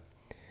data,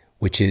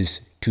 which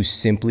is to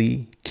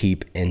simply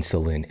keep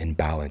insulin in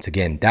balance.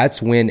 Again,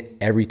 that's when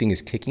everything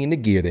is kicking into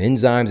gear. The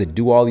enzymes that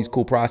do all these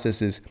cool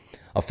processes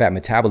of fat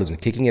metabolism,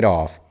 kicking it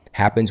off,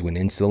 happens when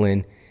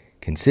insulin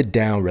can sit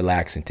down,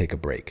 relax, and take a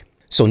break.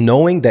 So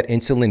knowing that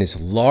insulin is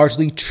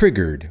largely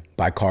triggered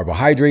by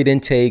carbohydrate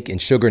intake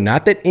and sugar,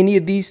 not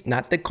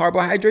that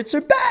carbohydrates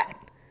are bad.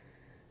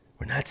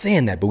 We're not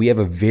saying that, but we have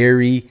a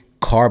very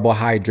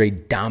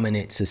carbohydrate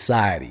dominant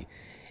society,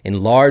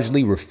 and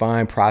largely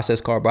refined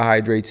processed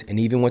carbohydrates. And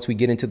even once we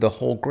get into the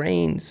whole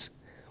grains,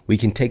 we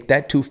can take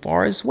that too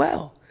far as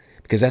well,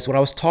 because that's what I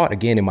was taught,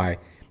 again, in my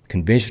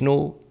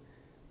conventional,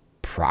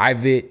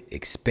 private,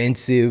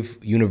 expensive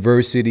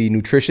university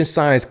nutrition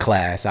science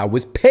class. I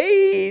was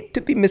paid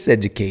to be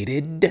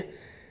miseducated.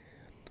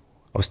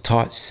 I was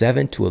taught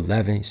 7 to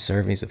 11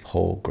 servings of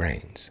whole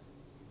grains.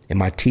 And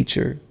my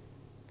teacher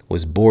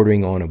was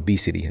bordering on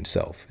obesity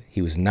himself.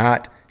 He was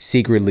not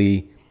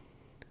secretly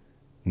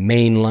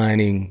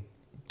mainlining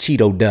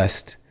Cheeto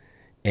dust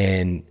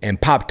and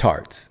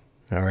Pop-Tarts,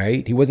 all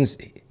right? He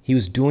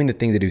was doing the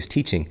thing that he was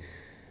teaching,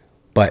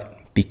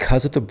 but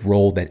because of the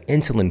role that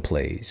insulin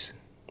plays,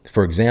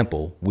 for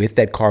example, with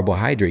that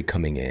carbohydrate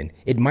coming in,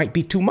 it might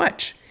be too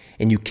much.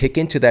 And you kick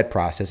into that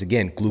process,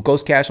 again,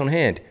 glucose cash on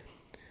hand,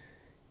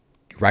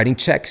 writing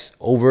checks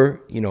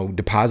over,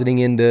 depositing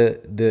in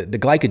the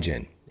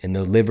glycogen in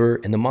the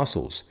liver and the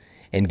muscles,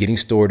 and getting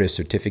stored as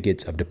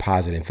certificates of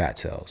deposit in fat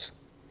cells.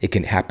 It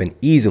can happen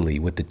easily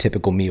with the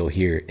typical meal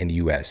here in the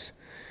US.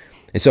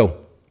 And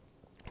so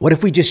what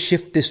if we just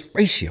shift this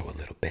ratio a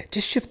little bit?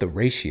 Just shift the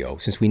ratio,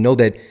 since we know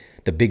that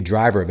the big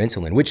driver of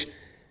insulin, which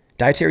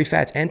dietary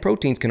fats and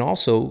proteins can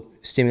also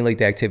stimulate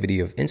the activity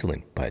of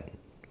insulin, but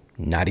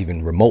not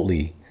even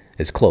remotely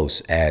as close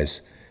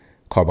as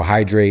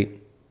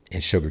carbohydrate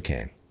and sugar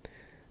can.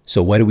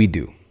 So what do we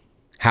do?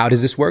 How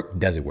does this work?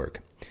 Does it work?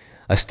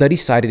 A study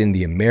cited in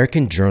the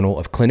American Journal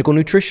of Clinical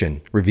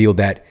Nutrition revealed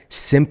that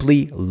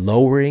simply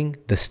lowering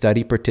the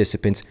study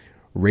participants'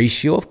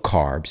 ratio of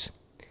carbs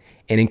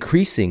and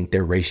increasing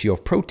their ratio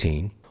of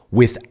protein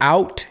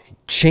without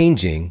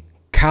changing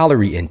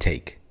calorie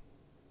intake,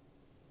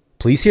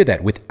 please hear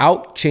that,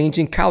 without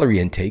changing calorie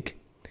intake,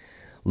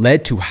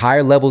 led to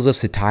higher levels of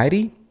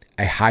satiety,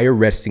 a higher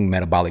resting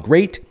metabolic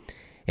rate,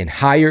 and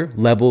higher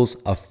levels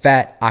of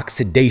fat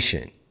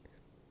oxidation.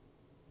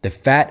 The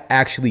fat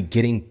actually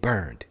getting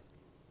burned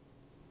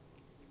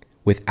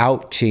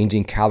without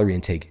changing calorie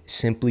intake,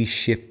 simply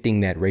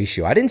shifting that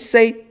ratio. I didn't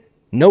say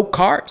no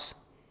carbs.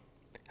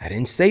 I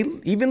didn't say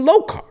even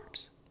low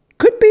carbs.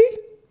 Could be.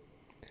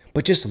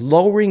 But just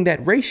lowering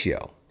that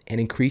ratio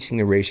and increasing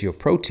the ratio of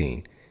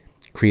protein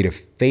create a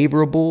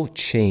favorable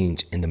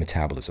change in the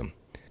metabolism.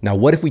 Now,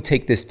 what if we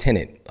take this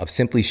tenet of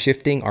simply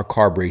shifting our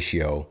carb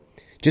ratio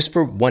just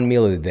for one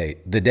meal of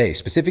the day,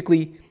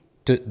 specifically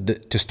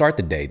to start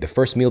the day, the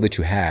first meal that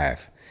you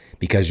have,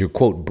 because you're,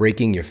 quote,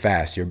 breaking your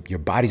fast. Your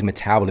body's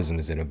metabolism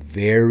is in a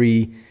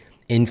very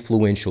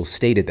influential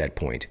state at that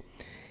point.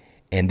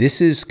 And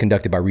this is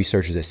conducted by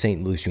researchers at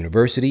St. Louis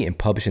University and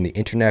published in the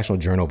International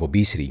Journal of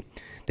Obesity.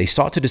 They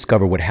sought to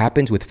discover what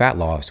happens with fat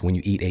loss when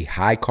you eat a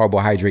high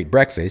carbohydrate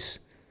breakfast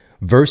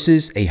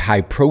versus a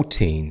high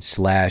protein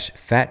 /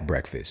 fat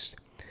breakfast,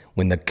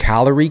 when the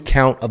calorie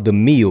count of the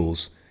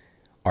meals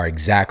are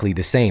exactly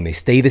the same. They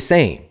stay the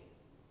same,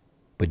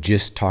 but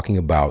just talking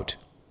about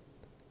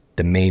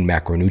the main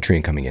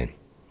macronutrient coming in.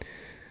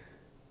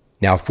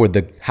 Now, for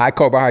the high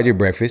carbohydrate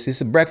breakfast,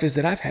 it's a breakfast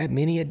that I've had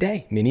many a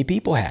day. Many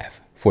people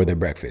have for their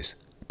breakfast.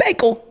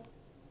 Bagel.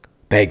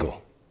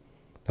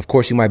 Of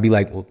course, you might be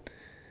like, well,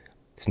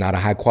 it's not a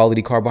high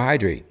quality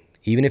carbohydrate.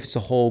 Even if it's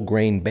a whole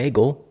grain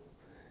bagel,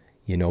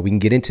 we can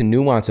get into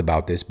nuance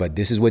about this, but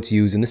this is what's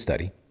used in the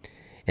study.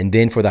 And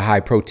then for the high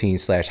protein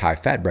 / high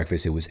fat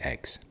breakfast, it was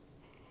eggs.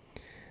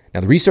 Now,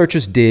 the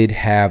researchers did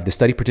have the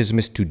study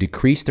participants to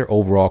decrease their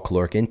overall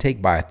caloric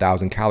intake by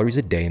 1,000 calories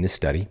a day in this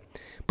study,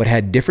 but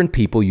had different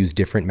people use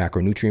different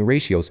macronutrient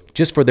ratios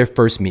just for their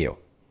first meal.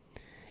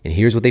 And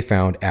here's what they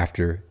found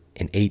after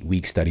an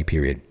 8-week study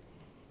period.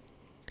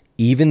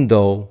 Even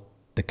though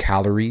the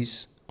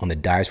calories on the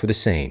diets were the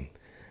same,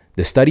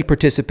 the study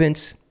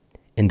participants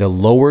in the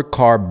lower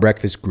carb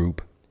breakfast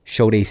group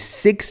showed a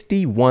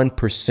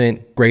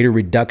 61% greater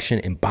reduction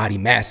in body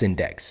mass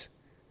index,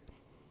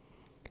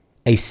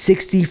 a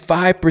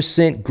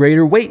 65%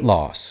 greater weight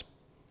loss,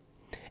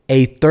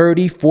 a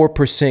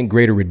 34%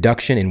 greater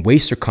reduction in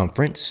waist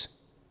circumference,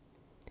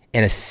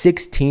 and a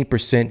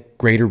 16%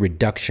 greater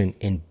reduction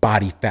in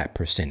body fat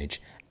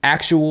percentage,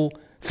 actual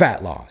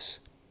fat loss.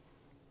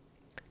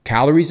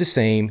 Calories the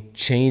same,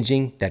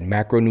 changing that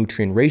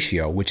macronutrient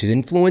ratio, which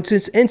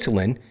influences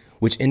insulin,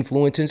 which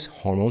influences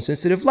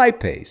hormone-sensitive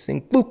lipase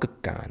and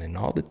glucagon and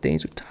all the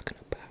things we're talking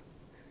about.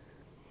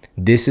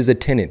 This is a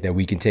tenet that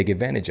we can take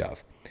advantage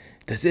of.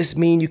 Does this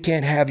mean you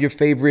can't have your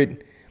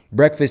favorite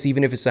breakfast,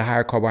 even if it's a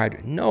higher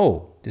carbohydrate.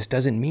 No, this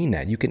doesn't mean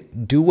that. You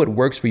can do what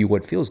works for you,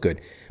 what feels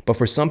good. But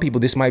for some people,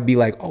 this might be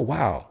like, oh,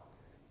 wow,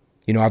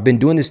 I've been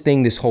doing this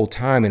thing this whole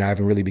time and I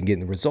haven't really been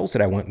getting the results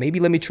that I want. Maybe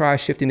let me try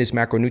shifting this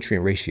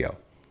macronutrient ratio.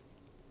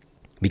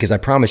 Because I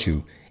promise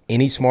you,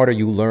 any smarter,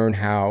 you learn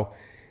how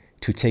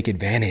to take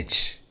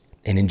advantage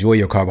and enjoy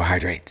your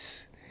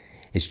carbohydrates.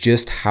 It's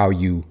just how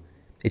you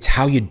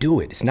do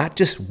it. It's not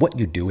just what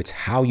you do, it's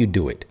how you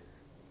do it.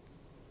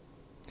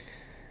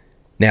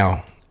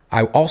 Now,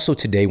 I also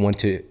today want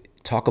to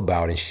talk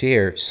about and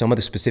share some of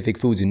the specific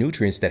foods and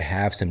nutrients that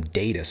have some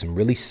data, some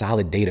really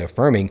solid data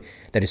affirming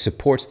that it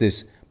supports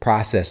this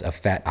process of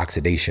fat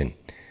oxidation.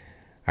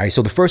 All right,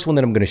 so the first one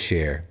that I'm going to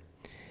share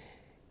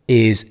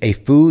is a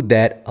food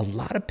that a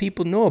lot of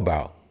people know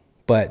about,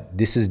 but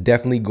this is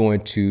definitely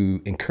going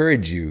to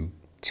encourage you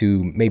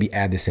to maybe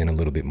add this in a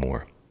little bit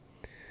more.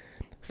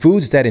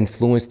 Foods that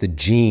influence the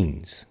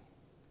genes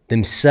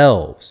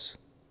themselves,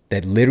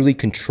 that literally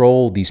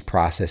control these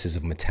processes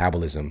of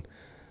metabolism,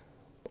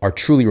 are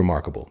truly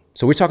remarkable.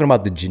 So we're talking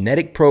about the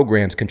genetic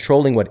programs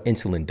controlling what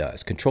insulin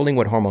does, controlling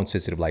what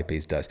hormone-sensitive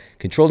lipase does,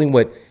 controlling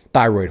what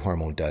thyroid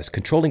hormone does,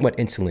 controlling what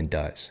insulin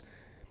does,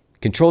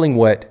 controlling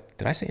what,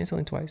 did I say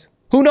insulin twice?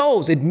 Who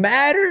knows? It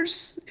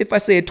matters if I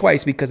say it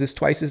twice because it's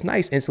twice as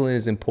nice. Insulin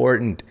is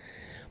important.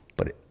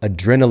 But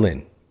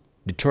adrenaline,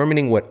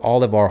 determining what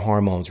all of our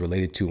hormones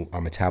related to our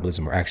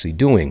metabolism are actually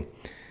doing,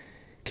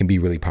 can be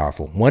really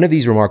powerful. One of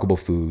these remarkable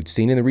foods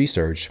seen in the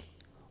research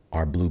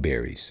are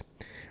blueberries.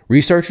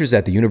 Researchers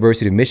at the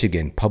University of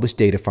Michigan published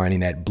data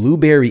finding that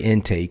blueberry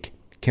intake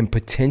can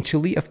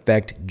potentially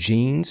affect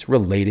genes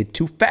related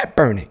to fat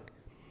burning.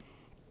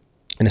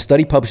 And a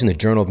study published in the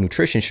Journal of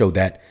Nutrition showed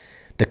that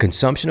the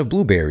consumption of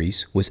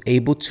blueberries was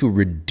able to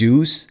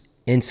reduce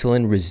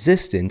insulin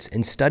resistance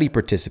in study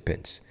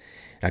participants.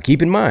 Now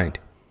keep in mind,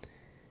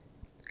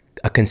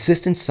 a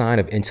consistent sign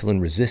of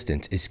insulin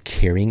resistance is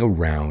carrying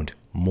around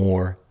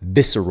more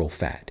visceral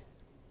fat.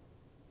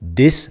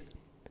 This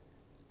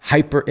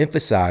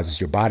hyper-emphasizes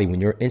your body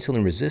when you're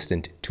insulin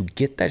resistant to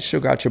get that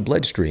sugar out your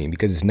bloodstream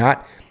because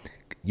the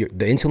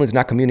insulin is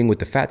not communing with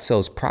the fat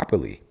cells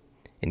properly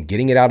and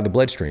getting it out of the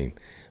bloodstream.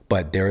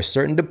 But there are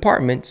certain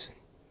departments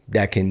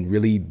that can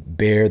really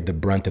bear the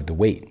brunt of the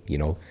weight,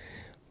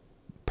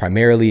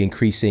 primarily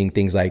increasing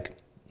things like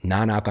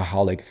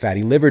non-alcoholic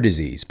fatty liver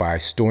disease by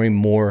storing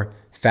more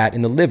fat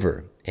in the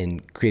liver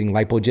and creating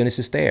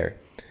lipogenesis there,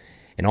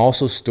 and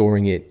also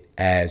storing it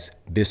as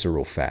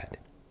visceral fat.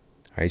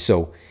 All right,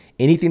 so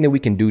anything that we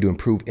can do to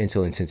improve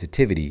insulin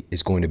sensitivity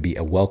is going to be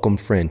a welcome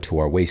friend to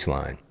our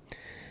waistline.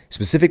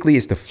 Specifically,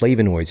 it's the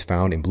flavonoids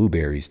found in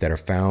blueberries that are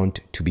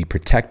found to be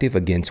protective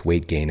against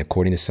weight gain,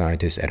 according to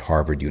scientists at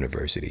Harvard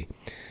University.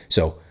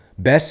 So,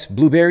 best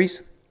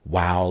blueberries,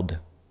 wild,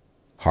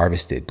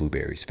 harvested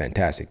blueberries,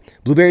 fantastic.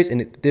 Blueberries,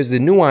 and there's a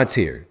nuance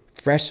here,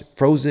 fresh,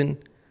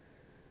 frozen,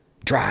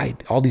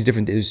 dried, all these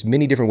different, there's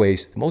many different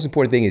ways. The most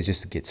important thing is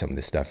just to get some of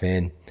this stuff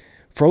in.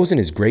 Frozen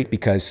is great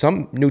because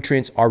some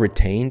nutrients are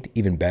retained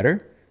even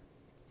better,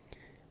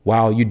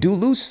 while you do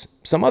lose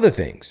some other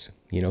things,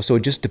 so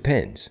it just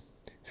depends.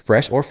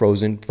 Fresh or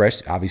frozen.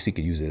 Fresh, obviously, you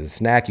could use it as a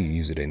snack. You can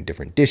use it in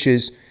different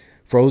dishes.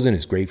 Frozen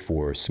is great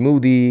for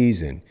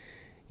smoothies and,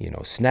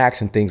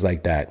 snacks and things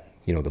like that.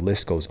 The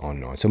list goes on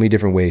and on. So many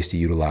different ways to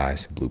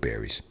utilize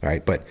blueberries, all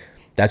right? But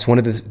that's one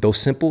of those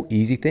simple,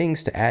 easy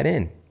things to add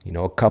in.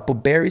 A couple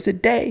berries a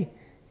day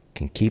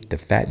can keep the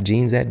fat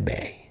genes at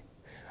bay.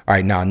 All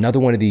right, now another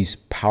one of these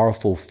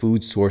powerful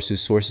food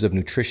sources of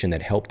nutrition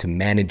that help to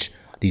manage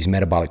these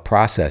metabolic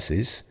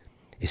processes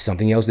is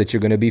something else that you're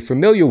going to be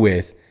familiar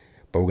with,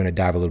 but we're going to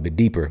dive a little bit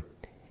deeper,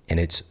 and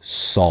it's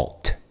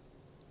salt.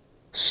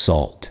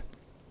 Salt.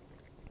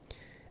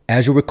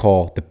 As you'll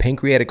recall, the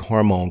pancreatic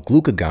hormone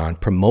glucagon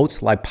promotes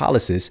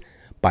lipolysis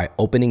by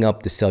opening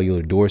up the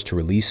cellular doors to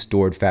release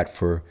stored fat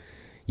for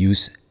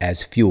use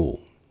as fuel,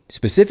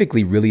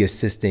 specifically really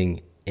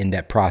assisting in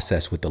that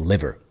process with the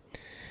liver.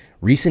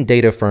 Recent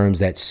data affirms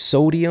that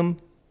sodium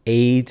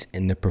aids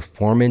in the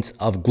performance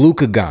of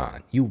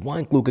glucagon. You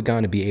want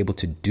glucagon to be able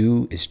to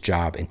do its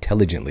job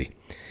intelligently.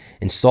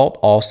 And salt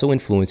also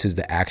influences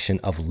the action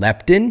of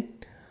leptin,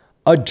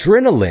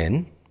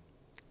 adrenaline,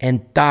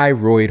 and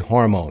thyroid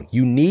hormone.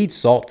 You need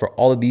salt for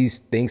all of these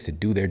things to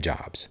do their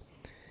jobs.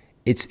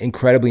 It's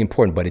incredibly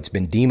important, but it's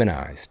been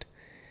demonized.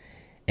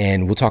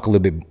 And we'll talk a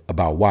little bit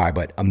about why,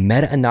 but a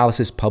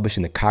meta-analysis published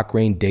in the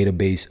Cochrane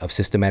database of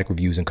systematic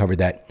reviews uncovered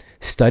that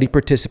study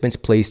participants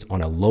placed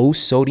on a low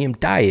sodium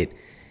diet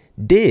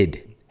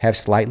did have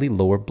slightly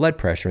lower blood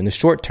pressure in the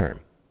short term.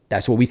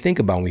 That's what we think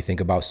about when we think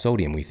about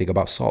sodium, we think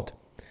about salt.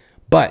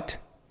 But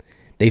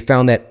they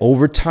found that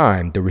over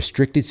time, the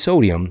restricted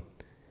sodium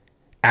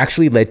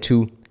actually led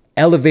to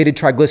elevated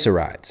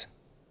triglycerides,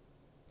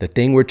 the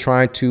thing we're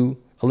trying to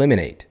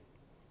eliminate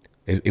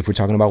if we're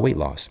talking about weight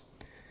loss,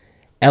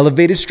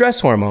 elevated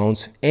stress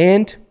hormones,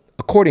 and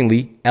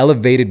accordingly,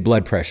 elevated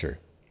blood pressure.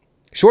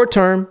 Short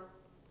term,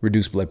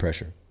 reduced blood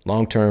pressure.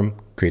 Long term,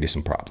 created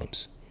some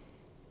problems.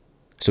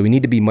 So we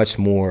need to be much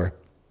more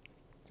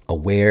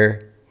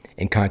aware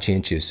and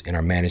conscientious in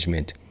our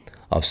management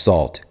of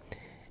salt.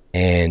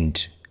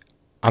 And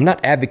I'm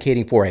not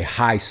advocating for a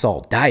high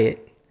salt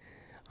diet.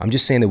 I'm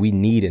just saying that we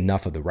need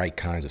enough of the right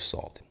kinds of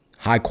salt,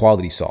 high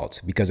quality salts,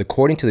 because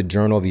according to the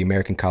Journal of the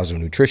American College of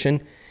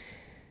Nutrition,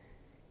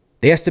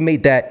 they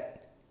estimate that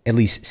at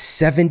least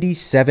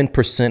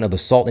 77% of the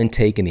salt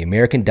intake in the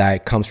American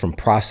diet comes from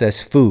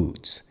processed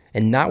foods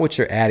and not what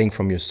you're adding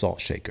from your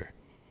salt shaker.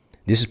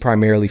 This is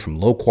primarily from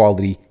low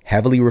quality,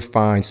 heavily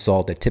refined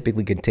salt that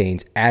typically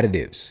contains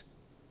additives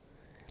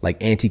like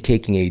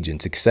anti-caking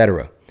agents,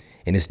 etc.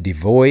 And it's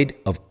devoid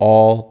of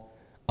all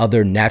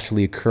other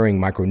naturally occurring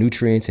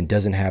micronutrients and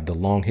doesn't have the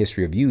long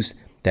history of use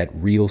that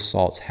real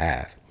salts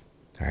have.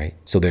 All right.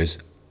 So there's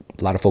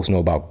a lot of folks know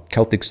about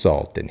Celtic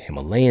salt and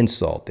Himalayan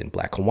salt and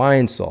Black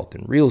Hawaiian salt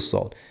and real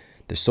salt.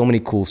 There's so many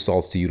cool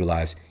salts to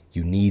utilize.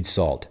 You need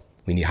salt.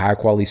 We need higher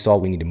quality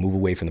salt. We need to move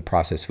away from the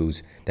processed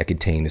foods that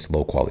contain this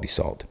low quality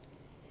salt.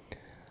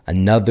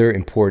 Another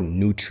important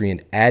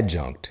nutrient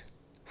adjunct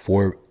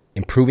for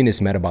improving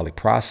this metabolic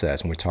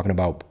process when we're talking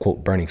about,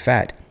 quote, burning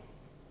fat.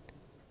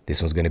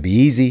 This one's going to be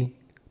easy,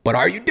 but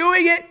are you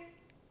doing it?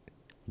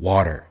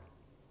 Water.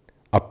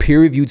 A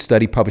peer-reviewed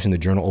study published in the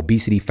journal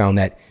Obesity found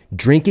that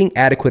drinking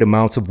adequate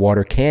amounts of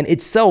water can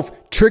itself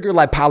trigger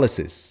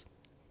lipolysis,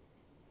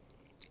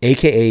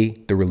 aka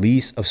the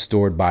release of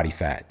stored body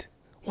fat.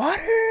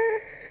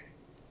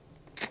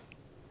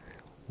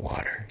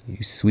 Water.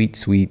 You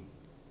sweet,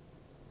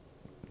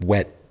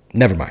 wet,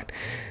 never mind.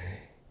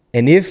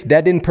 And if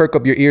that didn't perk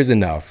up your ears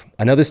enough,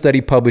 another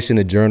study published in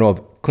the Journal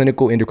of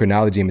Clinical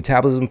Endocrinology and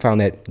Metabolism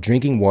found that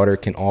drinking water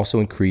can also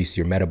increase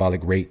your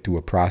metabolic rate through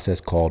a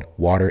process called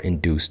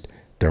water-induced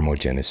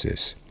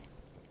thermogenesis.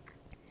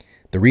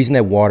 The reason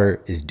that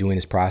water is doing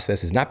this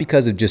process is not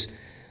because of just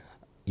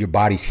your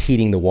body's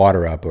heating the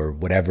water up or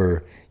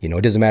whatever.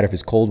 It doesn't matter if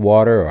it's cold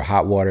water or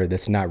hot water.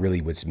 That's not really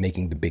what's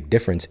making the big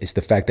difference. It's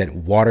the fact that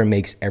water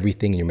makes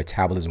everything in your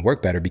metabolism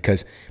work better,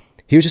 because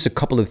here's just a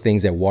couple of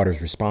things that water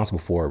is responsible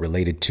for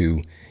related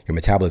to your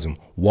metabolism.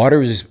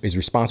 Water is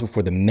responsible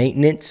for the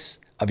maintenance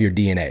of your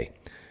DNA.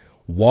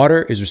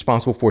 Water is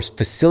responsible for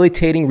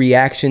facilitating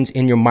reactions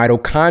in your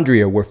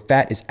mitochondria where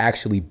fat is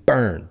actually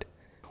burned.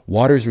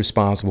 Water is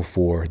responsible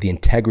for the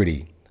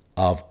integrity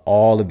of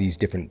all of these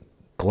different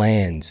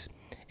glands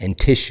and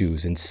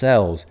tissues and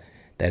cells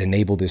that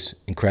enable this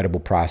incredible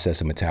process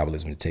of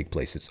metabolism to take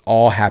place. It's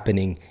all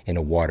happening in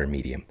a water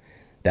medium.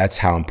 That's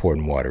how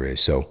important water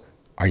is. So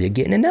are you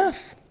getting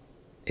enough?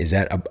 Is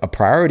that a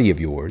priority of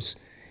yours?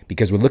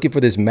 Because we're looking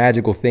for this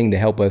magical thing to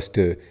help us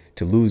to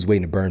lose weight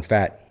and to burn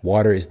fat.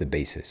 Water is the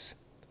basis.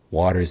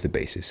 Water is the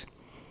basis.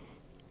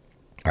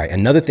 All right,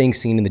 another thing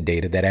seen in the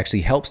data that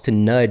actually helps to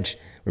nudge,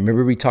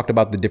 remember we talked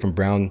about the different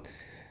brown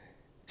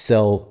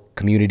cell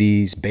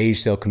communities,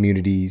 beige cell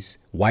communities,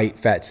 white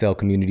fat cell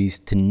communities,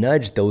 to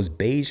nudge those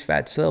beige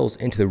fat cells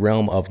into the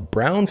realm of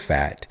brown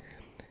fat,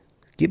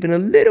 giving a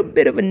little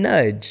bit of a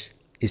nudge,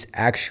 is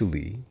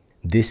actually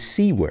this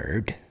C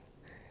word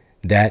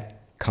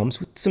that comes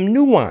with some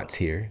nuance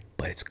here,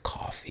 but it's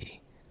coffee.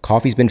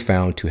 Coffee's been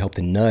found to help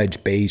to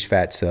nudge beige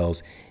fat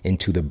cells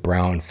into the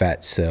brown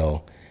fat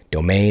cell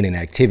domain and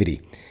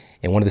activity.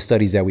 In one of the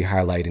studies that we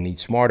highlight in Eat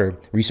Smarter,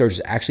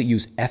 researchers actually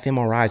used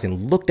fMRIs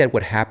and looked at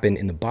what happened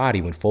in the body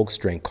when folks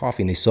drank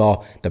coffee, and they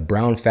saw the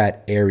brown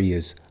fat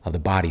areas of the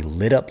body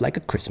lit up like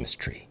a Christmas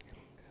tree.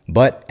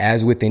 But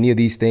as with any of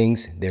these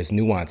things, there's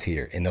nuance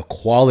here in the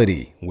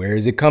quality. Where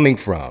is it coming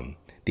from?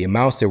 The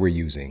amounts that we're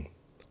using,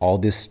 all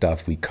this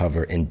stuff we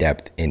cover in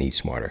depth in Eat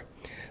Smarter.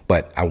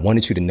 But I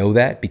wanted you to know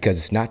that because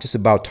it's not just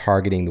about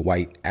targeting the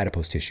white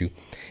adipose tissue.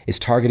 It's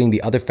targeting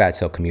the other fat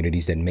cell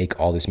communities that make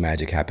all this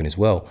magic happen as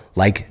well,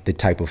 like the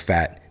type of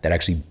fat that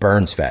actually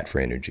burns fat for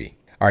energy.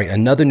 All right,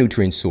 another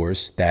nutrient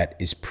source that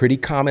is pretty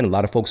common, a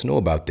lot of folks know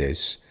about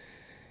this,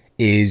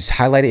 is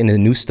highlighted in a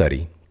new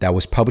study that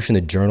was published in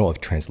the Journal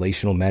of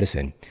Translational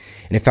Medicine.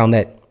 And it found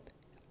that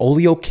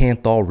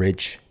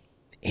oleocanthal-rich,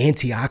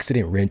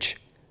 antioxidant-rich,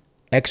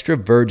 extra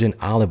virgin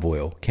olive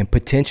oil can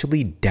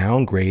potentially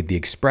downgrade the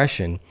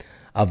expression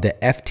of the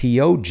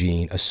FTO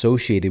gene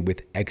associated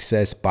with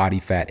excess body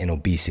fat and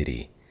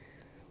obesity.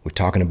 We're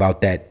talking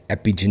about that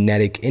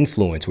epigenetic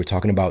influence. We're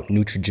talking about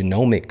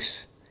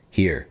nutrigenomics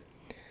here,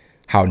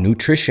 how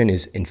nutrition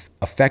is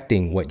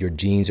affecting what your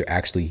genes are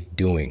actually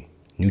doing.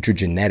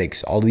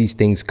 Nutrigenetics, all of these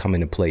things come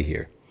into play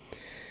here.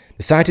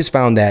 The scientists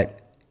found that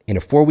in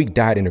a 4-week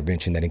diet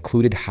intervention that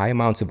included high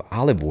amounts of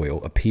olive oil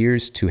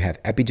appears to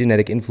have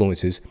epigenetic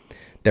influences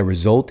that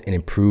result in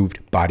improved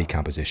body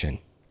composition.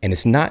 And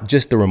it's not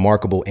just the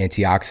remarkable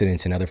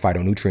antioxidants and other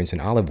phytonutrients in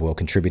olive oil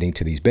contributing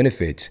to these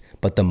benefits,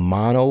 but the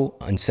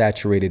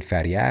monounsaturated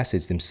fatty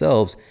acids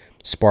themselves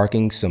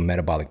sparking some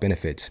metabolic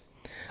benefits.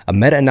 A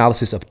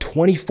meta-analysis of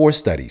 24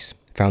 studies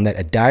found that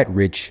a diet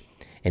rich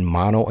in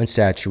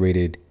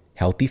monounsaturated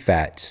healthy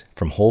fats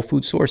from whole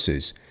food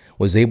sources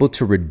was able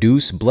to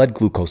reduce blood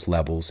glucose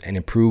levels and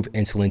improve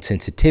insulin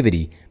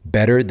sensitivity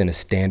better than a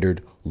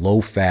standard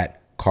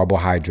low-fat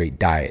carbohydrate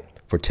diet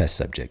for test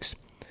subjects.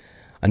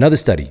 Another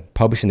study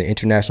published in the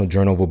International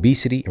Journal of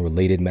Obesity and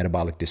Related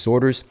Metabolic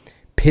Disorders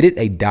pitted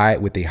a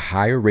diet with a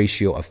higher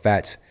ratio of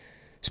fats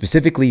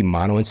specifically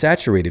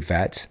monounsaturated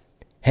fats,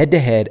 head to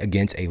head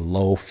against a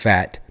low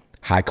fat,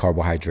 high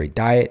carbohydrate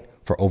diet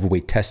for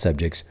overweight test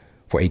subjects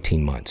for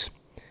 18 months.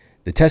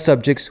 The test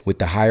subjects with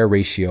the higher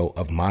ratio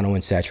of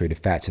monounsaturated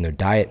fats in their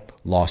diet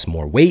lost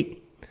more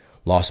weight,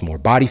 lost more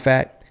body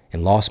fat,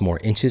 and lost more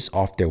inches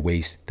off their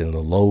waist than the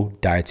low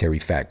dietary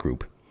fat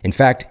group. In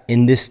fact,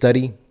 in this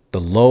study, the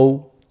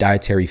low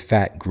dietary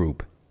fat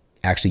group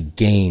actually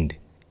gained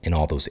in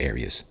all those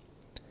areas.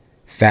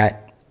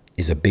 Fat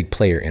is a big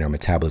player in our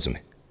metabolism,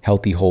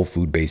 healthy whole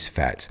food-based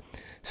fats.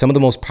 Some of the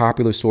most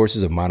popular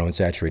sources of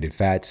monounsaturated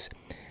fats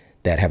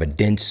that have a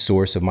dense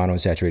source of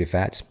monounsaturated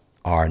fats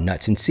are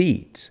nuts and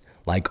seeds,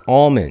 like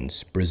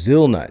almonds,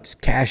 Brazil nuts,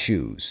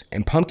 cashews,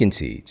 and pumpkin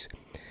seeds,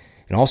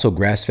 and also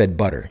grass-fed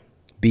butter,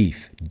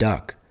 beef,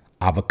 duck,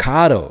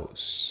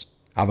 avocados,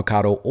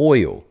 avocado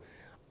oil,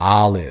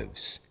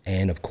 olives,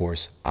 and of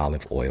course,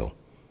 olive oil.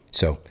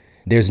 So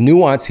there's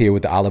nuance here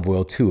with the olive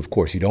oil too. Of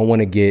course, you don't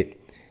want to get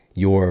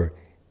your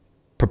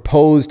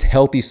proposed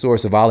healthy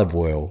source of olive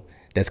oil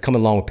that's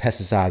coming along with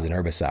pesticides and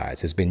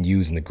herbicides has been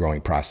used in the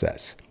growing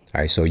process.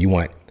 All right, so you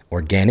want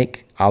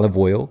organic olive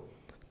oil,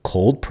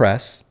 cold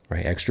press,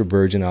 right, extra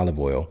virgin olive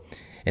oil,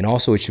 and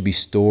also it should be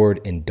stored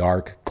in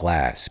dark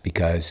glass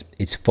because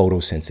it's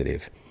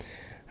photosensitive.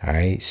 All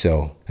right,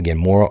 so again,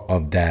 more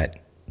of that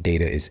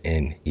data is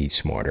in Eat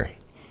Smarter.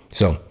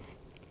 So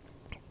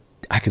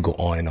I could go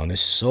on and on.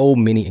 There's so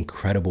many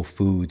incredible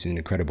foods and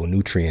incredible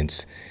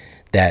nutrients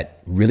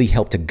that really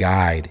help to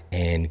guide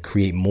and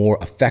create more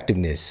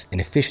effectiveness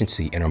and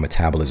efficiency in our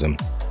metabolism.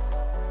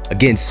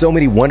 Again, so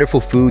many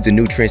wonderful foods and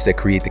nutrients that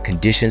create the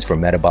conditions for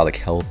metabolic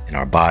health in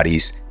our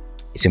bodies.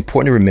 It's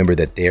important to remember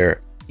that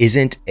there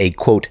isn't a,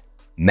 quote,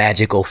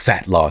 magical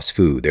fat loss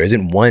food. There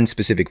isn't one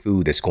specific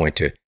food that's going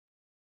to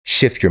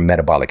shift your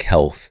metabolic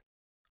health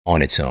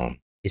on its own.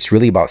 It's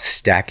really about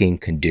stacking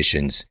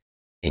conditions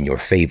in your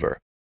favor.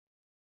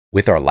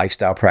 With our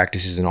lifestyle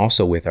practices and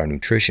also with our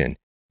nutrition,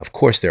 of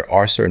course, there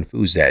are certain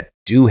foods that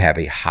do have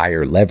a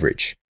higher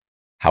leverage.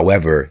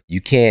 However,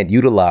 you can't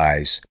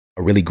utilize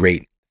a really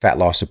great fat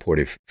loss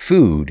supportive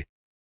food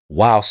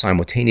while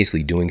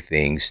simultaneously doing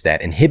things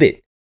that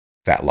inhibit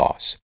fat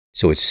loss.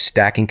 So it's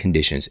stacking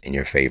conditions in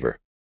your favor.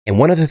 And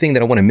one other thing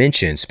that I want to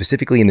mention,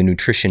 specifically in the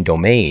nutrition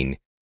domain,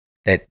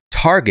 that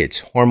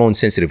targets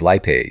hormone-sensitive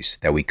lipase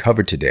that we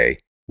covered today,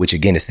 which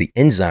again is the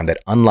enzyme that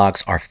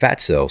unlocks our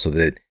fat cells so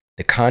that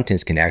the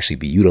contents can actually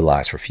be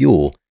utilized for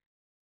fuel.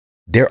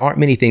 There aren't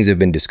many things that have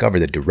been discovered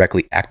that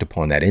directly act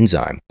upon that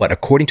enzyme. But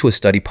according to a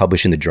study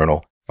published in the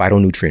journal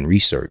Phytonutrient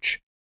Research,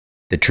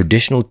 the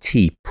traditional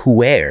tea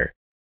pu'er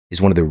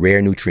is one of the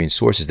rare nutrient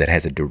sources that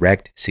has a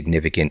direct,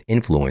 significant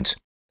influence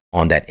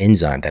on that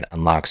enzyme that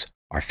unlocks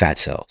our fat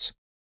cells.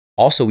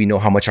 Also, we know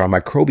how much our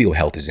microbial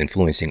health is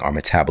influencing our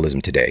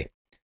metabolism today.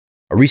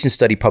 A recent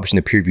study published in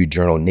the peer-reviewed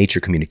journal Nature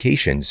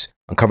Communications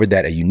uncovered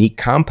that a unique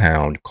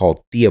compound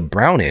called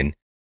theobromine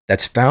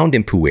that's found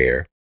in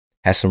pu'er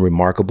has some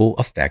remarkable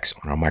effects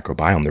on our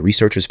microbiome. The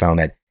researchers found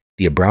that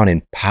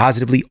theobromine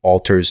positively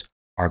alters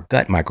our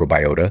gut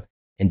microbiota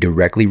and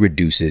directly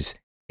reduces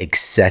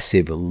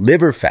excessive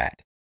liver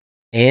fat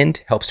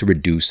and helps to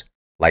reduce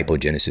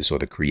lipogenesis, or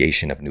the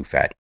creation of new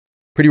fat.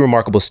 Pretty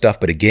remarkable stuff,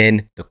 but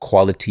again, the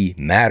quality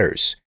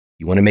matters.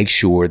 You want to make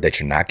sure that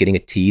you're not getting a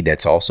tea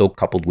that's also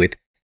coupled with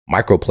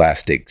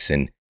microplastics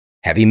and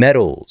heavy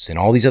metals and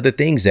all these other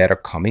things that are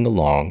coming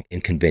along in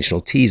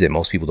conventional teas that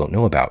most people don't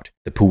know about.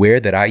 The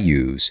pu'er that I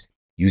use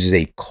uses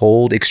a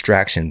cold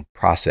extraction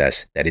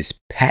process that is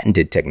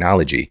patented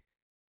technology,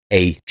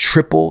 a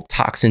triple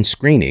toxin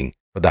screening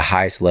for the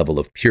highest level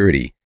of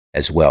purity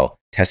as well,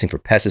 testing for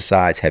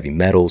pesticides, heavy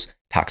metals,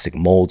 toxic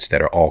molds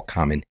that are all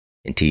common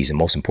in teas. And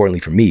most importantly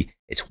for me,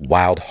 it's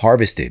wild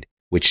harvested,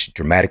 which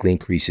dramatically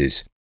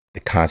increases the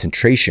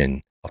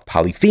concentration of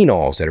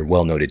polyphenols that are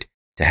well noted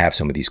to have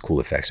some of these cool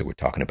effects that we're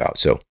talking about.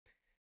 So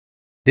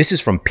this is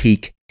from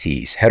Peak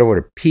Teas. Head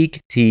over to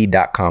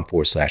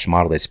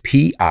peaktea.com/model. That's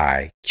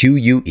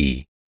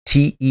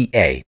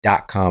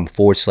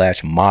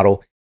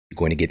PIQUETEA.com/model. You're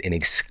going to get an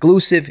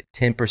exclusive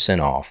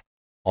 10% off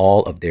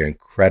all of their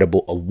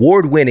incredible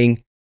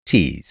award-winning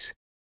teas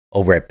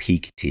over at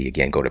Peak Tea.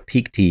 Again, go to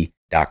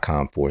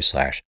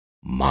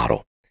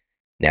peaktea.com/model.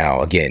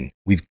 Now, again,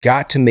 we've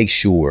got to make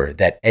sure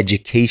that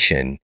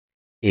education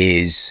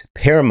is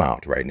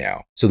paramount right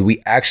now so that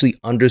we actually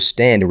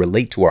understand and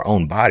relate to our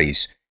own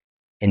bodies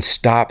and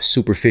stop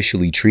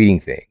superficially treating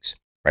things,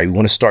 right? We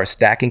want to start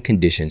stacking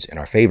conditions in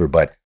our favor,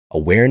 but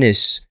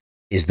awareness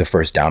is the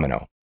first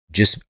domino.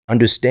 Just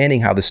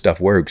understanding how this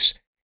stuff works,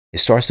 it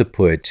starts to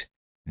put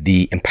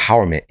the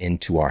empowerment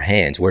into our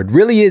hands, where it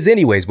really is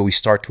anyways, but we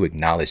start to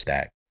acknowledge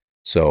that.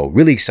 So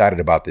really excited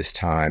about this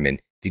time. And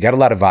if you got a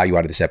lot of value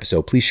out of this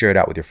episode, please share it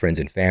out with your friends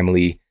and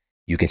family.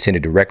 You can send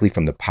it directly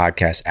from the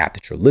podcast app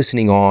that you're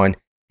listening on.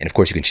 And of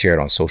course, you can share it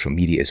on social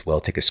media as well.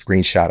 Take a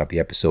screenshot of the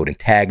episode and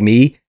tag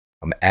me.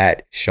 I'm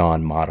at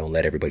Sean Model.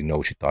 Let everybody know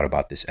what you thought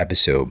about this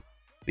episode.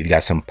 We've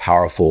got some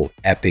powerful,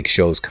 epic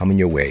shows coming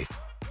your way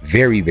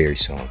very, very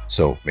soon.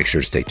 So make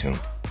sure to stay tuned.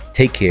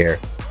 Take care.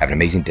 Have an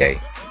amazing day.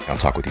 And I'll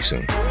talk with you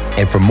soon.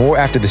 And for more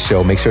after the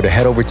show, make sure to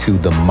head over to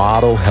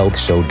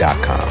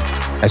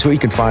themodelhealthshow.com. That's where you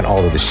can find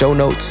all of the show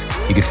notes.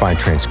 You can find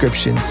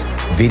transcriptions,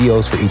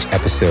 videos for each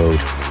episode.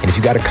 And if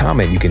you got a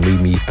comment, you can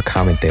leave me a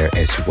comment there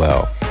as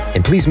well.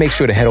 And please make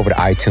sure to head over to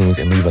iTunes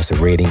and leave us a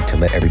rating to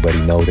let everybody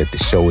know that the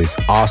show is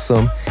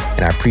awesome.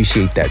 And I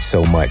appreciate that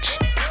so much.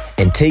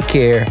 And take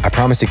care. I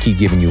promise to keep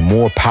giving you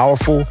more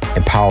powerful,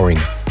 empowering,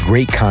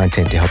 great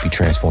content to help you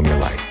transform your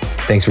life.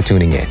 Thanks for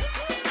tuning in.